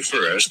very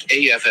first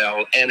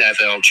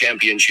AFL-NFL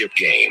championship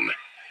game.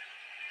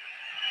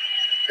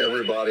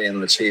 Everybody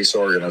in the Chiefs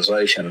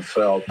organization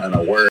felt an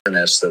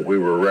awareness that we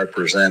were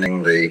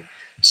representing the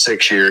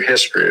 6-year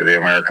history of the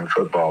American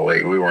Football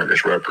League. We weren't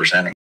just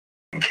representing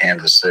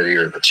Kansas City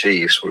or the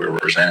Chiefs. We were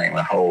representing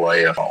the whole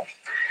AFL.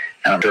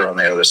 And I'm sure on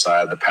the other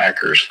side, the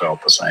Packers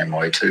felt the same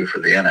way, too, for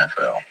the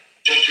NFL.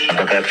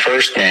 But that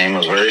first game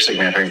was very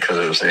significant because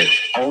it was the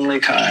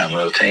only time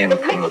that a team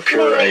from the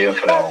pure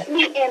AFL.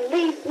 Me and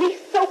leave me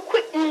so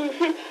quick.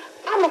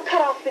 I'm gonna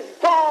cut off his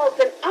balls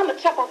and I'm gonna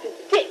chop off his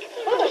dick.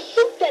 I'm gonna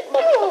shoot that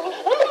motherfucker.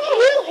 I'm gonna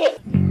kill him.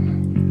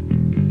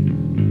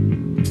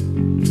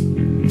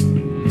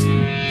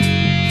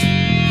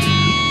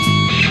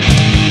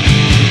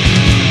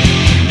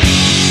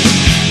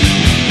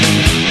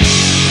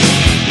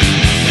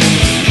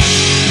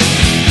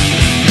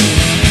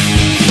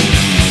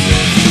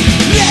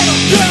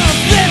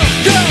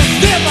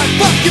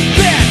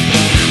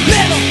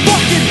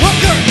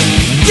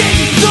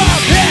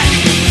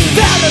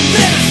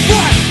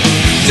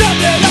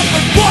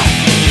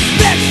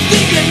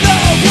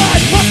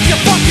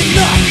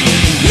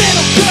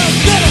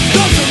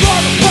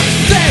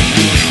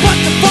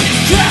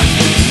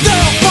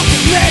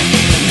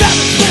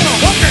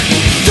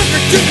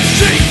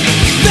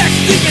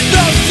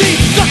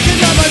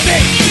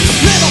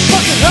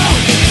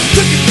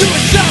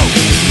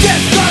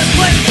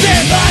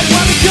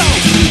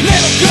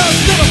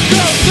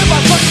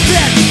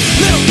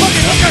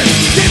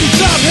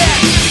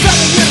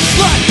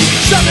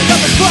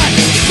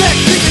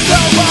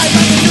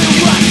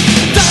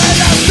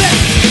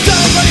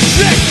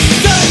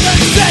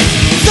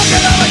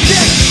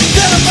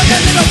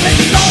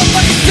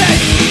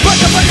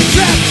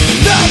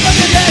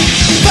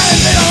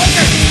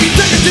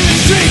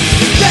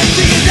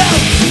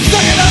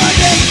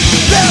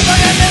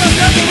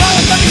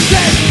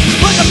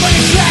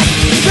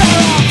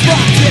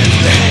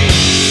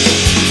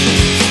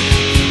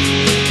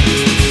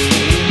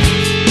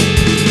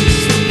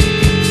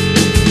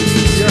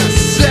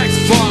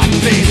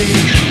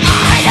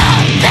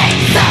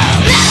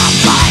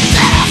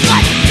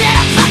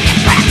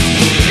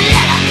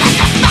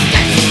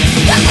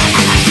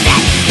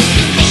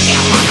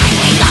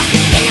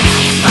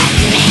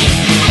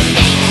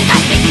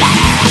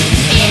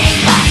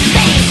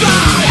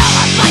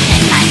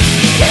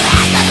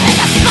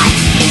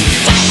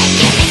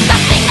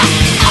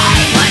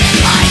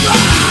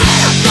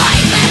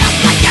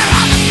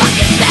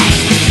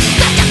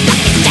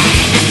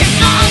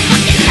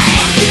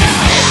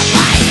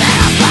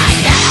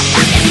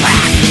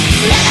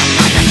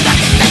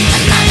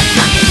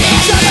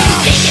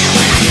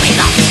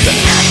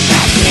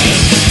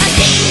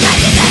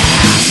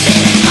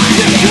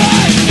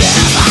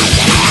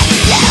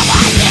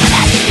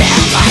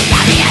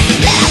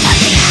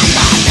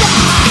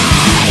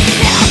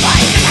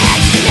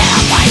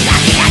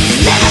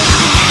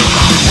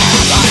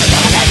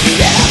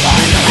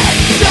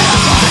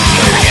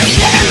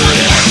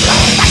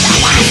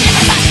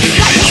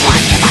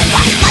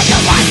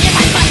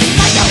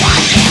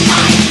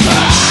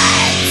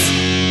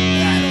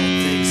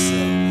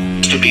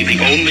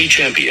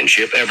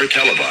 championship ever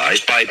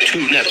televised by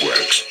 2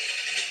 networks.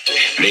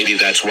 Maybe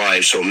that's why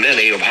so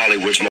many of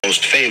Hollywood's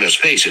most famous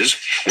faces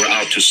were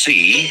out to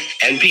see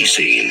and be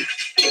seen.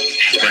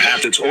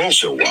 Perhaps it's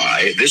also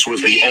why this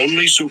was the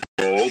only Super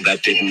Bowl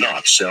that did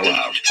not sell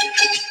out.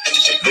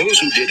 Those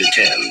who did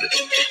attend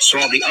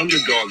saw the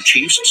underdog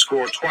Chiefs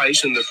score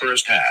twice in the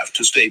first half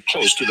to stay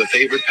close to the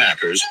favored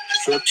Packers,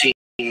 14-10.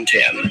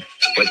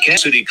 But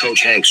Kansas City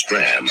coach Hank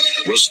Stram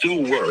was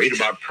still worried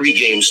about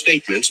pregame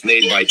statements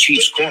made by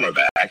Chiefs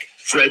cornerback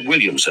Fred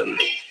Williamson.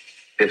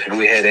 If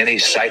we had any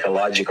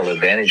psychological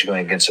advantage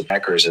going against the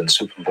Packers in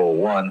Super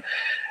Bowl I,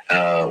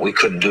 we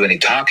couldn't do any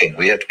talking.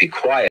 We had to be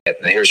quiet.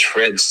 And here's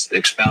Fred's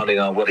expounding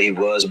on what he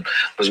was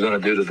going to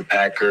do to the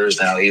Packers,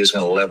 how he was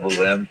going to level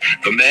them.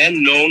 The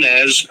man known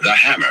as the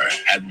Hammer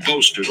had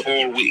boasted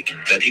all week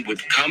that he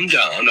would come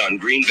down on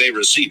Green Bay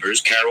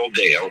receivers Carroll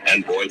Dale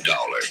and Boyd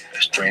Dowler.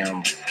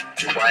 Stram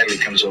quietly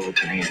comes over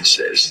to me and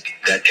says,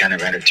 that kind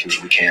of attitude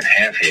we can't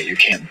have here. You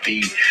can't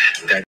be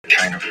that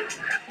kind of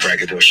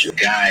braggadocious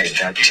guy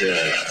that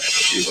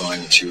you're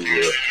going to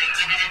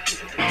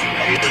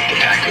hurt the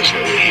Packers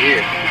over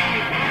here.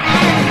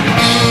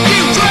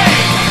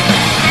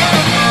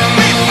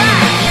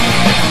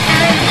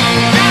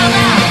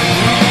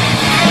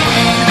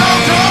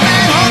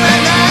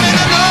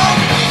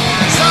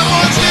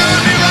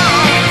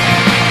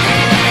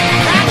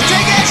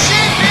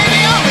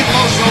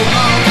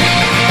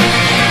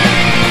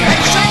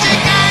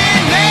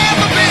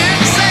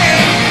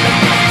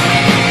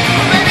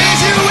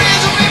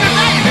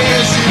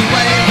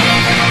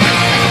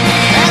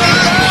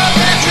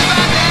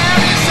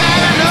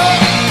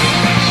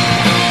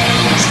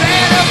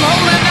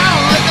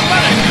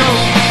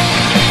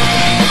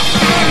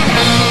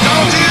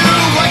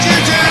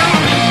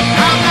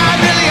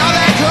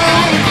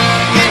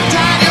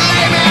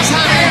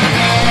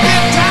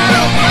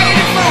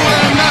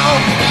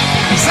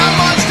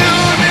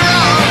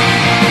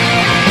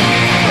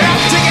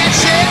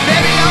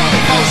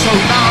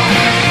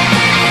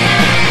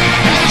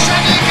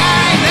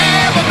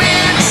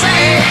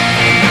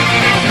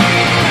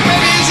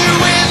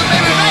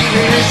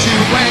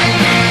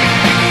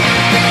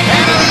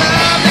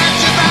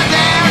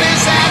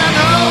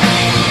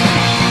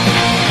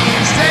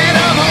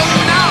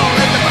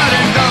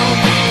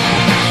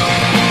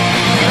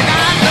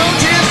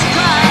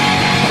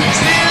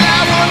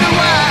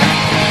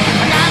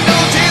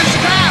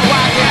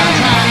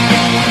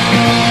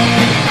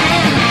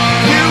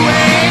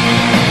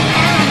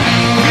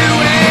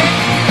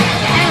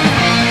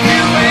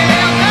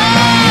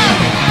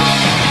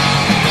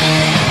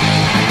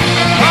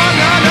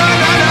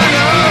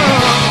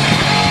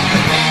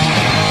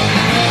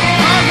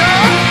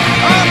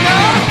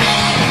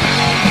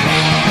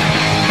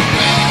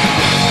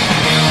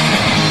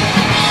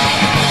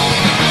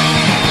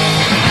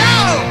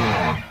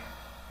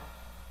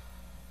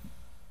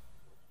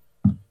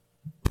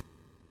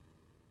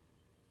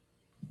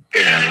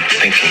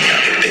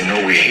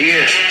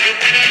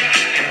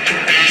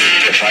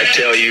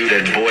 Tell you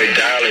that Boyd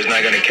Dowler is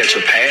not going to catch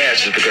a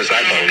pass is because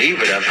I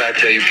believe it. If I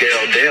tell you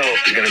Carroll Dale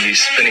is going to be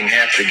spending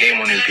half the game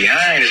on his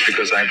behind, is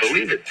because I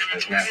believe it.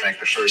 As a matter of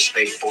fact, the first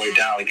fake Boyd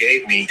Dowler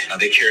gave me,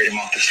 they carried him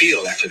off the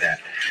field after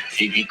that.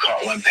 He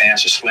caught one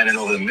pass, was slanting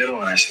over the middle,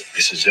 and I said,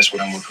 this is just what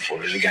I'm looking for.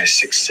 There's a guy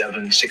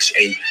 6'7",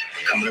 6'8",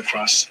 coming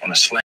across on a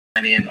slant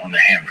in on the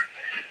hammer.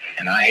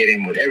 And I hit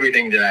him with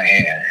everything that I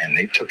had, and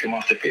they took him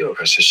off the field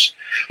because his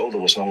shoulder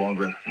was no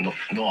longer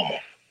normal.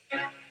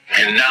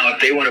 And now if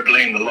they want to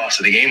blame the loss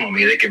of the game on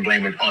me, they can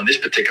blame it on this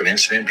particular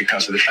incident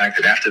because of the fact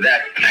that after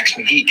that, Max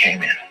McGee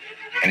came in.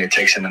 And it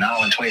takes him an hour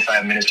and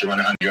 25 minutes to run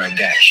a 100-yard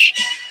dash.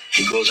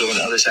 He goes over on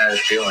the other side of the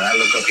field, and I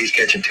look up, he's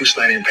catching 2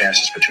 slanting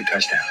passes for 2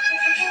 touchdowns.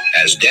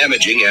 As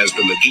damaging as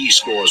the McGee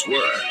scores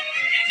were,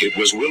 it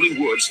was Willie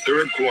Wood's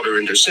third-quarter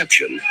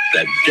interception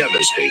that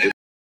devastated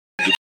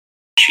the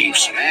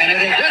Chiefs. And it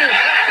is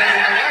intercepted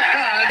with the left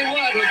side.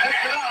 Wood who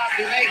picked it off.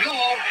 He may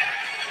go.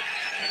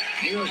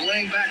 He was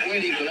laying back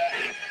waiting for that.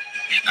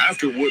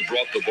 After Wood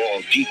brought the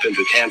ball deep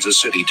into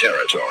Kansas City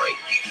territory,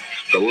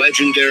 the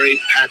legendary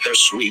Packer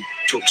sweep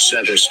took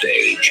center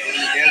stage.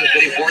 Kansas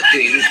City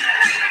 14.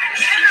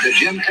 The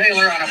Jim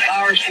Taylor on a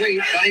power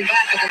sweep, cutting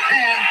back at the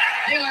 10.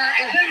 Taylor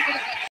is in for the...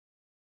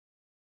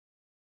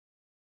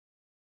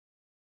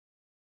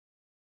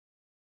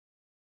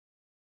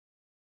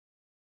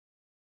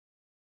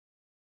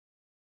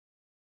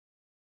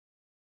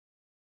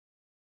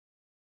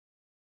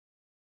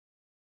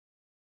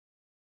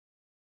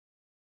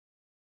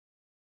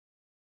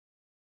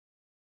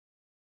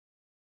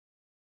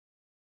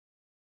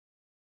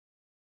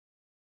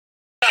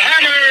 The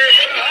hammer.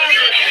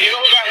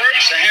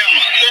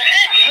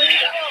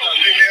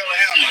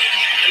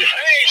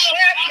 Hey,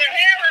 Slap, the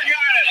hammer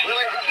got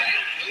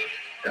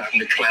it. I'm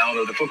the clown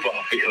of the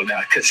football field now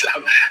because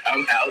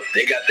I'm out.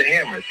 They got the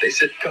hammer. They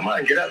said, come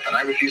on, get up. And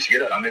I refused to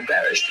get up. I'm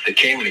embarrassed. They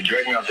came and they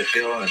dragged me off the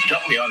field and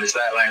dumped me on the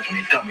sidelines. When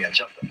they dumped me, I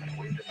jumped up and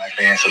waved at my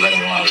fans to let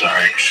them know I was all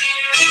right.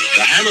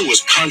 The Hammer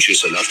was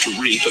conscious enough to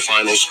read the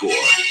final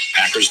score.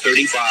 Packers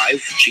 35,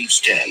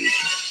 Chiefs 10.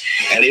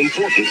 An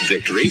important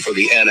victory for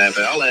the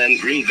NFL and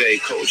Green Bay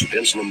coach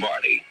Vince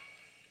Lombardi.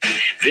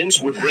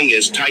 Vince would bring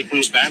his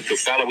Titans back the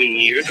following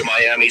year to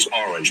Miami's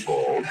Orange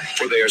Bowl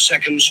for their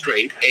second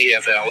straight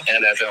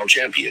AFL-NFL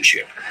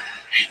championship.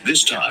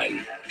 This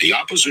time, the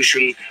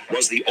opposition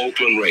was the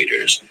Oakland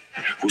Raiders,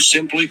 who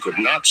simply could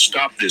not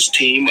stop this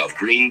team of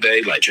Green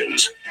Bay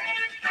legends.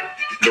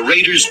 The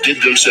Raiders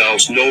did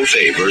themselves no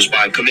favors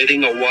by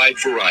committing a wide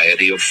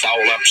variety of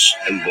foul-ups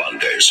and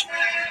blunders.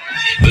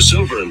 The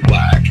Silver and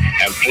Black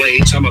have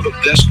played some of the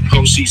best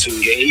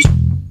postseason games.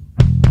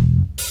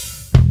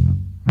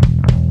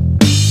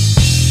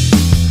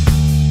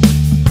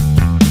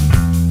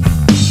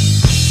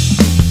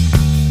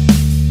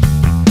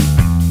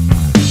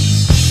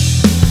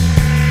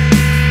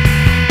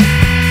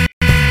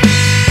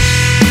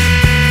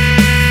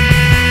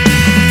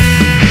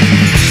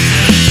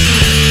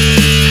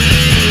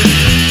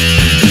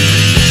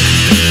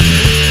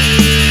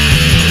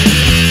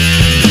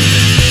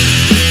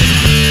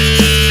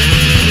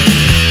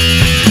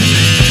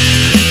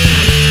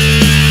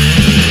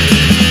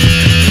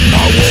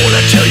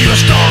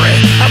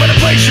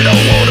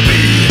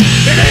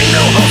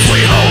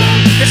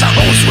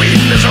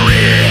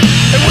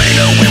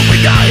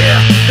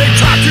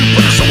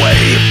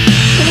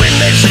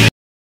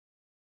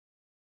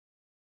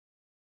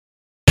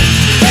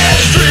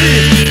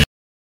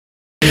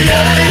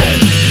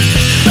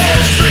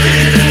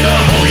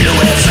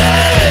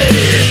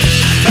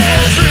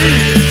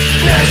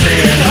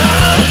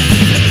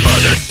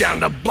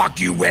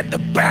 You at the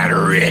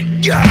battery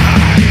gun.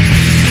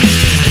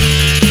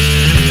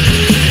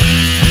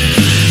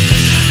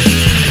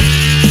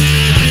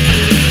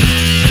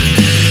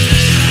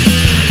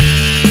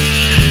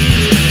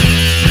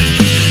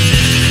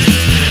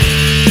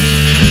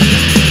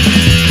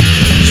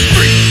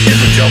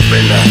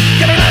 Jumping,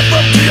 get a knife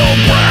up to your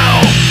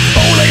brow.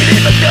 Old lady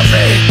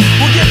McDuffie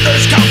will get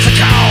those cops a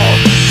call.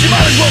 She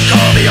might as well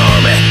call the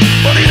army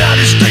or the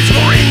United States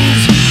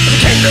Marines. But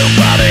can't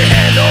nobody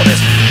handle this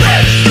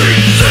bad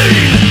street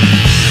scene.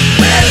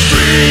 Bad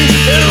street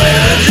in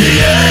Atlanta,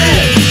 GA.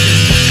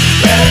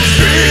 Bad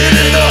street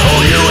in the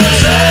whole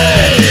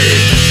USA.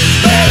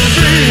 Bad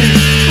street,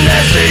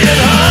 nasty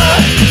and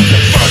hot.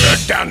 Further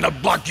down the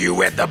block you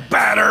at the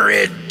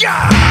battery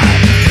guy.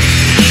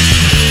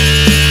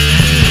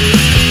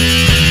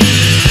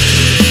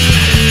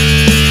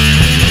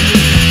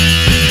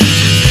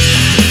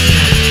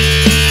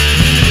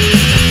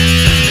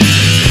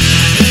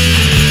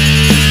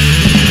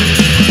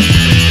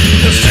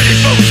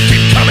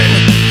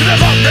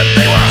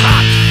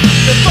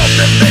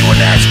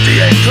 Nasty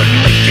and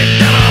couldn't make it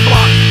down our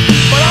block.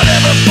 But I'll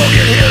never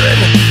forget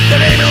hearing that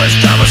ambulance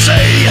driver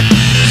say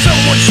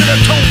someone should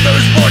have told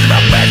those boys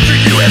about Baxter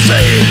USA.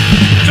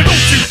 So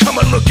don't you come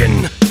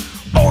a-looking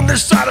on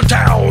this side of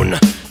town,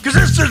 cause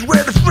this is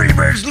where the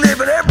Freebirds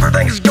live and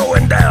everything's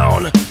going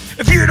down.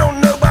 If you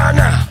don't know by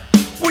now,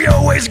 we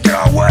always get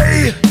our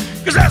way,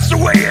 cause that's the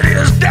way it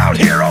is down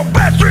here on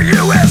Baxter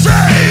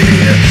USA.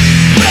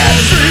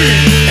 Baxter,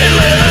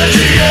 Atlanta,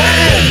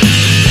 GA.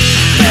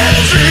 Bad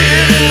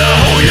street in the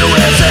whole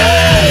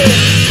USA.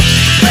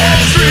 Bad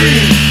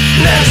street,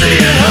 nasty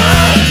and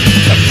hot.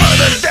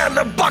 Further down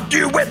the block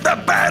you with the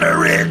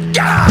battery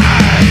guy.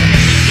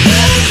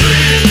 Bad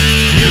street,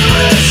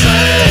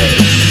 USA.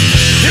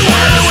 You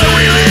wanna know where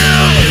we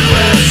live?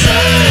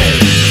 USA.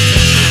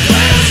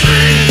 Bad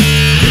street,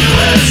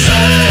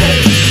 USA.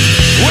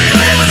 We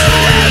live in the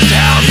last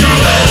house on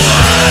the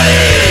right.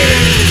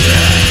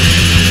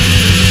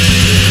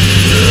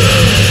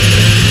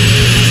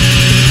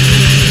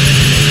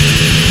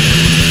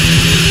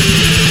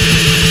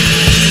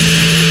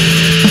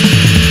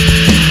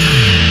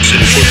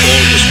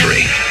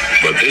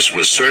 This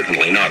was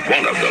certainly not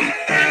one of them.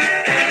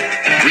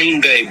 Green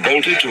Bay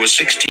bolted to a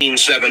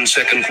 16-7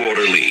 second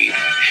quarter lead,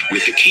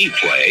 with the key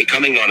play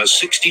coming on a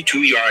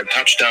 62-yard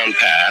touchdown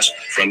pass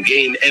from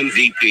game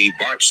MVP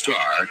Bart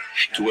Starr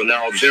to a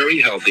now very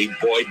healthy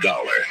Boyd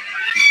Gowler.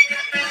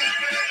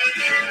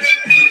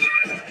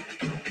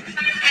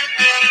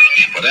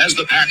 But as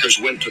the Packers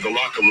went to the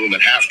locker room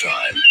at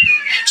halftime,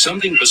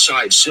 something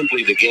besides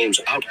simply the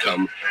game's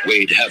outcome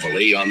weighed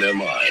heavily on their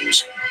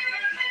minds.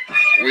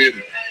 We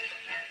had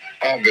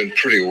all been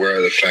pretty aware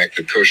of the fact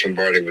that Coach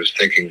Lombardi was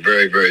thinking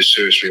very, very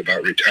seriously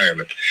about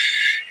retirement.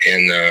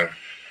 And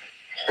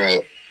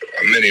while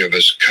many of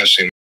us cuss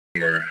him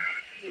or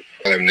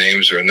call him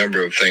names or a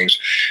number of things,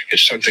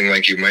 it's something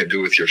like you might do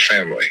with your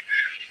family.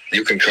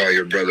 You can call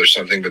your brother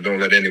something, but don't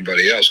let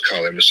anybody else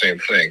call him the same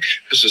thing.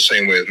 It's the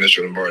same way with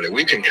Mr. Lombardi.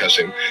 We can cuss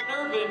him.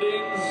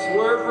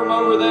 We're from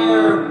over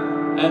there,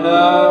 and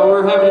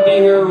we're happy to be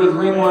here with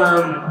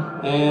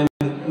Ringworm and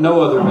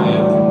no other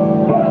band.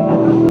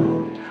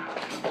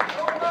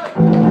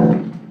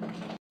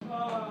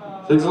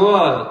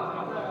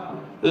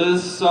 6-1.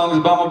 This song is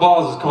about my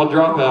balls. It's called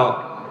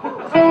Dropout.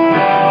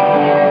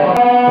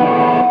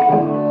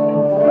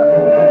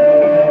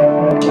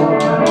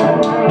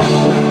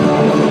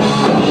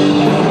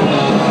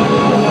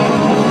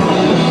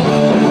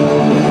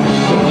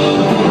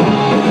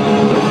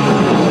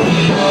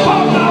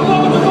 Pop,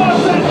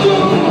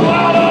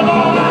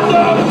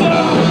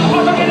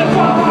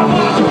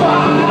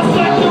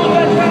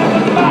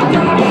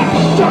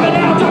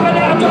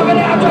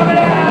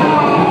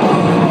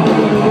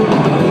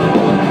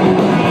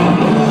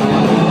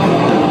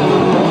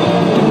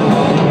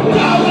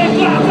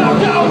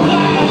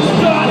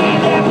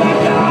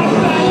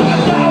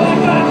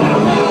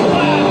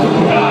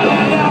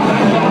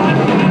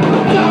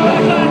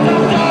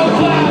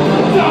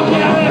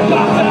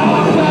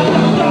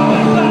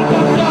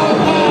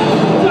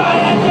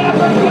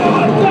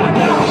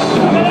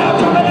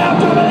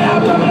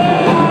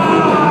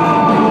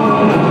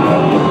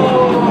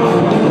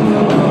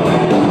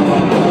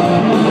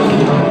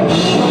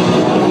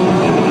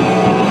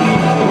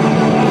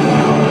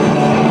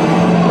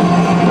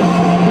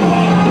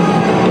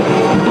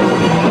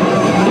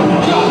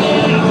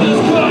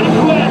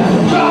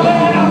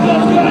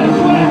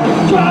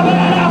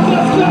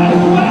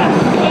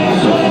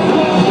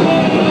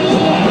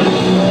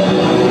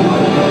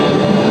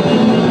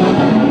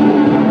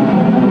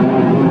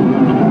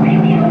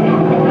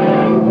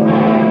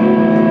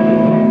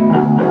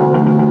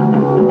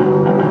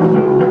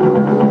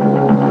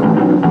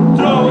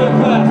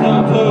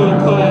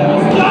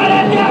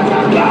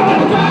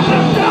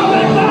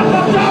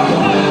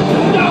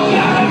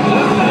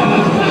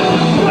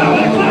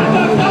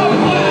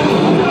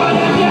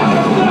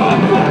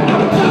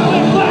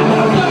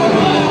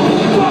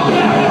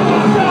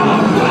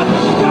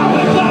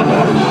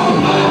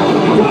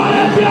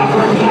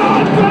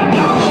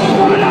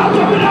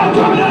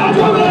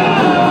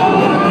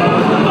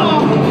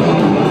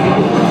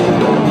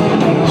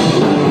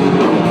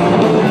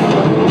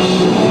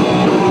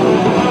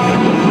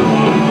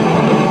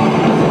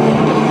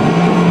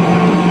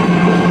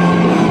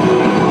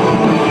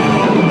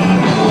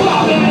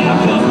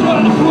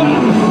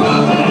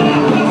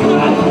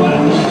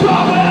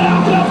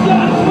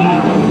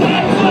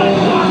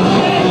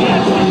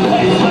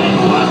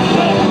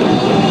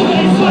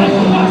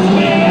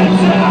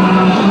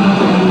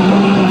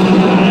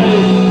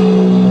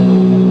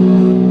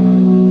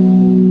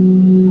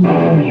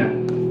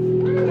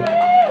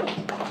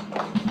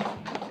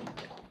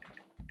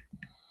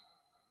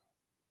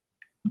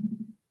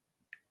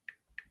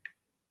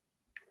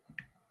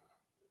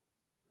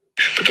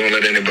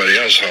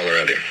 everybody else holler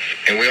at him.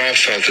 And we all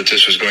felt that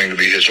this was going to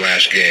be his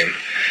last game.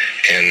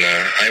 And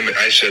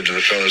I said to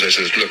the fellas, I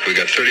said, look, we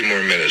got 30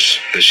 more minutes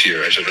this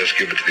year. I said, let's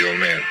give it to the old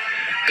man.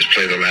 Let's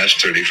play the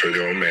last 30 for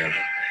the old man.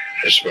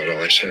 That's about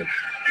all I said.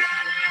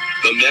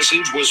 The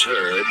message was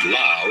heard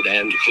loud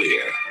and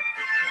clear.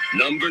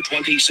 Number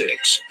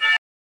 26.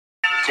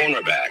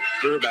 Cornerback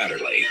Herb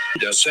Adderley,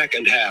 a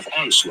second-half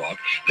onslaught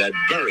that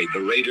buried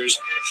the Raiders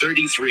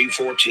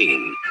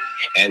 33-14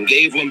 and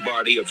gave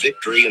Lombardi a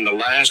victory in the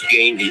last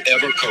game he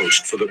ever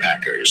coached for the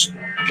Packers.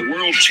 The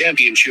World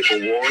Championship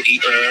award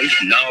he earned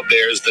now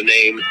bears the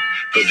name,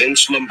 the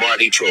Vince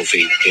Lombardi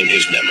Trophy, in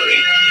his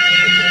memory.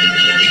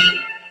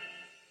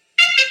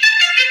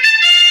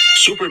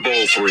 Super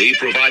Bowl III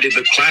provided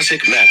the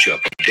classic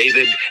matchup of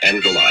David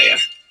and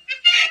Goliath.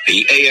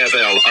 The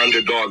AFL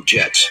underdog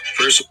Jets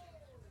first.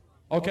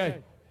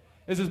 Okay,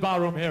 this is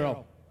Ballroom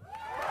Hero.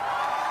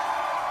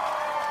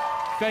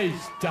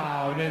 Face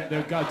down in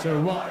the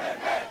gutter. One.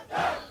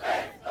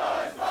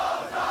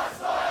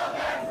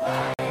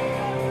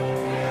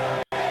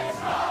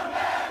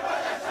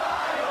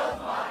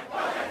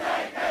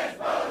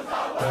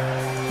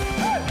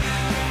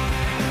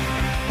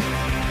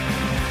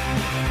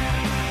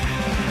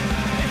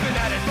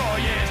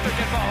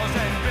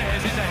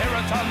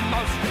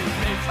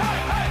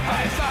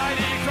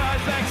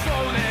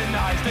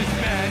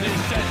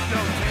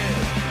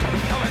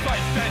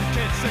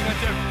 Sing a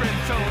different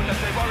tune as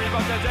they worry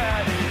about their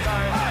daddy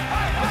time.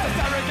 But this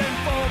arrogant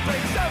fool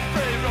brings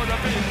every road of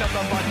being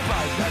nothing but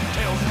pride that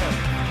kills him.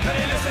 Can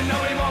he listen?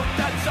 No, he won't.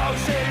 That's how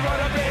she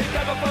wrote a beat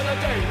never for the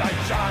daylight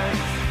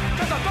shines.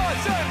 Cause I thought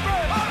said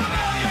bread on a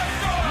million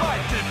stars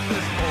might keep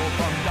this fool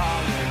from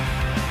dying.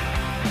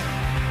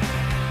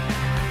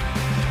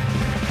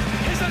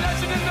 He's a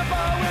legend in the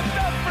bar with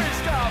every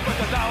scar with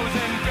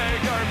 1,000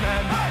 bigger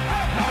men.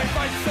 Now he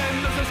fights and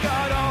loses,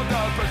 got all the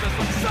bruises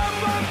from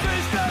someone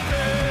please step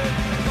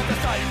in.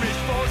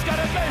 Irish fool's got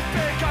a great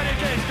big cutting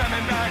case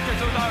coming back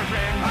into the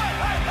ring.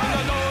 And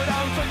the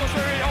low-down circles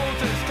where he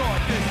holds his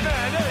court. This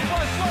man, he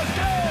once was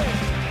king.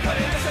 But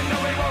he listen, no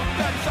he won't.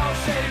 That's how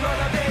she run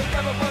a beat,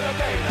 never for the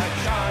daylight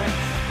shines.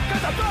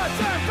 Cause the blood's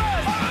in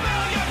first on a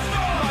million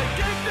stars might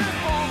keep this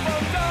fool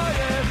from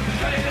dying.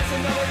 But he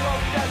listen, no he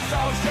won't. That's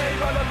how she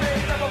run a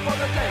beat, never for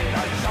the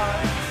daylight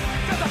shines.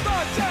 Cause the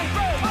blood's in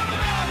first on a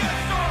million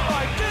stars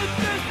might keep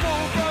this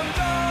fool from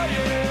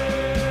dying.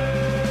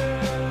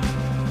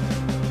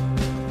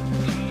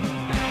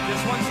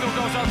 Still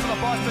goes out to the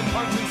Boston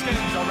Punks and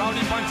Skins, a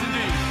rowdy bunch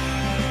indeed.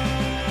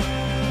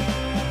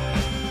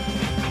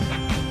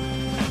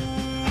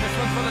 This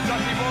one's for the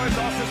Ducky Boys,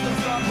 all systems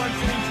stop, one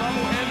singing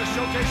trouble, and the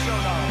Showcase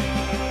Showdown.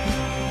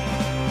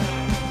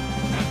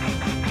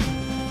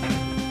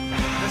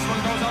 This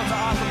one goes out to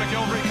Arthur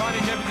McGilvery,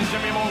 Connie Gibbons, and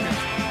Jimmy Morgan,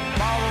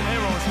 Ballroom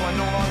Heroes who are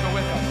no longer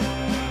with us.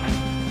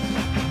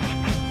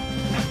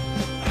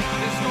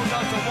 This goes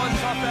out to one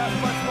tough-ass,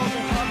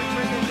 butt-smoking, comic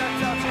drinking,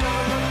 decked out to the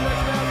West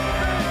Band.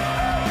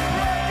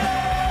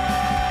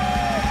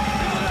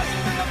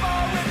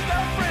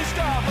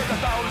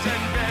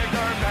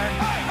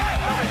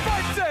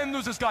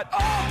 Loses got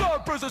all the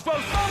bruises,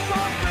 well,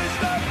 someone please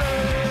step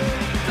in.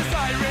 This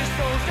Irish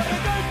fool's got a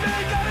great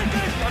big,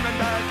 coming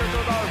back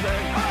into the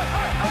ring.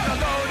 And the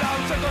low-down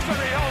circles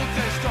where he holds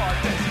his court.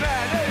 This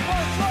man, he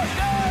once was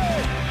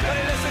dead. But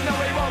he listen, no,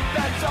 he won't.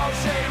 That's all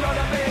she wrote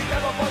a big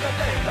never for the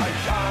daylight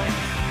shine.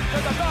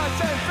 Cause the thoughts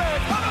and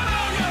faith of a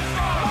million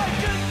stars might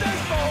get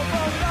this fool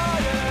from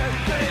dying.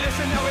 But he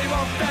listen, no, he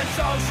won't. That's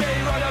all she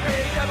wrote a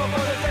big never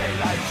for the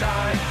daylight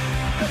shine.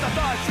 Cause the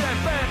thoughts and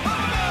faith of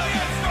a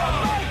million stars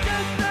might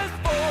get this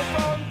fool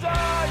from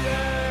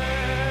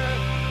dying.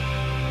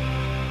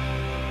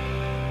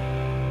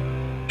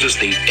 Just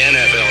the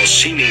NFL's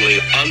seemingly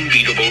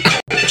unbeatable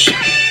Colts.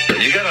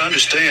 You got to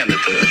understand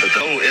that the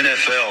whole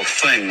NFL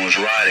thing was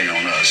riding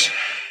on us.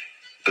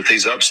 That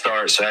these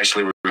upstarts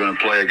actually were going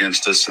to play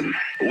against us, and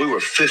we were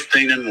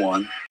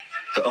 15-1.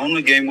 The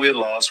only game we had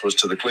lost was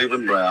to the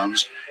Cleveland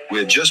Browns. We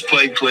had just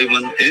played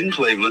Cleveland in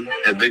Cleveland,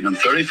 had beaten them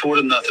 34-0 for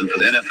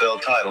the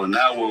NFL title, and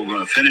now we were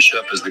going to finish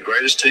up as the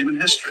greatest team in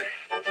history.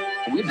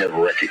 We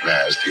never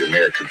recognized the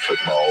American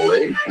Football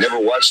League, never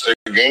watched their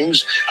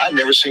games. I'd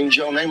never seen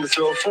Joe Namath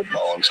throw a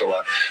football until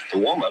the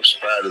warm-ups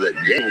prior to that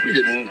game. We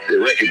didn't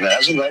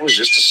recognize them. That was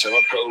just a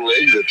semi-pro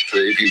league that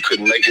if you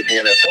couldn't make it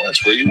in the NFL,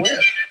 that's where you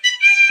went.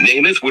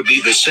 Namath would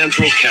be the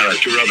central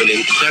character of an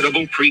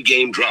incredible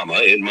pregame drama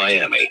in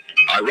Miami.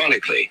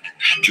 Ironically,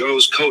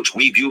 Joe's coach,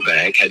 Wee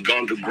Eubank, had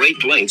gone to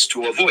great lengths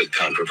to avoid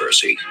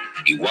controversy.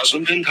 He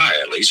wasn't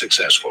entirely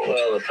successful.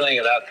 Well, the thing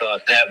that I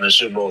thought happened in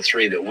Super Bowl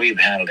III, that Weeb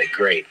handled it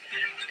great.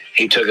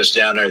 He took us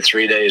down there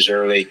 3 days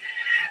early,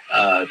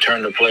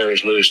 turned the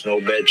players loose, no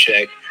bed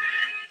check.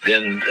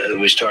 Then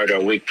we started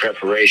our week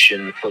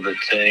preparation for the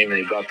team.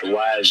 They brought the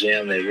wives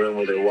in. They roomed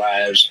with their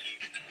wives.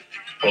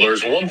 Well,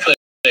 there's one thing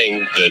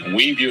that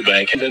Wee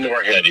Eubank had into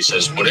our head. He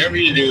says, whatever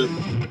you do,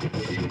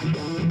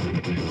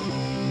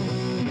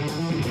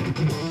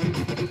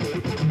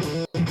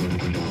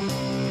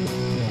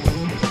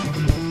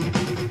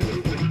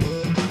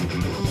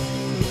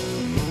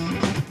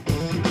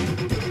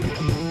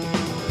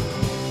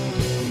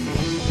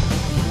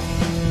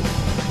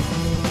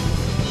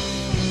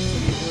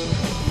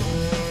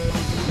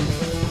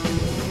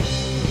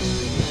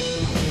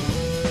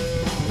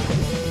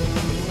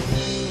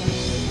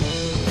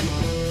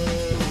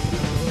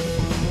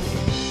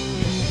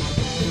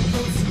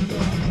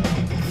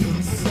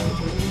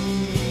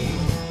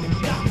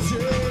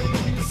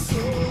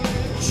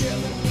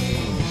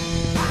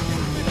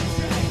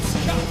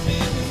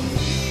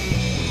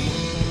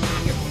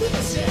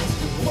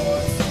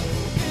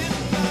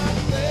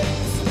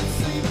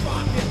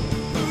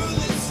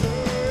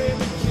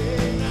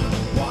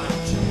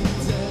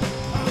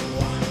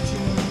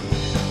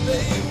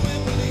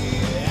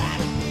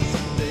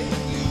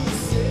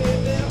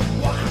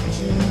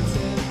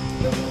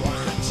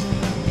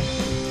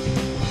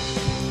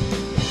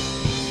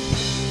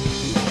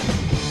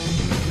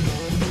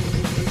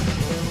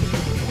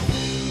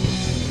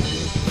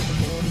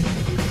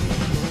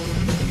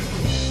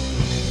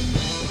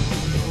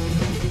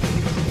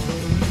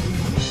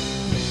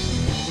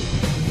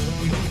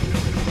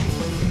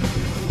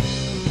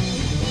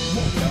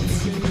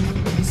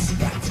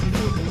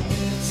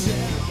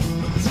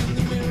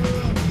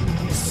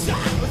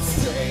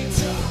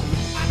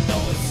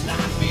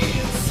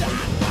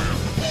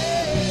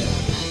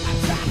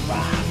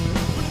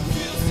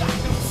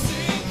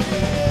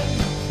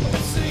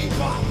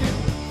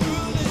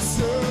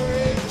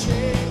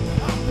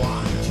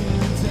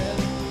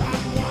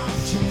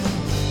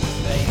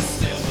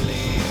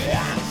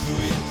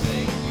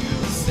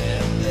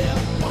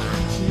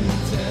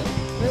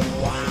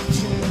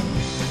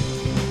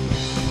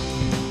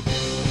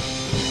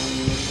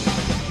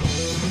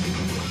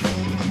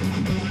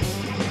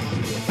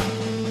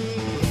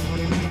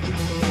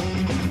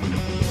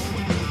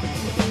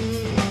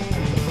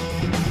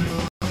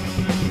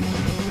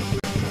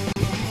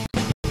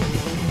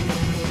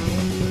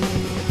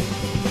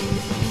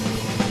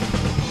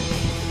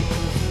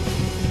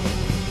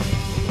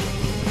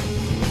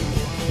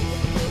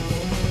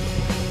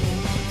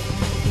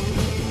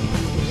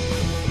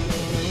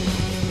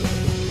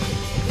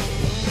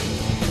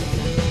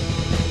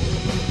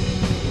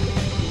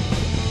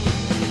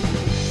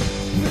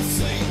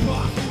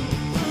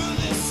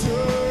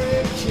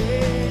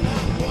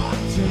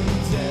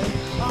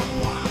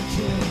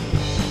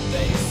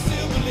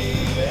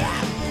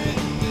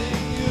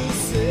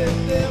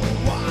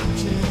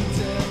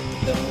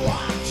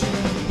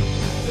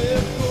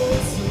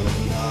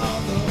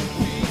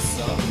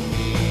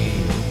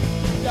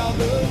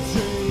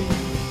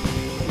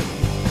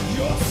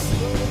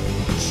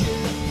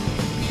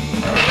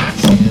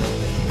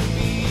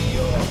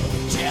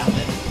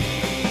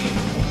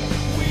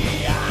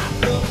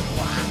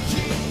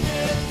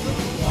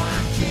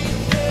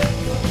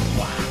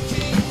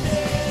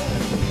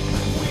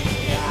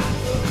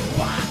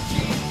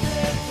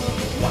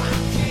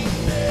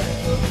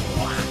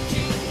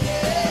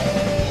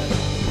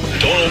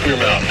 your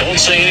mouth. Don't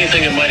say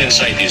anything that might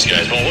incite these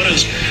guys. Well, what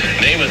does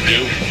Namath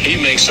do?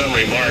 He makes some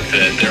remark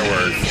that there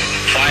were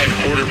 5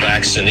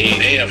 quarterbacks in the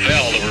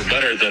AFL that were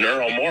better than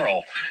Earl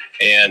Morrall.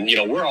 And,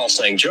 we're all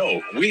saying,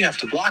 Joe, we have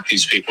to block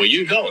these people.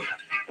 You don't.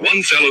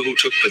 One fellow who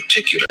took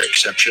particular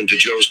exception to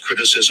Joe's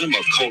criticism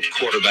of Colt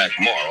quarterback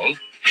Morrall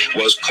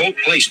was Colt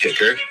place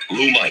kicker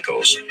Lou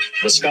Michaels.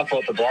 The scuffle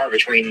at the bar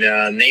between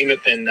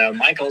Namath and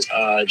Michaels.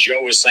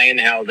 Joe was saying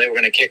how they were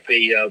going to kick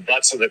the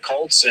butts of the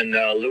Colts, and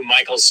Lou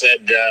Michaels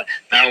said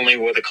not only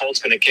were the Colts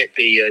going to kick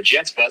the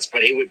Jets' butts,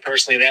 but he would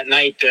personally that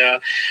night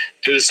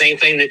do the same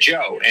thing to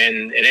Joe.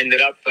 And it ended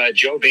up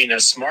Joe being a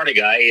smarter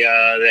guy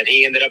that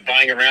he ended up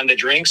buying a round of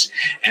drinks,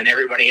 and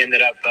everybody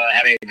ended up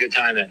having a good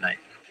time that night.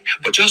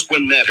 But just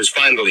when matters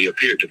finally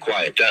appeared to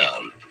quiet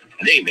down,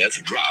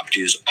 Namath dropped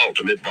his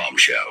ultimate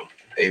bombshell.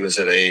 He was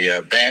at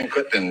a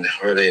banquet and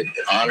where they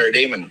honored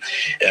him,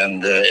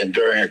 and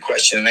during a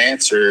question and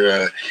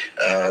answer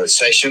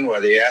session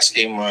where they asked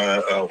him,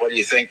 what do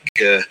you think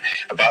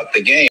about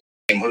the game?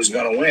 Who's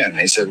going to win?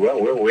 He said,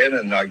 well, we'll win,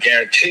 and I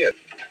guarantee it.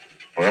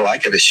 Well, I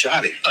could have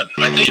shot him.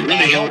 I think it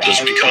really helped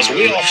us because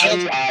we all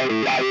felt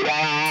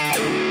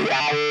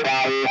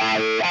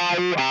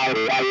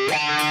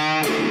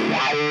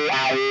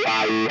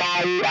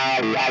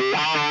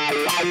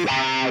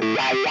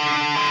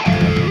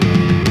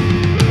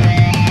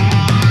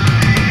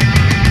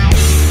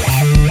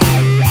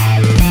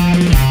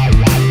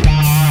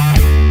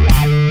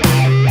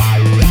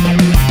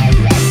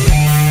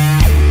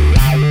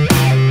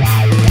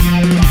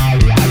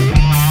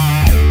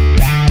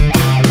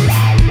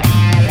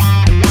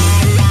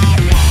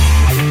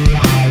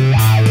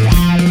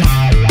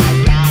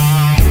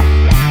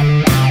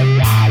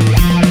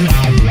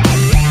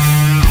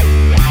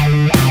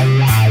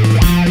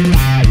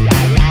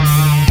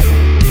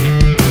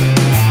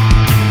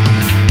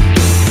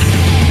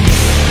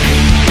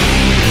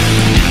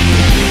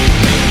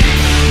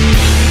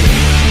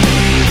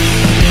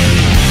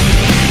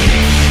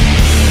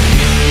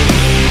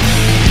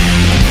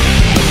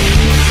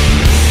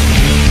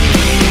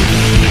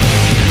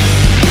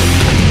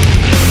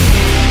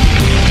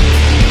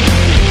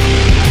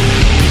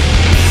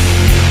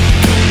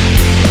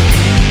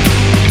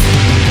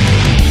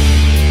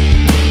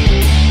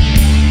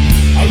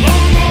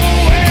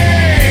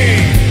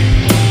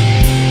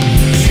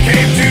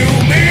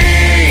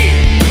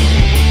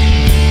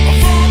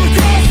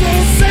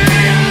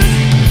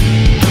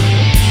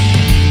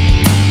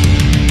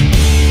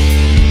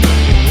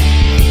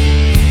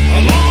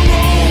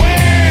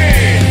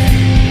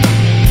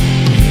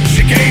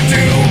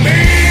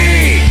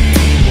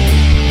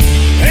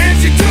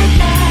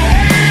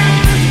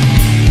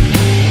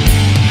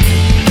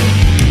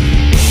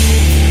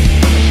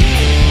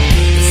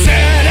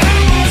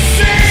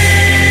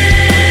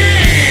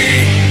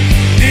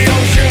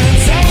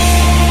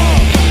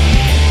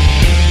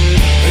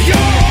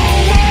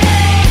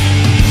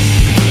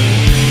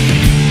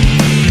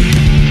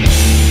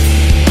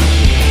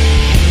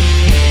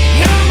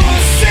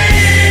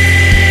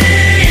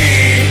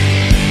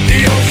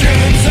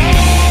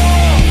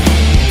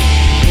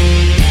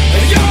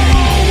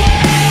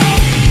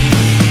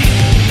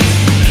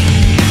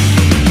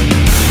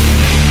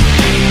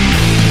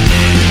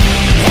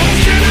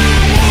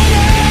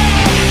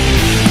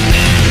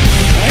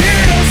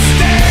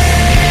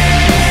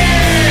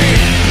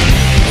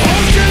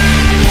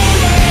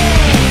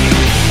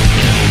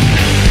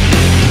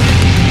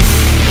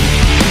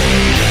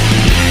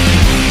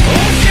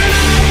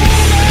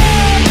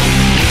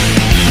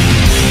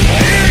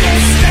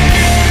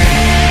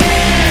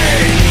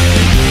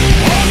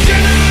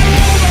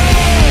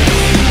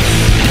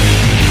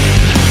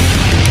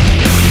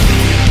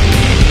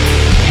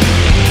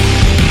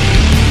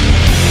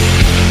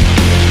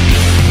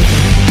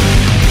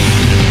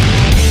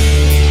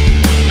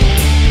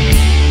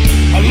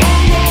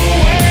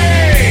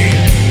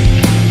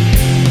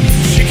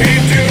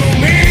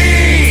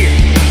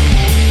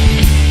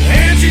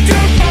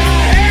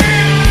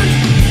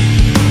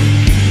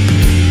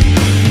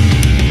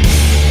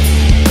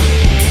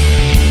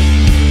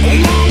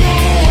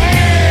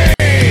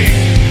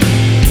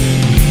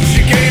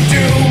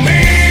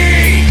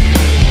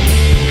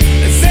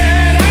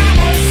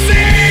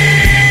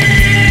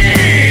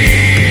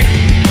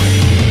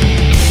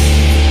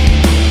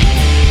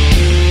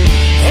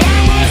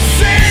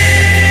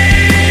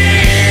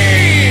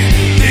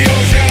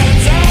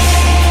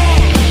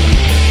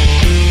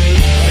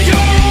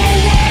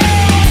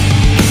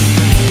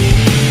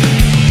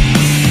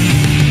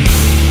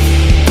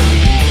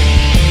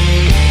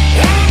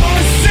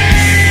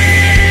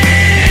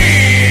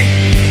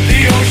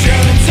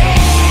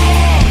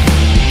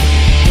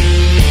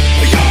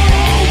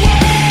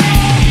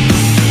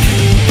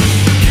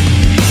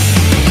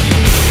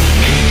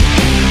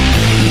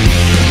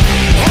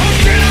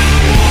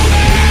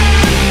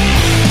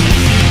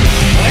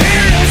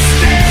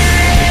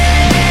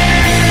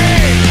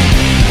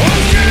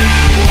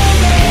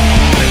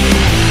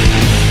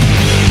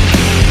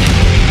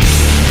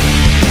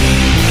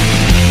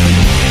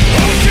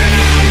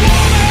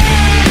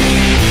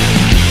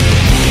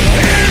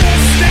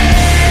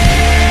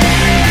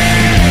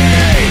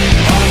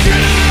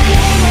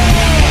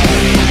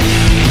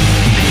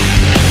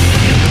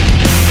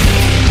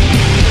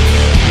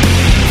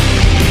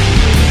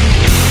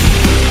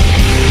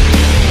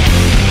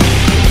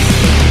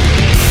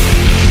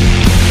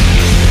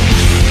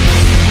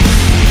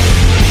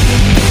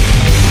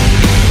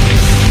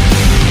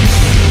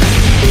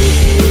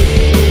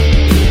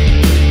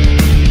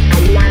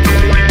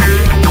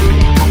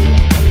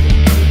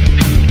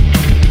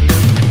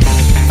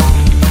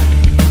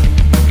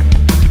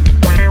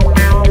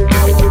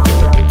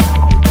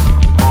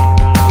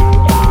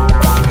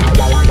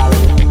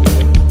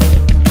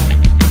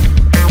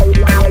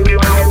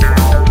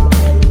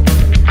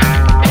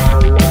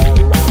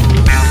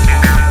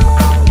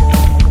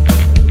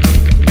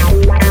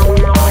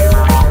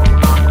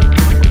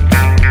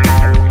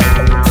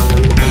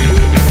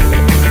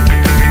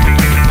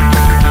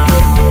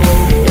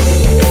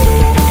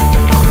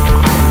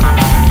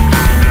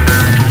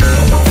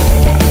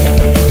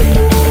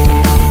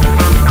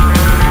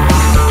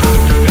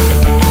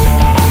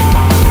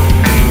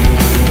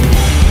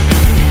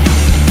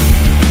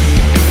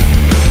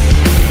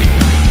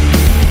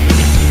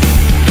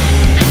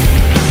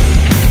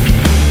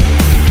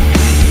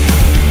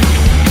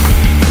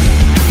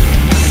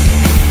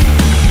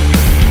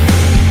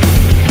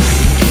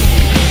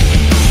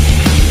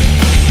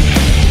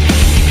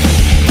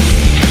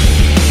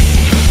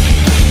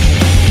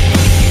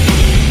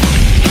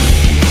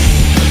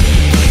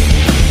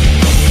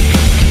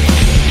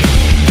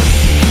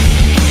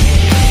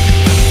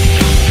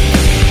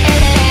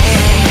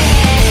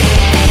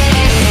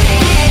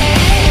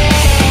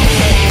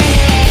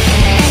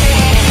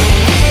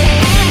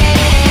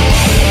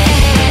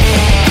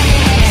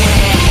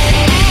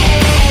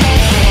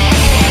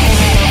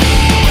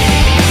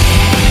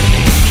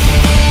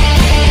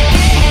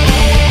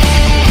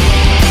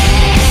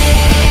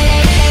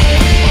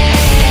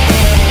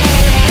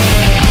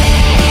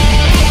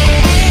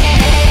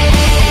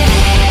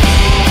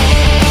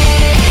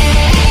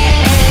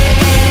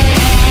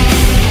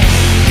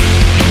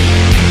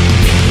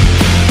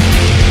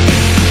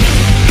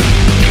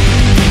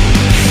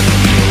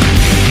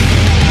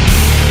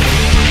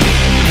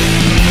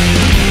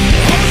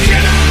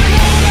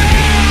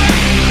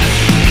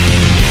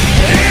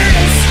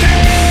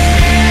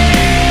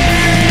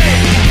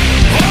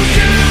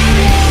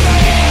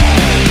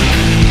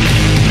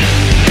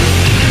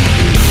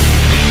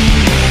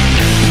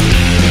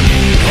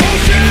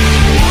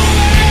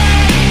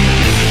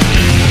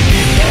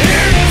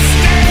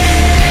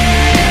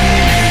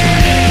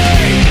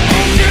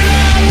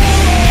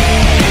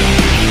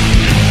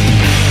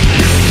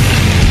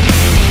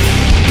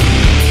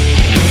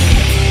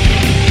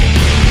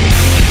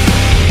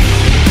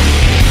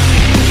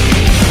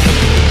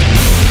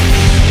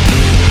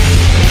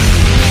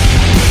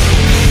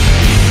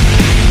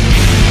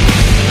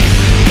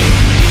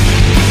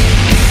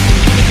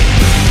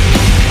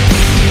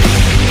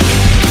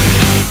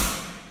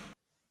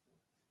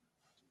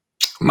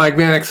Mike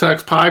Vanek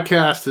Sucks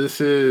podcast. This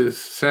is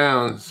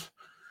Sounds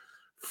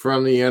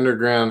from the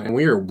Underground, and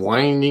we are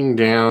winding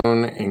down.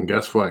 And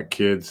guess what,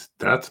 kids?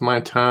 That's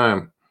my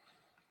time.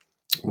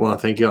 Well,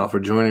 thank you all for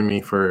joining me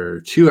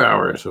for 2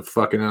 hours of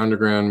fucking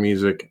underground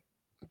music.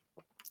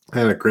 I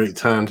had a great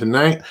time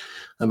tonight.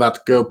 I'm about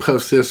to go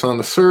post this on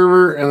the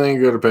server and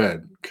then go to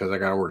bed because I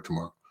got to work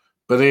tomorrow.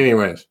 But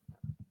anyways,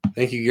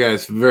 thank you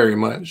guys very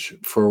much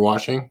for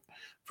watching,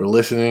 for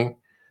listening.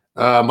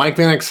 Mike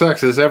Vanek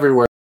Sucks is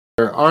everywhere.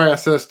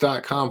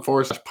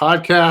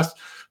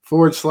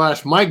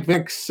 rss.com/podcast/Mike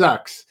Vanek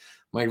Sucks.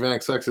 Mike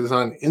Vanek Sucks is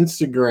on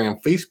Instagram,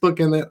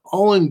 Facebook, and that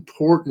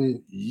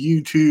all-important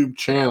YouTube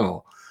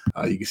channel.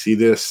 You can see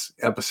this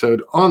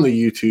episode on the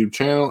YouTube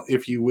channel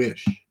if you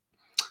wish.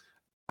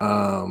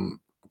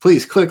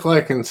 Please click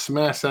like and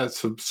smash that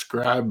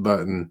subscribe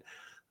button.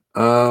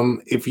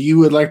 If you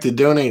would like to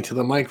donate to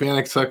the Mike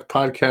Vanek Sucks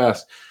podcast,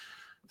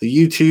 the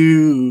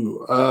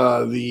YouTube,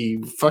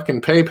 the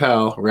fucking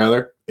PayPal,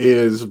 rather,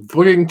 is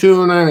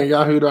booking209 at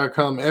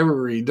yahoo.com.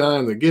 Every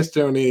dime that gets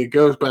donated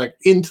goes back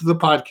into the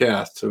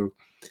podcast. So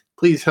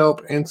please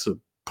help and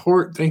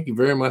support. Thank you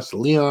very much,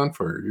 Leon,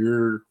 for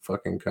your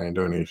fucking kind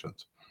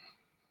donations.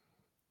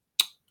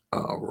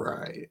 All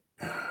right.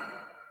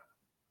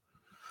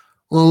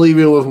 I'll leave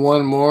you with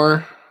one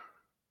more.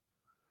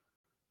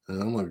 And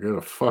I'm going to go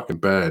to fucking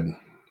bed.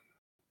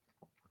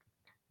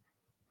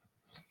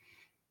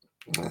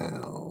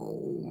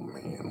 Oh,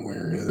 man,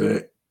 where is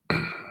it?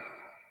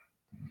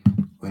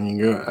 When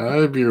you go out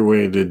of your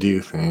way to do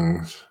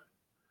things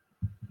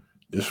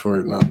just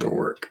for it not to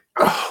work.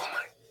 Oh,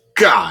 my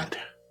God.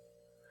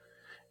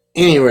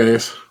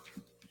 Anyways,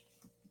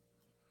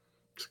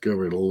 let's go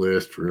over the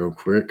list real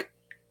quick.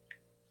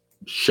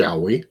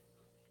 Shall we?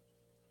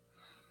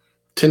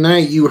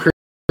 Tonight you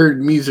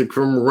heard music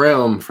from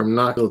Realm from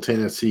Knoxville,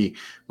 Tennessee.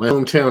 My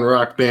hometown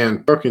rock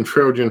band, Broken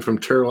Trojan from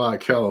Turlock,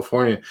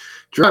 California.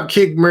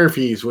 Dropkick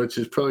Murphys, which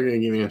is probably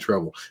going to get me in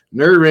trouble.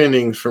 Nerve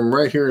Endings from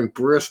right here in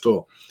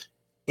Bristol.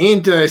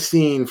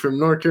 Anti-Scene from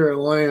North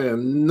Carolina.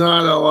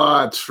 Not a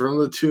lot from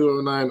the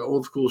 209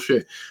 old school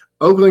shit.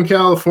 Oakland,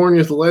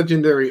 California's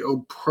legendary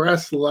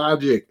Oppressed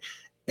Logic.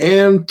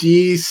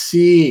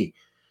 MDC.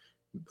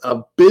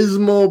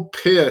 Abysmal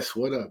Piss.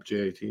 What up,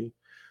 JT?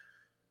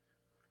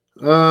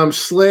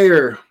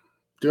 Slayer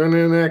doing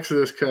an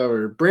Exodus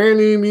cover. Brand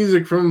new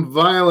music from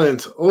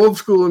Violence. Old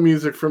school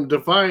music from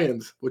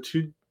Defiance, which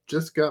you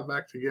just got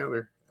back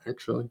together,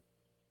 actually.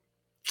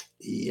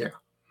 Yeah.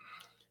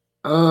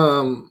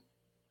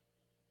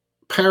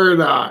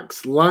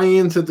 Paradox.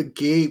 Lions at the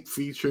Gate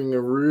featuring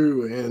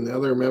Aru and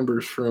other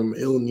members from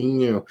El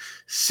Nino.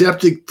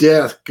 Septic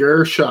Death.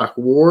 Gershock.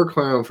 War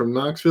Clown from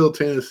Knoxville,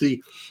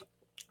 Tennessee.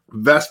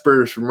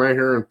 Vespers from right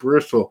here in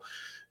Bristol.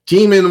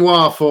 Demon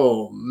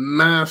Waffle,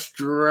 Mass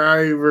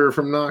Driver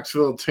from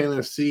Knoxville,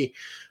 Tennessee.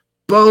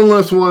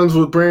 Boneless Ones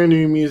with brand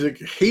new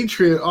music.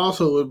 Hatred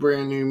also with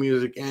brand new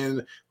music.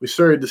 And we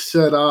started to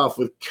set off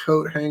with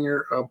Coat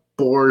Hanger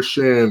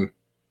Abortion.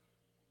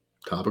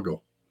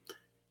 Topical.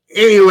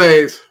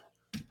 Anyways,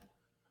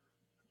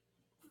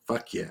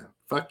 fuck yeah.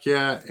 Fuck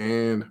yeah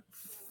and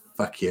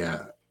fuck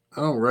yeah.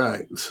 All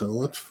right, so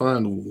let's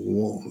find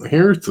one.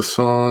 Here's the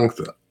song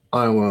that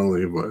I want to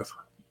leave with.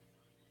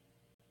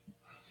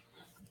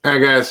 All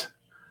right, guys.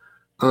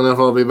 I don't know if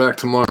I'll be back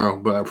tomorrow,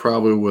 but I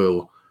probably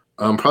will.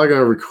 I'm probably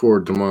going to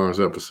record tomorrow's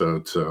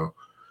episode, so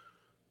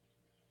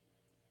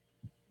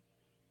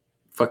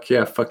fuck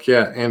yeah,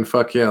 and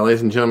fuck yeah.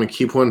 Ladies and gentlemen,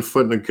 keep one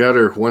foot in the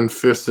gutter, one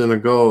fist in the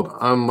gold.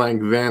 I'm Mike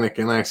Vanek,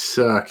 and I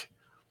suck.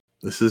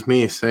 This is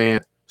me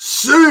saying,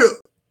 see ya!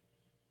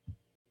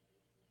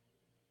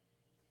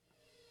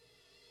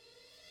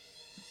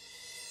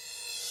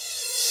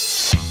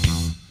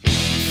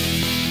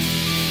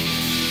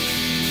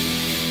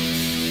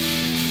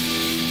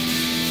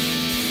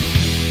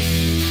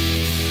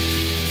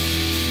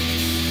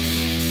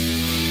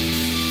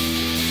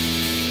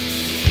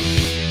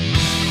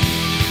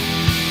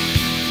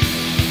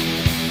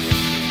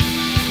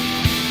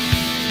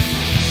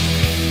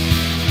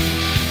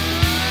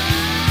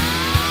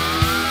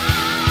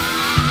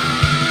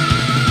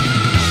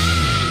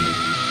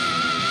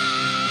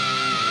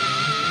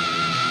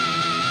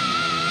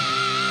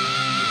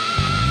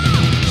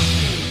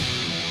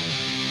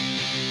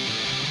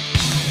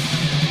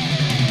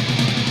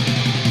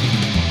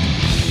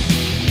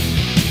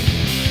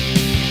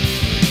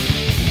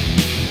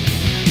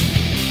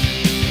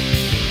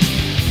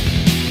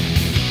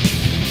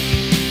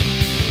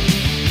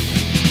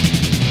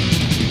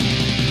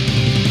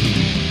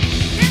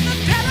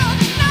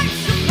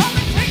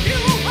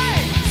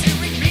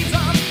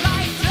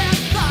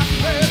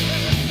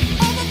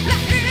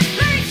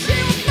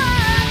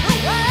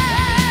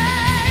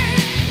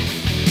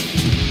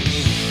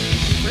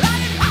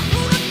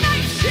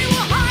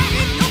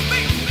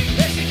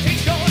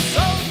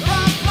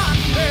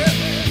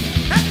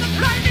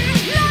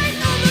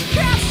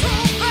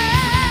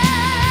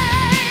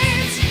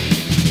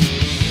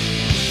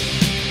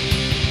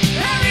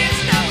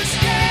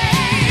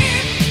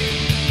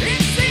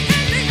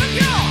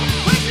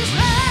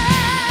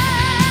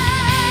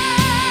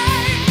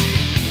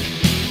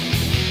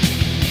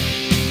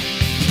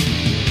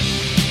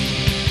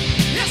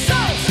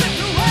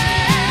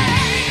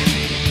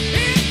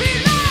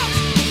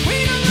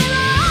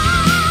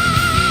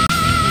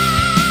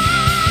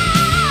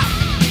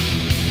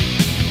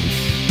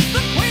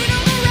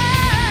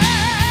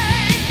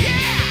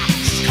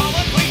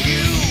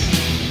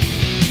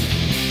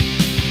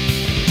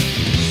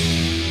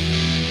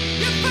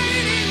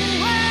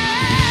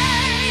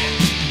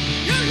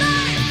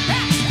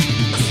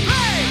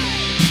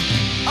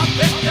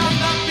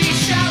 down the